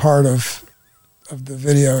any part of the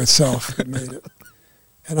video itself that made it.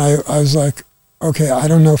 And I was like, okay, I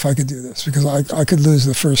don't know if I could do this, because I could lose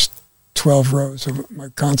the first 12 rows of my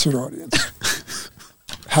concert audience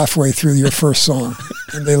halfway through your first song.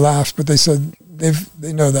 And they laughed, but they said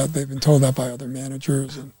they know that. They've been told that by other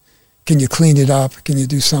managers. And can you clean it up? Can you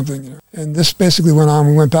do something? And this basically went on.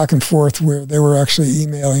 We went back and forth where they were actually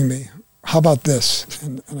emailing me, how about this?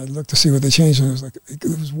 And I looked to see what they changed, and it was like, it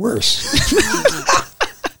was worse.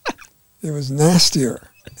 It was nastier.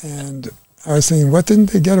 And I was thinking, what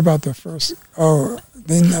didn't they get about the first? Oh,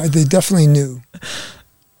 they definitely knew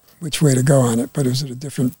which way to go on it, but it was at a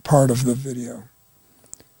different part of the video.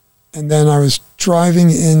 And then I was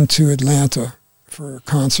driving into Atlanta for a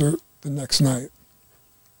concert the next night.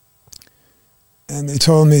 And they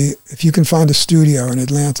told me, if you can find a studio in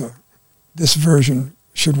Atlanta, this version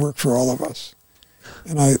should work for all of us.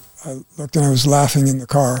 And I looked, and I was laughing in the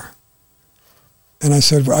car. And I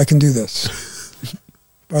said, well, I can do this.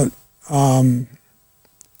 But I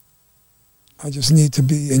just need to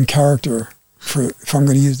be in character if I'm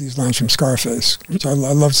going to use these lines from Scarface, which I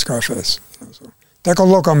love Scarface. So, take a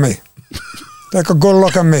look at me. Take a good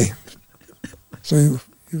look at me. So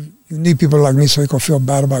you need people like me so you can feel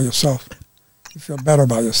bad about yourself. You feel better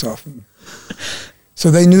about yourself.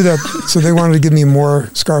 So they knew that, so they wanted to give me more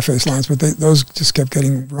Scarface lines, but those just kept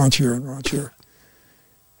getting raunchier and raunchier.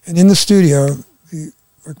 And in the studio,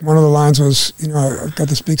 one of the lines was, I got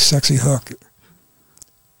this big sexy hook.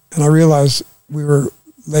 And I realized we were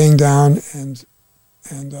laying down and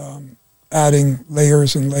adding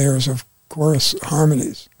layers and layers of chorus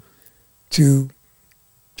harmonies to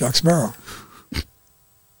Jack Sparrow.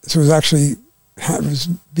 So it was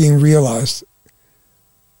being realized.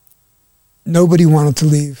 Nobody wanted to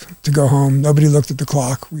leave, to go home. Nobody looked at the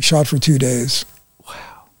clock. We shot for 2 days.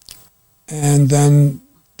 Wow. And then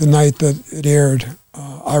the night that it aired,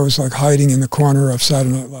 I was like hiding in the corner of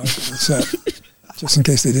Saturday Night Live on set, just in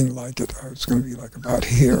case they didn't like it. I was going to be like about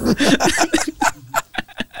here.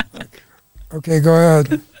 Like, okay, go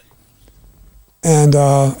ahead. And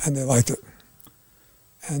they liked it.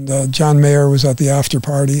 And John Mayer was at the after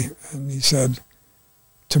party, and he said,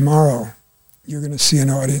 tomorrow you're going to see an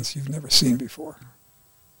audience you've never seen before.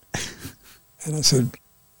 And I said,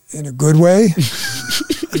 in a good way? He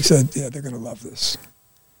said, yeah, they're going to love this.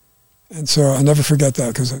 And so I'll never forget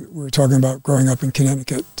that, because we were talking about growing up in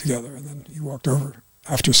Connecticut together, and then he walked over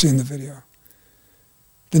after seeing the video.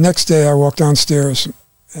 The next day I walked downstairs,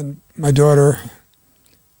 and my daughter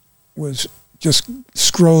was just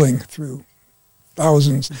scrolling through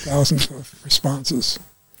thousands and thousands of responses.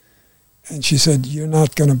 And she said, you're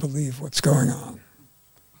not going to believe what's going on.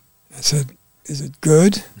 I said, is it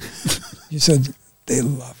good? She said, they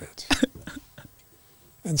love it.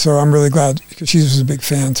 And so I'm really glad, because she was a big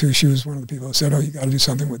fan too. She was one of the people who said, oh, you got to do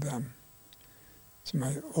something with them. It's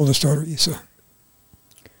my oldest daughter, Issa.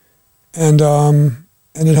 And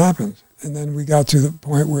it happened. And then we got to the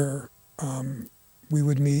point where we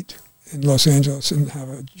would meet in Los Angeles and have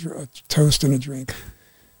a toast and a drink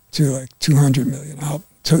to like 200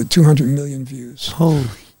 million views. Holy.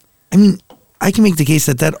 I mean, I can make the case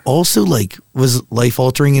that that also like was life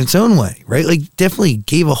altering in its own way, right? Like definitely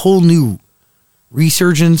gave a whole new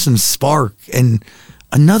resurgence and spark and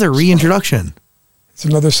another reintroduction. It's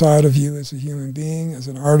another side of you as a human being, as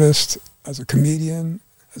an artist, as a comedian,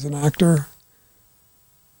 as an actor,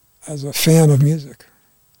 as a fan of music.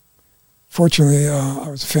 Fortunately, I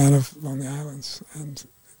was a fan of Lonely Islands, and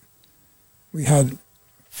we had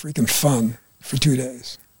freaking fun for 2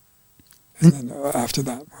 days. And then after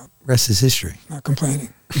that, well, rest is history. Not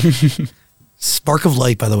complaining. Spark of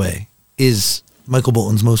Light, by the way, is Michael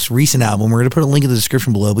Bolton's most recent album. We're going to put a link in the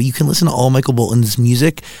description below, but you can listen to all Michael Bolton's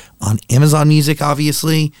music on Amazon Music,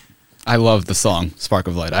 obviously. I love the song Spark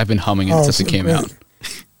of Light. I've been humming it since it came out.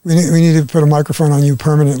 We need to put a microphone on you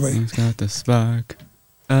permanently. He's got the spark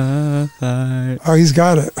of light. Oh, he's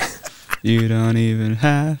got it. You don't even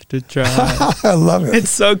have to try. I love it. It's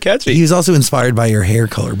so catchy. He was also inspired by your hair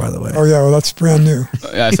color, by the way. Oh, yeah, well, that's brand new.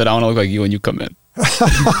 Yeah, I said, I want to look like you when you come in.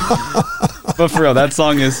 But for real, that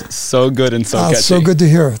song is so good and so catchy. It's so good to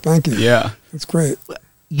hear. Thank you. Yeah. It's great.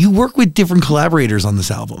 You work with different collaborators on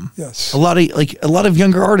this album. Yes. A lot of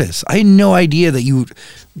younger artists. I had no idea that you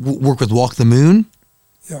work with Walk the Moon.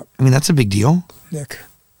 Yeah. I mean, that's a big deal. Nick.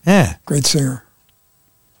 Yeah. Great singer.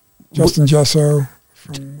 Justin Gesso.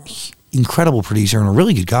 Incredible producer and a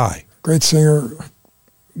really good guy. Great singer.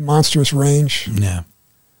 Monstrous range. Yeah.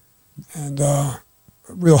 And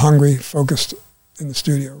real hungry, focused in the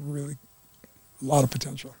studio. Really a lot of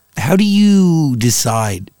potential. How do you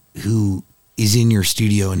decide who is in your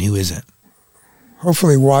studio and who isn't?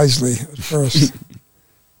 Hopefully wisely at first.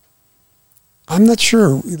 I'm not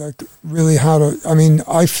sure, like, really how to, I mean,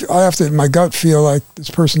 I have to, my gut feel like this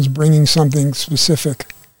person's bringing something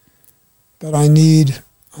specific that I need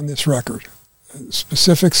on this record. A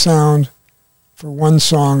specific sound for one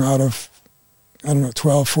song out of, I don't know,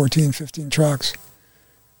 12, 14, 15 tracks.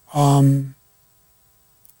 And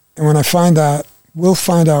when I find that, we'll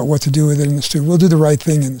find out what to do with it in the studio. We'll do the right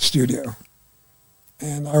thing in the studio.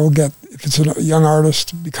 And I will get, if it's a young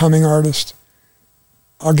artist, becoming artist,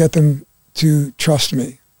 I'll get them to trust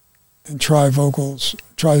me and try vocals,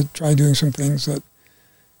 try doing some things that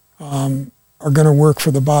are going to work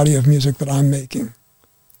for the body of music that I'm making.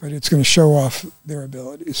 But it's going to show off their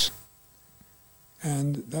abilities.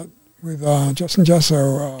 And that with Justin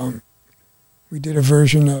Gesso, we did a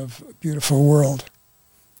version of Beautiful World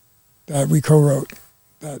that we co-wrote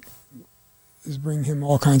that is bringing him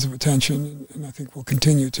all kinds of attention, and I think will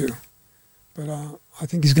continue to. But I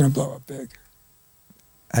think he's going to blow up big.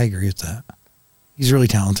 I agree with that. He's really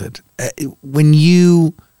talented. When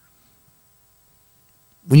you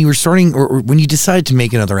were starting, or when you decided to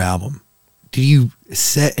make another album, did you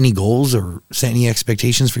set any goals or set any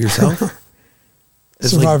expectations for yourself?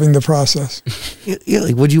 Surviving the process. Yeah,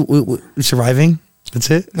 like surviving? That's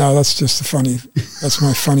it? No, that's just that's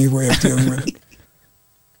my funny way of dealing with it.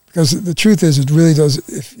 Because the truth is, it really does,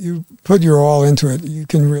 if you put your all into it, you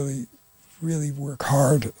can really, really work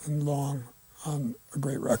hard and long on a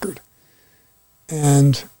great record.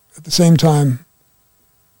 And at the same time,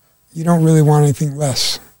 you don't really want anything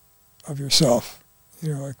less of yourself.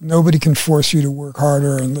 You know, like nobody can force you to work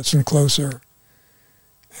harder and listen closer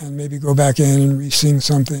and maybe go back in and re-sing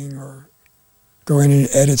something or go in and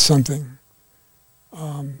edit something.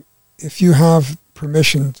 If you have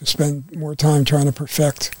permission to spend more time trying to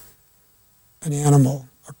perfect an animal,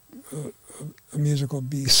 a musical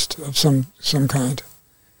beast of some kind,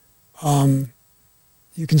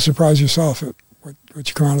 you can surprise yourself at what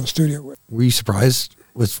you come out of the studio with. Were you surprised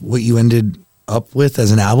with what you ended up with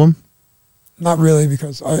as an album? Not really,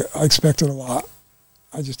 because I expected a lot.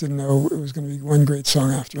 I just didn't know it was going to be one great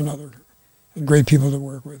song after another and great people to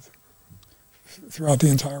work with throughout the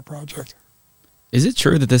entire project. Is it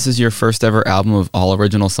true that this is your first ever album of all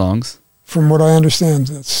original songs? From what I understand,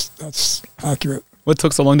 that's accurate. What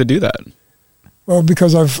took so long to do that? Well,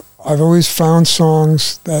 because I've always found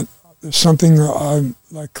songs that there's something that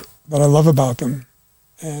I love about them,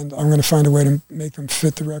 and I'm going to find a way to make them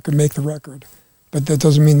fit the record, make the record. But that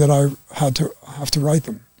doesn't mean that I have to write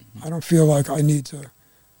them. I don't feel like I need to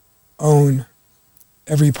own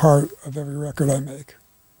every part of every record I make.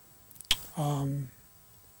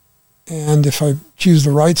 And if I choose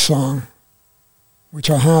the right song, which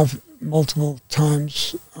I have multiple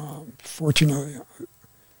times, fortunately,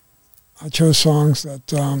 I chose songs that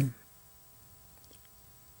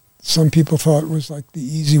some people thought was like the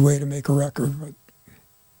easy way to make a record, but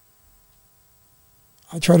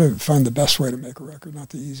I try to find the best way to make a record, not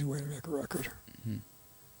the easy way to make a record. Mm-hmm.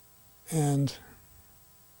 And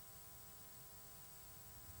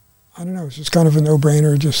I don't know, it's just kind of a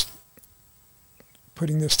no-brainer, just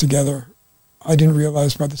putting this together I didn't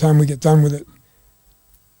realize by the time we get done with it,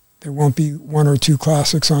 there won't be one or two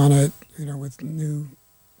classics on it, with new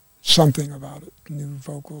something about it, new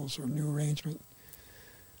vocals or new arrangement.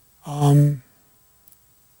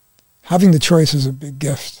 Having the choice is a big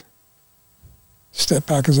gift. Step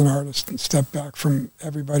back as an artist and step back from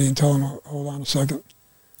everybody and tell them, hold on a second.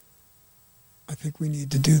 I think we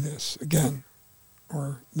need to do this again.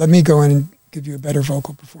 Or let me go in and give you a better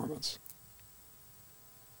vocal performance.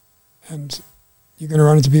 And you're going to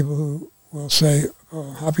run into people who will say,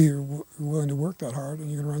 oh, happy you're willing to work that hard. And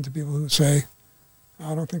you're going to run into people who say,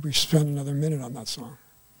 I don't think we should spend another minute on that song.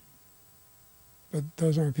 But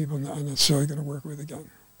those aren't people I'm necessarily going to work with again.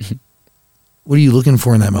 What are you looking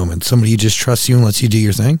for in that moment? Somebody who just trusts you and lets you do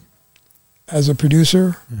your thing? As a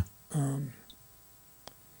producer,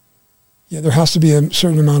 there has to be a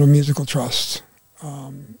certain amount of musical trust.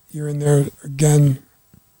 You're in there, again,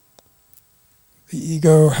 the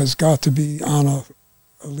ego has got to be on a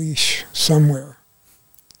leash somewhere.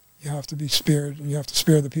 You have to be spared, and you have to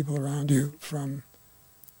spare the people around you from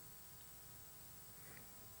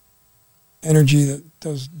energy that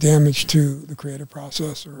does damage to the creative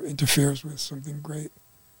process or interferes with something great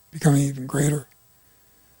becoming even greater.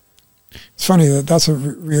 It's funny that's a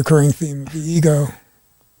reoccurring theme, the ego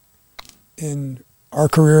in our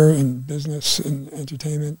career, in business, in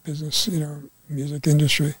entertainment business, music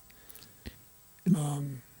industry. It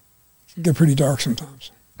can get pretty dark sometimes.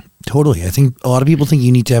 Totally. I think a lot of people think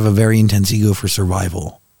you need to have a very intense ego for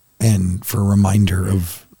survival and for a reminder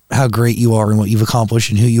of how great you are and what you've accomplished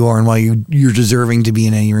and who you are and why you're deserving to be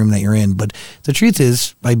in any room that you're in. But the truth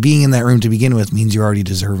is, by being in that room to begin with means you're already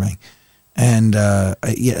deserving. And I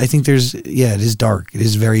think it is dark. It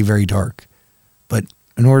is very, very dark. But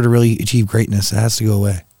in order to really achieve greatness, it has to go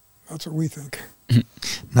away. That's what we think.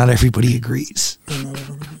 Not everybody agrees. Not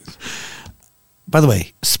everyone agrees. By the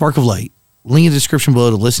way, Spark of Light, link in the description below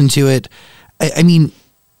to listen to it. I mean,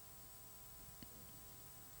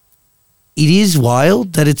 it is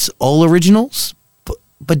wild that it's all originals,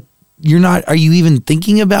 but are you even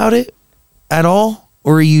thinking about it at all?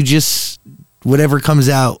 Or are you just, whatever comes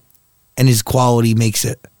out and his quality makes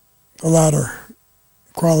it? The latter.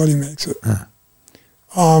 Quality makes it. Huh.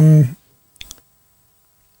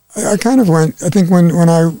 I kind of went, I think when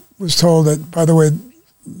I was told that, by the way,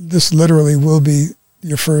 this literally will be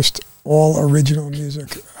your first all original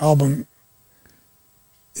music album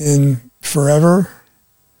in forever,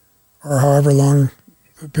 or however long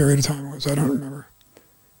the period of time it was, I don't remember.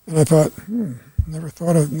 And I thought,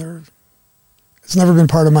 it's never been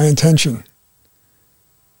part of my intention.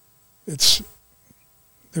 There's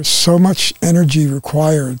so much energy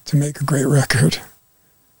required to make a great record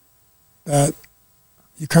that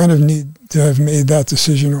you kind of need to have made that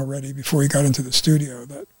decision already before you got into the studio,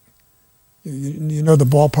 that you know the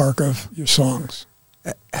ballpark of your songs.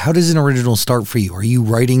 How does an original start for you? Are you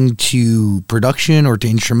writing to production or to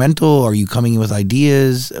instrumental? Are you coming in with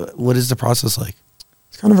ideas? What is the process like?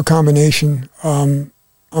 It's kind of a combination. I'm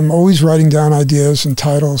always writing down ideas and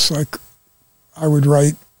titles. Like I would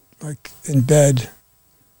write, like in bed,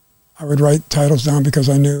 I would write titles down because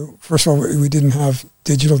I knew, first of all, we didn't have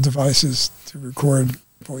digital devices to record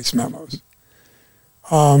voice memos.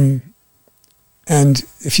 And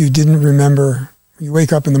if you didn't remember, you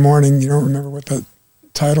wake up in the morning, you don't remember what the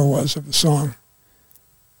title was of the song,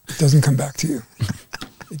 it doesn't come back to you.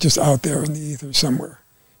 It's just out there in the ether somewhere.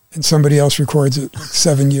 And somebody else records it like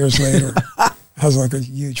 7 years later, has like a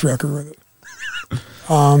huge record with it.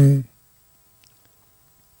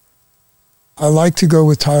 I like to go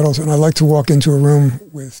with titles, and I like to walk into a room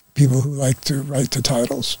with people who like to write to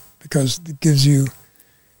titles, because it gives you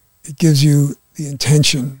the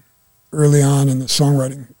intention early on in the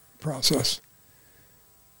songwriting process.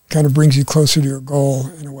 Kind of brings you closer to your goal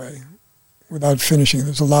in a way without finishing.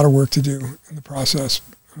 There's a lot of work to do in the process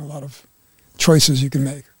and a lot of choices you can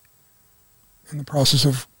make in the process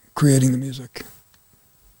of creating the music.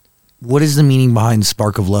 What is the meaning behind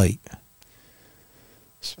Spark of Light?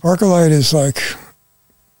 Spark of Light is like,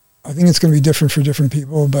 I think it's going to be different for different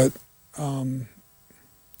people, but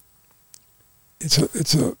it's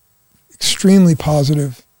a extremely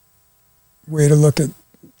positive way to look at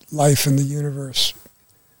life and the universe,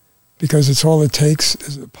 because it's all it takes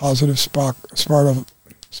is a positive spark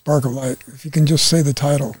of light. If you can just say the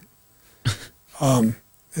title,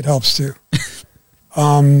 it helps too.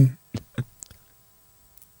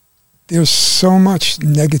 There's so much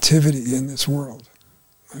negativity in this world.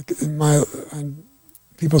 Like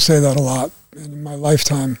people say that a lot. And in my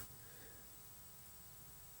lifetime,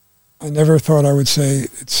 I never thought I would say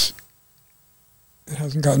it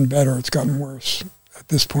hasn't gotten better, it's gotten worse at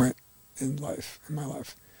this point in my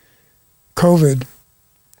life. COVID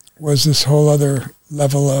was this whole other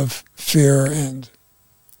level of fear and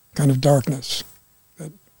kind of darkness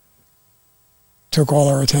that took all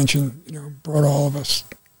our attention, brought all of us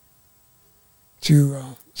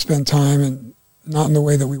to spend time, and not in the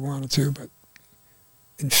way that we wanted to, but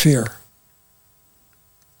in fear.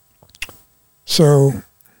 So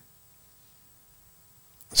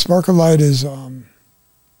Spark of Light is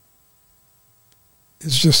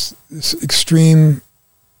just this extreme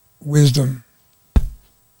wisdom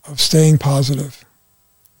of staying positive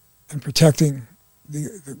and protecting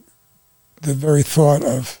the very thought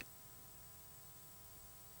of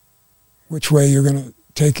which way you're going to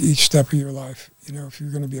take each step of your life. If you're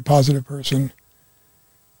going to be a positive person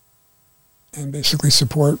and basically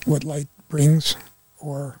support what light brings,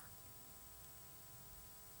 or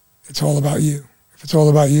it's all about you. If it's all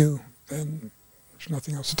about you, then there's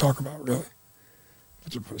nothing else to talk about, really.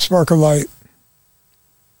 But the Spark of Light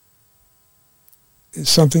is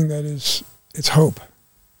something that it's hope.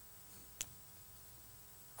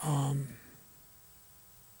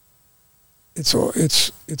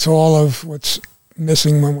 It's all of what's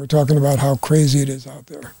missing when we're talking about how crazy it is out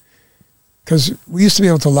there. Because we used to be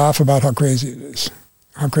able to laugh about how crazy it is,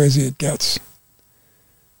 how crazy it gets.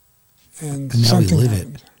 And now we live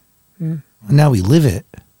it. Now we live it.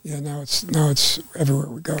 Yeah, now it's everywhere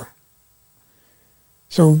we go.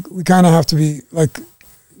 So we kind of have to be like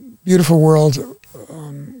Beautiful World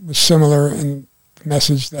was similar in the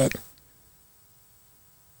message that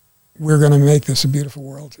we're going to make this a beautiful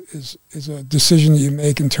world is a decision that you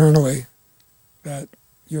make internally that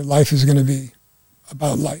your life is going to be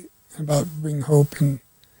about light, about bringing hope and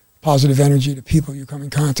positive energy to people you come in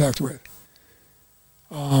contact with.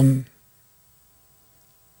 And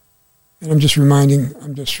I'm just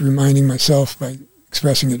reminding myself by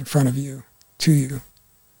expressing it in front of you, to you,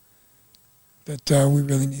 that we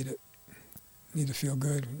really need it. Need to feel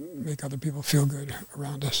good, make other people feel good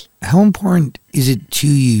around us. How important is it to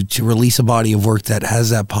you to release a body of work that has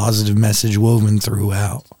that positive message woven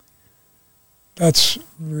throughout? That's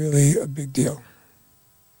really a big deal.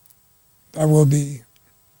 That'll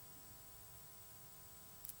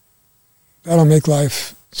make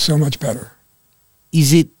life so much better.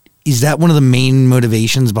 Is that one of the main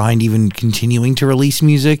motivations behind even continuing to release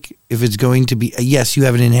music? If it's going to be, yes, you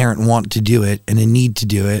have an inherent want to do it and a need to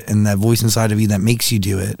do it and that voice inside of you that makes you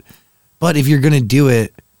do it. But if you're going to do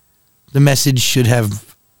it, the message should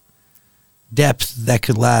have depth that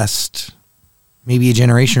could last maybe a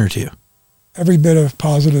generation or two. Every bit of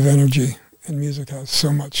positive energy in music has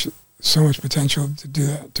so much potential to do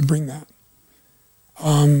that, to bring that.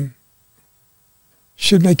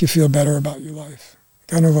 Should make you feel better about your life.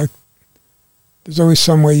 Kind of like there's always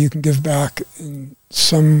some way you can give back in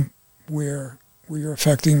somewhere where you're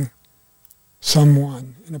affecting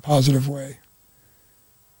someone in a positive way.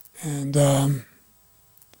 And,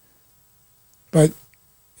 but,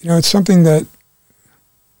 it's something that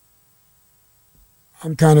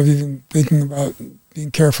I'm kind of even thinking about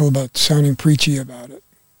being careful about sounding preachy about it.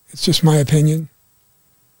 It's just my opinion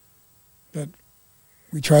that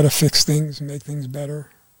we try to fix things and make things better.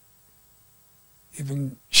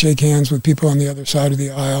 Even shake hands with people on the other side of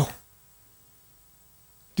the aisle.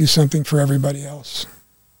 Do something for everybody else.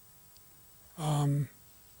 I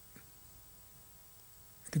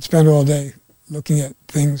could spend all day looking at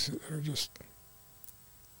things that are just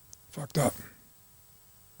fucked up.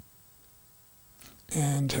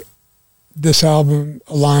 And this album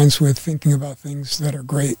aligns with thinking about things that are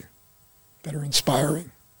great, that are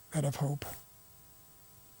inspiring, that have hope.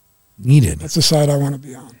 Needed. That's the side I want to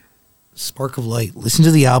be on. Spark of Light. Listen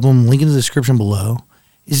to the album, link in the description below.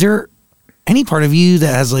 Is there any part of you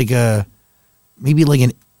that has maybe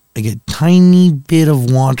a tiny bit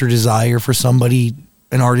of want or desire for somebody,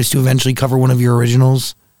 an artist, to eventually cover one of your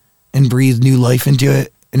originals and breathe new life into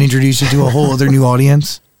it and introduce it to a whole other new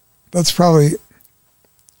audience? That's probably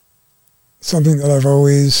something that I've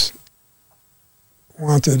always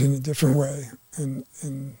wanted in a different way, and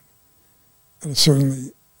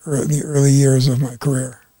certainly in the early years of my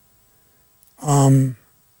career.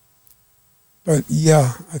 But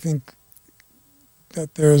yeah, I think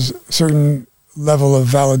that there's a certain level of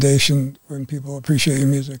validation when people appreciate your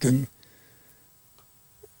music, and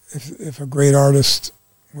if a great artist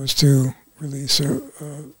was to release a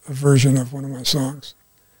version of one of my songs,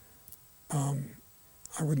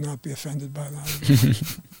 I would not be offended by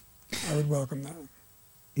that. I would welcome that.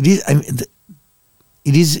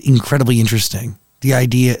 It is incredibly interesting. The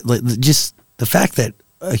idea, just the fact that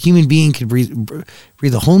a human being could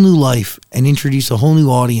breathe a whole new life and introduce a whole new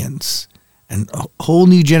audience and a whole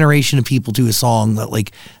new generation of people to a song that,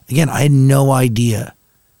 again, I had no idea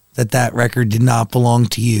that record did not belong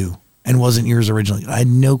to you and wasn't yours originally. I had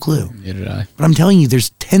no clue. Neither did I. But I'm telling you, there's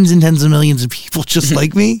tens and tens of millions of people just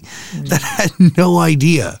like me that had no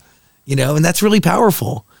idea, and that's really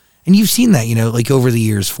powerful. And you've seen that, like over the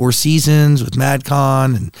years, 4 Seasons with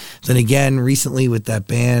MadCon, and then again recently with that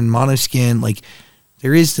band Monoskin. Like,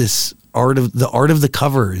 there is this art of the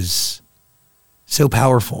cover is so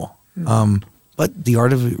powerful. But the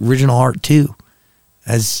art of original art too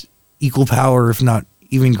has equal power, if not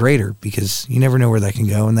even greater, because you never know where that can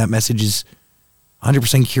go. And that message is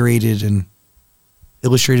 100% curated and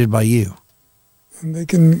illustrated by you. And they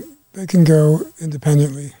can go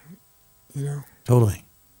independently, Totally.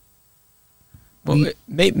 Well,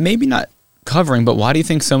 maybe not covering, but why do you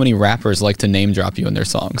think so many rappers like to name drop you in their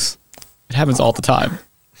songs? It happens all the time.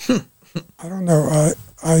 I don't know.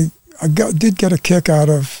 I did get a kick out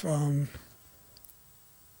of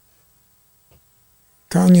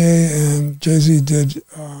Kanye and Jay-Z did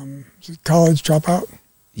College Dropout.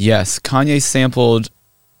 Yes, Kanye sampled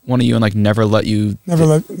one of you and Never Let You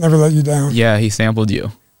Down. Yeah, he sampled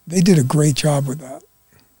you. They did a great job with that.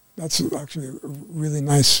 That's actually a really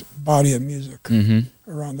nice body of music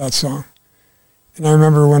around that song. And I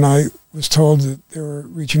remember when I was told that they were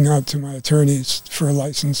reaching out to my attorneys for a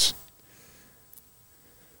license,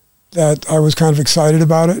 that I was kind of excited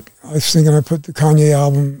about it. I was thinking I'd put the Kanye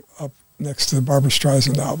album up next to the Barbra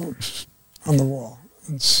Streisand album on the wall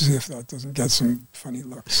and see if that doesn't get some funny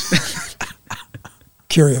looks.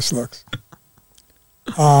 Curious looks.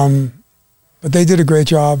 But they did a great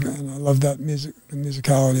job, and I love that music, the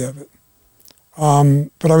musicality of it.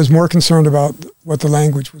 But I was more concerned about what the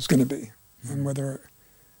language was going to be and whether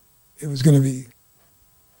it was going to be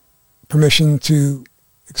permission to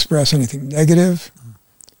express anything negative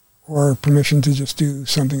or permission to just do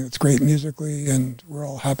something that's great musically and we're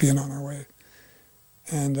all happy and on our way.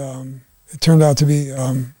 And it turned out to be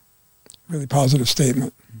a really positive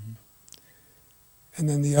statement. And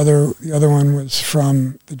then the other one was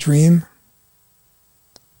from The Dream.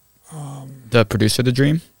 The producer of The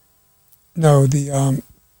Dream? No, the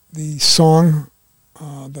song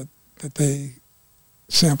that they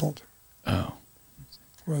sampled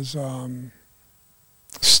was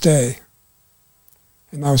 "Stay,"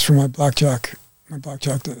 and that was from my blackjack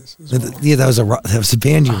days. As well. Yeah, that was a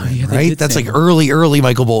band you were in, right? That's like early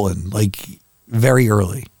Michael Bolton, like very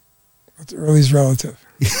early. But early's relative.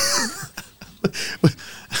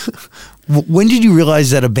 When did you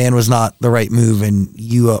realize that a band was not the right move and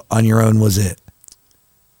you on your own was it?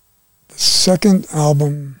 The second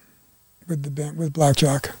album with the band, with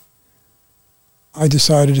Blackjack, I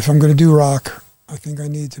decided if I'm going to do rock, I think I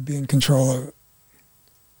need to be in control of it.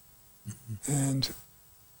 And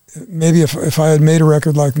maybe if I had made a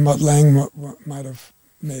record like Mutt Lange might have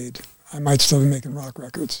made, I might still be making rock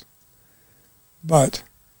records. But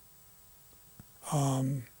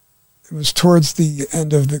it was towards the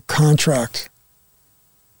end of the contract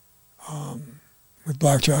with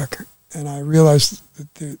Blackjack, and I realized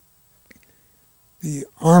that the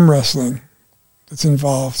arm wrestling that's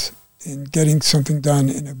involved in getting something done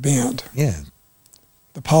in a band. Yeah.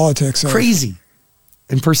 The politics of crazy.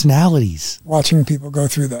 And personalities. Watching people go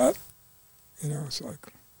through that. It's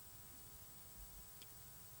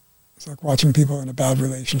like watching people in a bad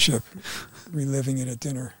relationship reliving it at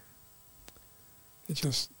dinner. It's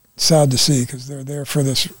just sad to see because they're there for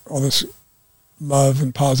all this love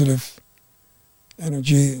and positive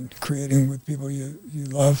energy and creating with people you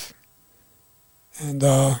love. And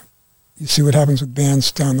you see what happens with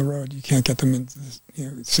bands down the road. You can't get them into the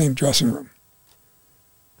same dressing room.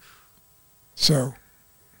 So,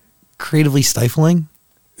 creatively stifling?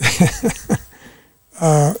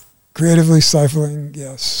 Creatively stifling,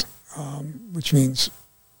 yes, which means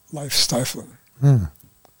life stifling.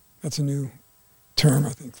 That's a new term, I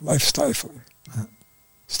think. Life stifling.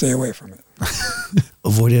 Stay away from it.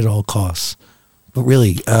 Avoid it at all costs. But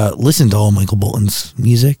really, listen to all Michael Bolton's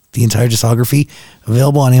music, the entire discography,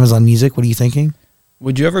 available on Amazon Music. What are you thinking?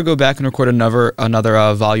 Would you ever go back and record another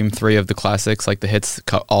volume 3 of the classics, like the hits,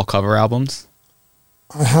 all cover albums?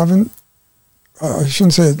 I haven't. I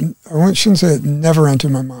shouldn't say it. I shouldn't say it never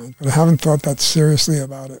entered my mind, but I haven't thought that seriously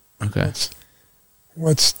about it. Okay.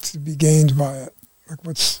 What's to be gained by it? Like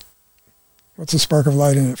what's a spark of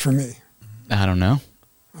light in it for me? I don't know.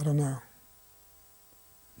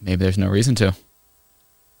 Maybe there's no reason to.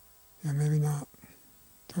 Yeah, maybe not.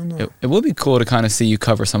 Don't know. It would be cool to kind of see you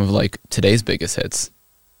cover some of today's biggest hits.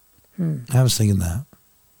 I was thinking that.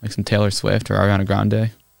 Like some Taylor Swift or Ariana Grande.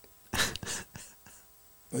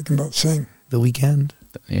 They can both sing. The Weeknd.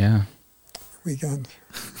 Yeah. Weeknd.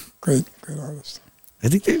 Great artist. I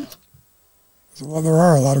think there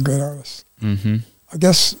are a lot of great artists. Mm-hmm. I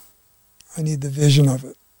guess I need the vision of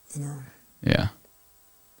it, you know. Yeah.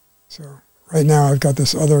 So right now I've got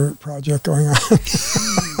this other project going on.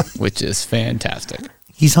 Which is fantastic.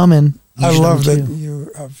 He's humming. I love that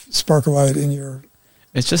you have Sparklight in your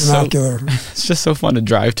It's just vernacular. it's just so fun to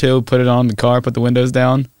drive to, put it on the car, put the windows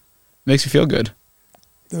down. Makes you feel good.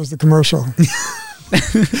 There's the commercial.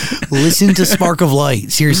 Listen to Spark of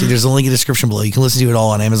Light. Seriously, there's a link in the description below. You can listen to it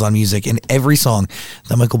all on Amazon Music. And every song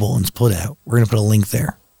that Michael Bolton's put out, we're going to put a link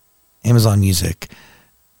there. Amazon Music.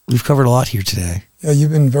 We've covered a lot here today. Yeah,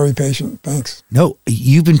 you've been very patient. Thanks. No,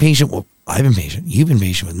 you've been patient. Well, I've been patient. You've been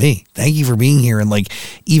patient with me. Thank you for being here. And like,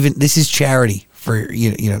 even this is charity for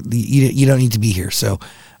you. You know, you don't need to be here. So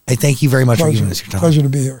I thank you very much for giving us your time. Pleasure to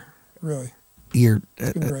be here. Really.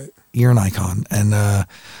 It's been great. You're an icon and a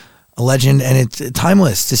legend, and it's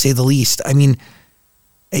timeless to say the least. I mean,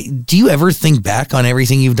 do you ever think back on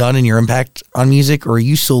everything you've done and your impact on music, or are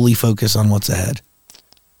you solely focused on what's ahead?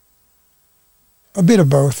 A bit of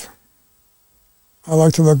both. I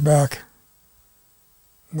like to look back,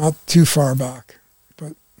 not too far back,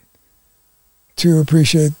 but to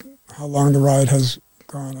appreciate how long the ride has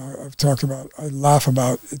gone. I've talked about, I laugh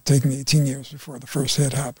about it taking 18 years before the first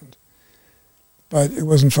hit happened. But it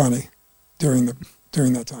wasn't funny during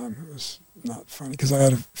that time. It was not funny because I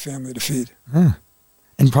had a family to feed.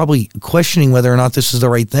 And probably questioning whether or not this is the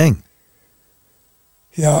right thing.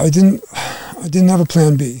 Yeah, I didn't have a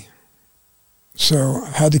plan B. So I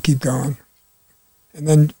had to keep going. And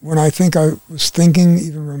then when I think I was thinking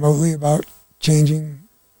even remotely about changing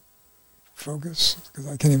focus, because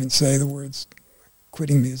I can't even say the words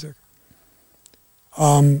quitting music,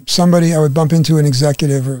 somebody, I would bump into an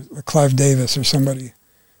executive or Clive Davis or somebody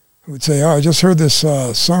who would say, "Oh, I just heard this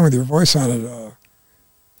song with your voice on it.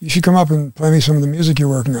 You should come up and play me some of the music you're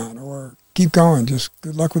working on, or keep going, just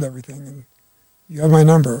good luck with everything. And you have my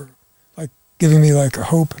number," like giving me like a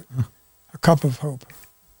hope, a cup of hope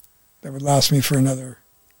that would last me for another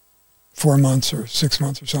 4 months or 6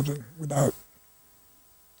 months or something without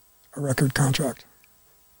a record contract.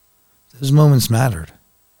 Those moments mattered.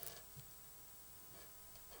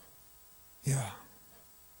 Yeah.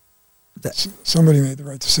 Somebody made the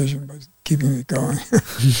right decision by keeping it going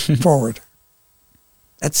forward.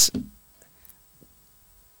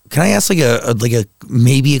 Can I ask like a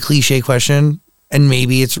maybe a cliche question, and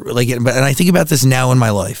maybe it's like, and I think about this now in my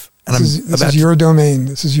life, and this is your domain.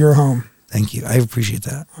 This is your home. Thank you. I appreciate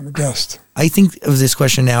that. I'm a guest. I think of this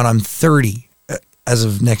question now, and I'm 30 as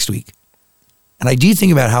of next week. And I do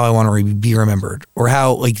think about how I want to be remembered, or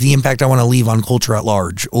how like the impact I want to leave on culture at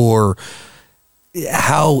large, or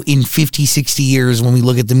how in 50, 60 years when we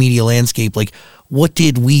look at the media landscape, like what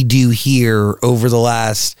did we do here over the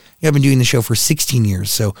last, I've been doing the show for 16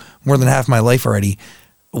 years, so more than half my life already.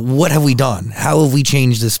 What have we done? How have we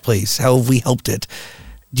changed this place? How have we helped it?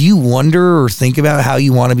 Do you wonder or think about how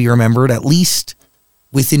you want to be remembered, at least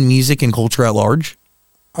within music and culture at large?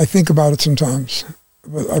 I think about it sometimes,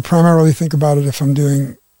 but I primarily think about it if I'm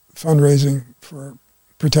doing fundraising for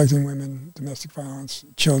protecting women, domestic violence,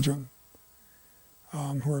 children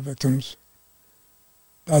who are victims.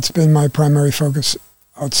 That's been my primary focus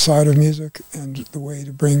outside of music, and the way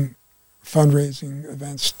to bring fundraising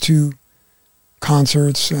events to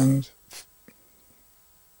concerts and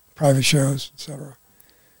private shows, etc.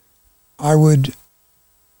 I would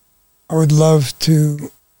love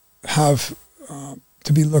to have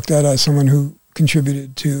to be looked at as someone who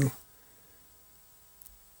contributed to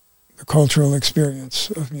the cultural experience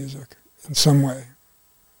of music in some way.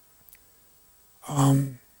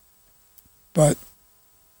 But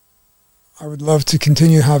I would love to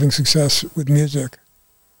continue having success with music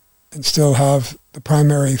and still have the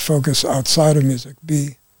primary focus outside of music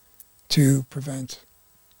be to prevent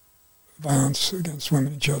violence against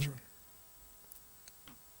women and children.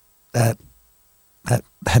 That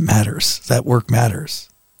matters. That work matters.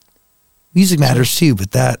 Music matters too,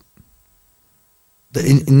 but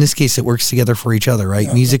in this case, it works together for each other, right?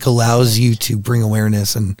 Yeah, music allows you to bring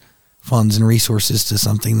awareness and funds and resources to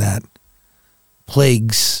something that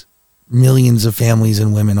plagues millions of families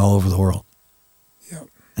and women all over the world. Yep.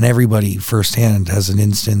 And everybody firsthand has an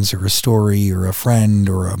instance or a story or a friend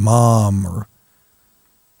or a mom or,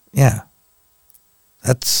 yeah.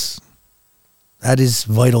 That is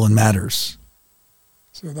vital and matters.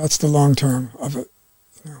 So that's the long term of it.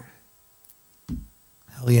 Hell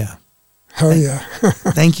yeah. Hell yeah.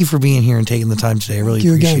 Thank you for being here and taking the time today. I really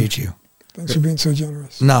appreciate you. Thanks for being so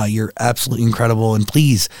generous. No, you're absolutely incredible. And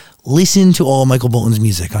please listen to all Michael Bolton's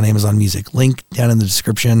music on Amazon Music. Link down in the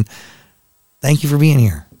description. Thank you for being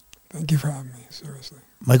here. Thank you for having me. Seriously.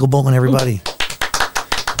 Michael Bolton, everybody.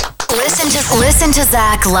 Listen to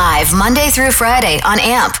Zach live Monday through Friday on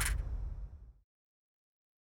AMP.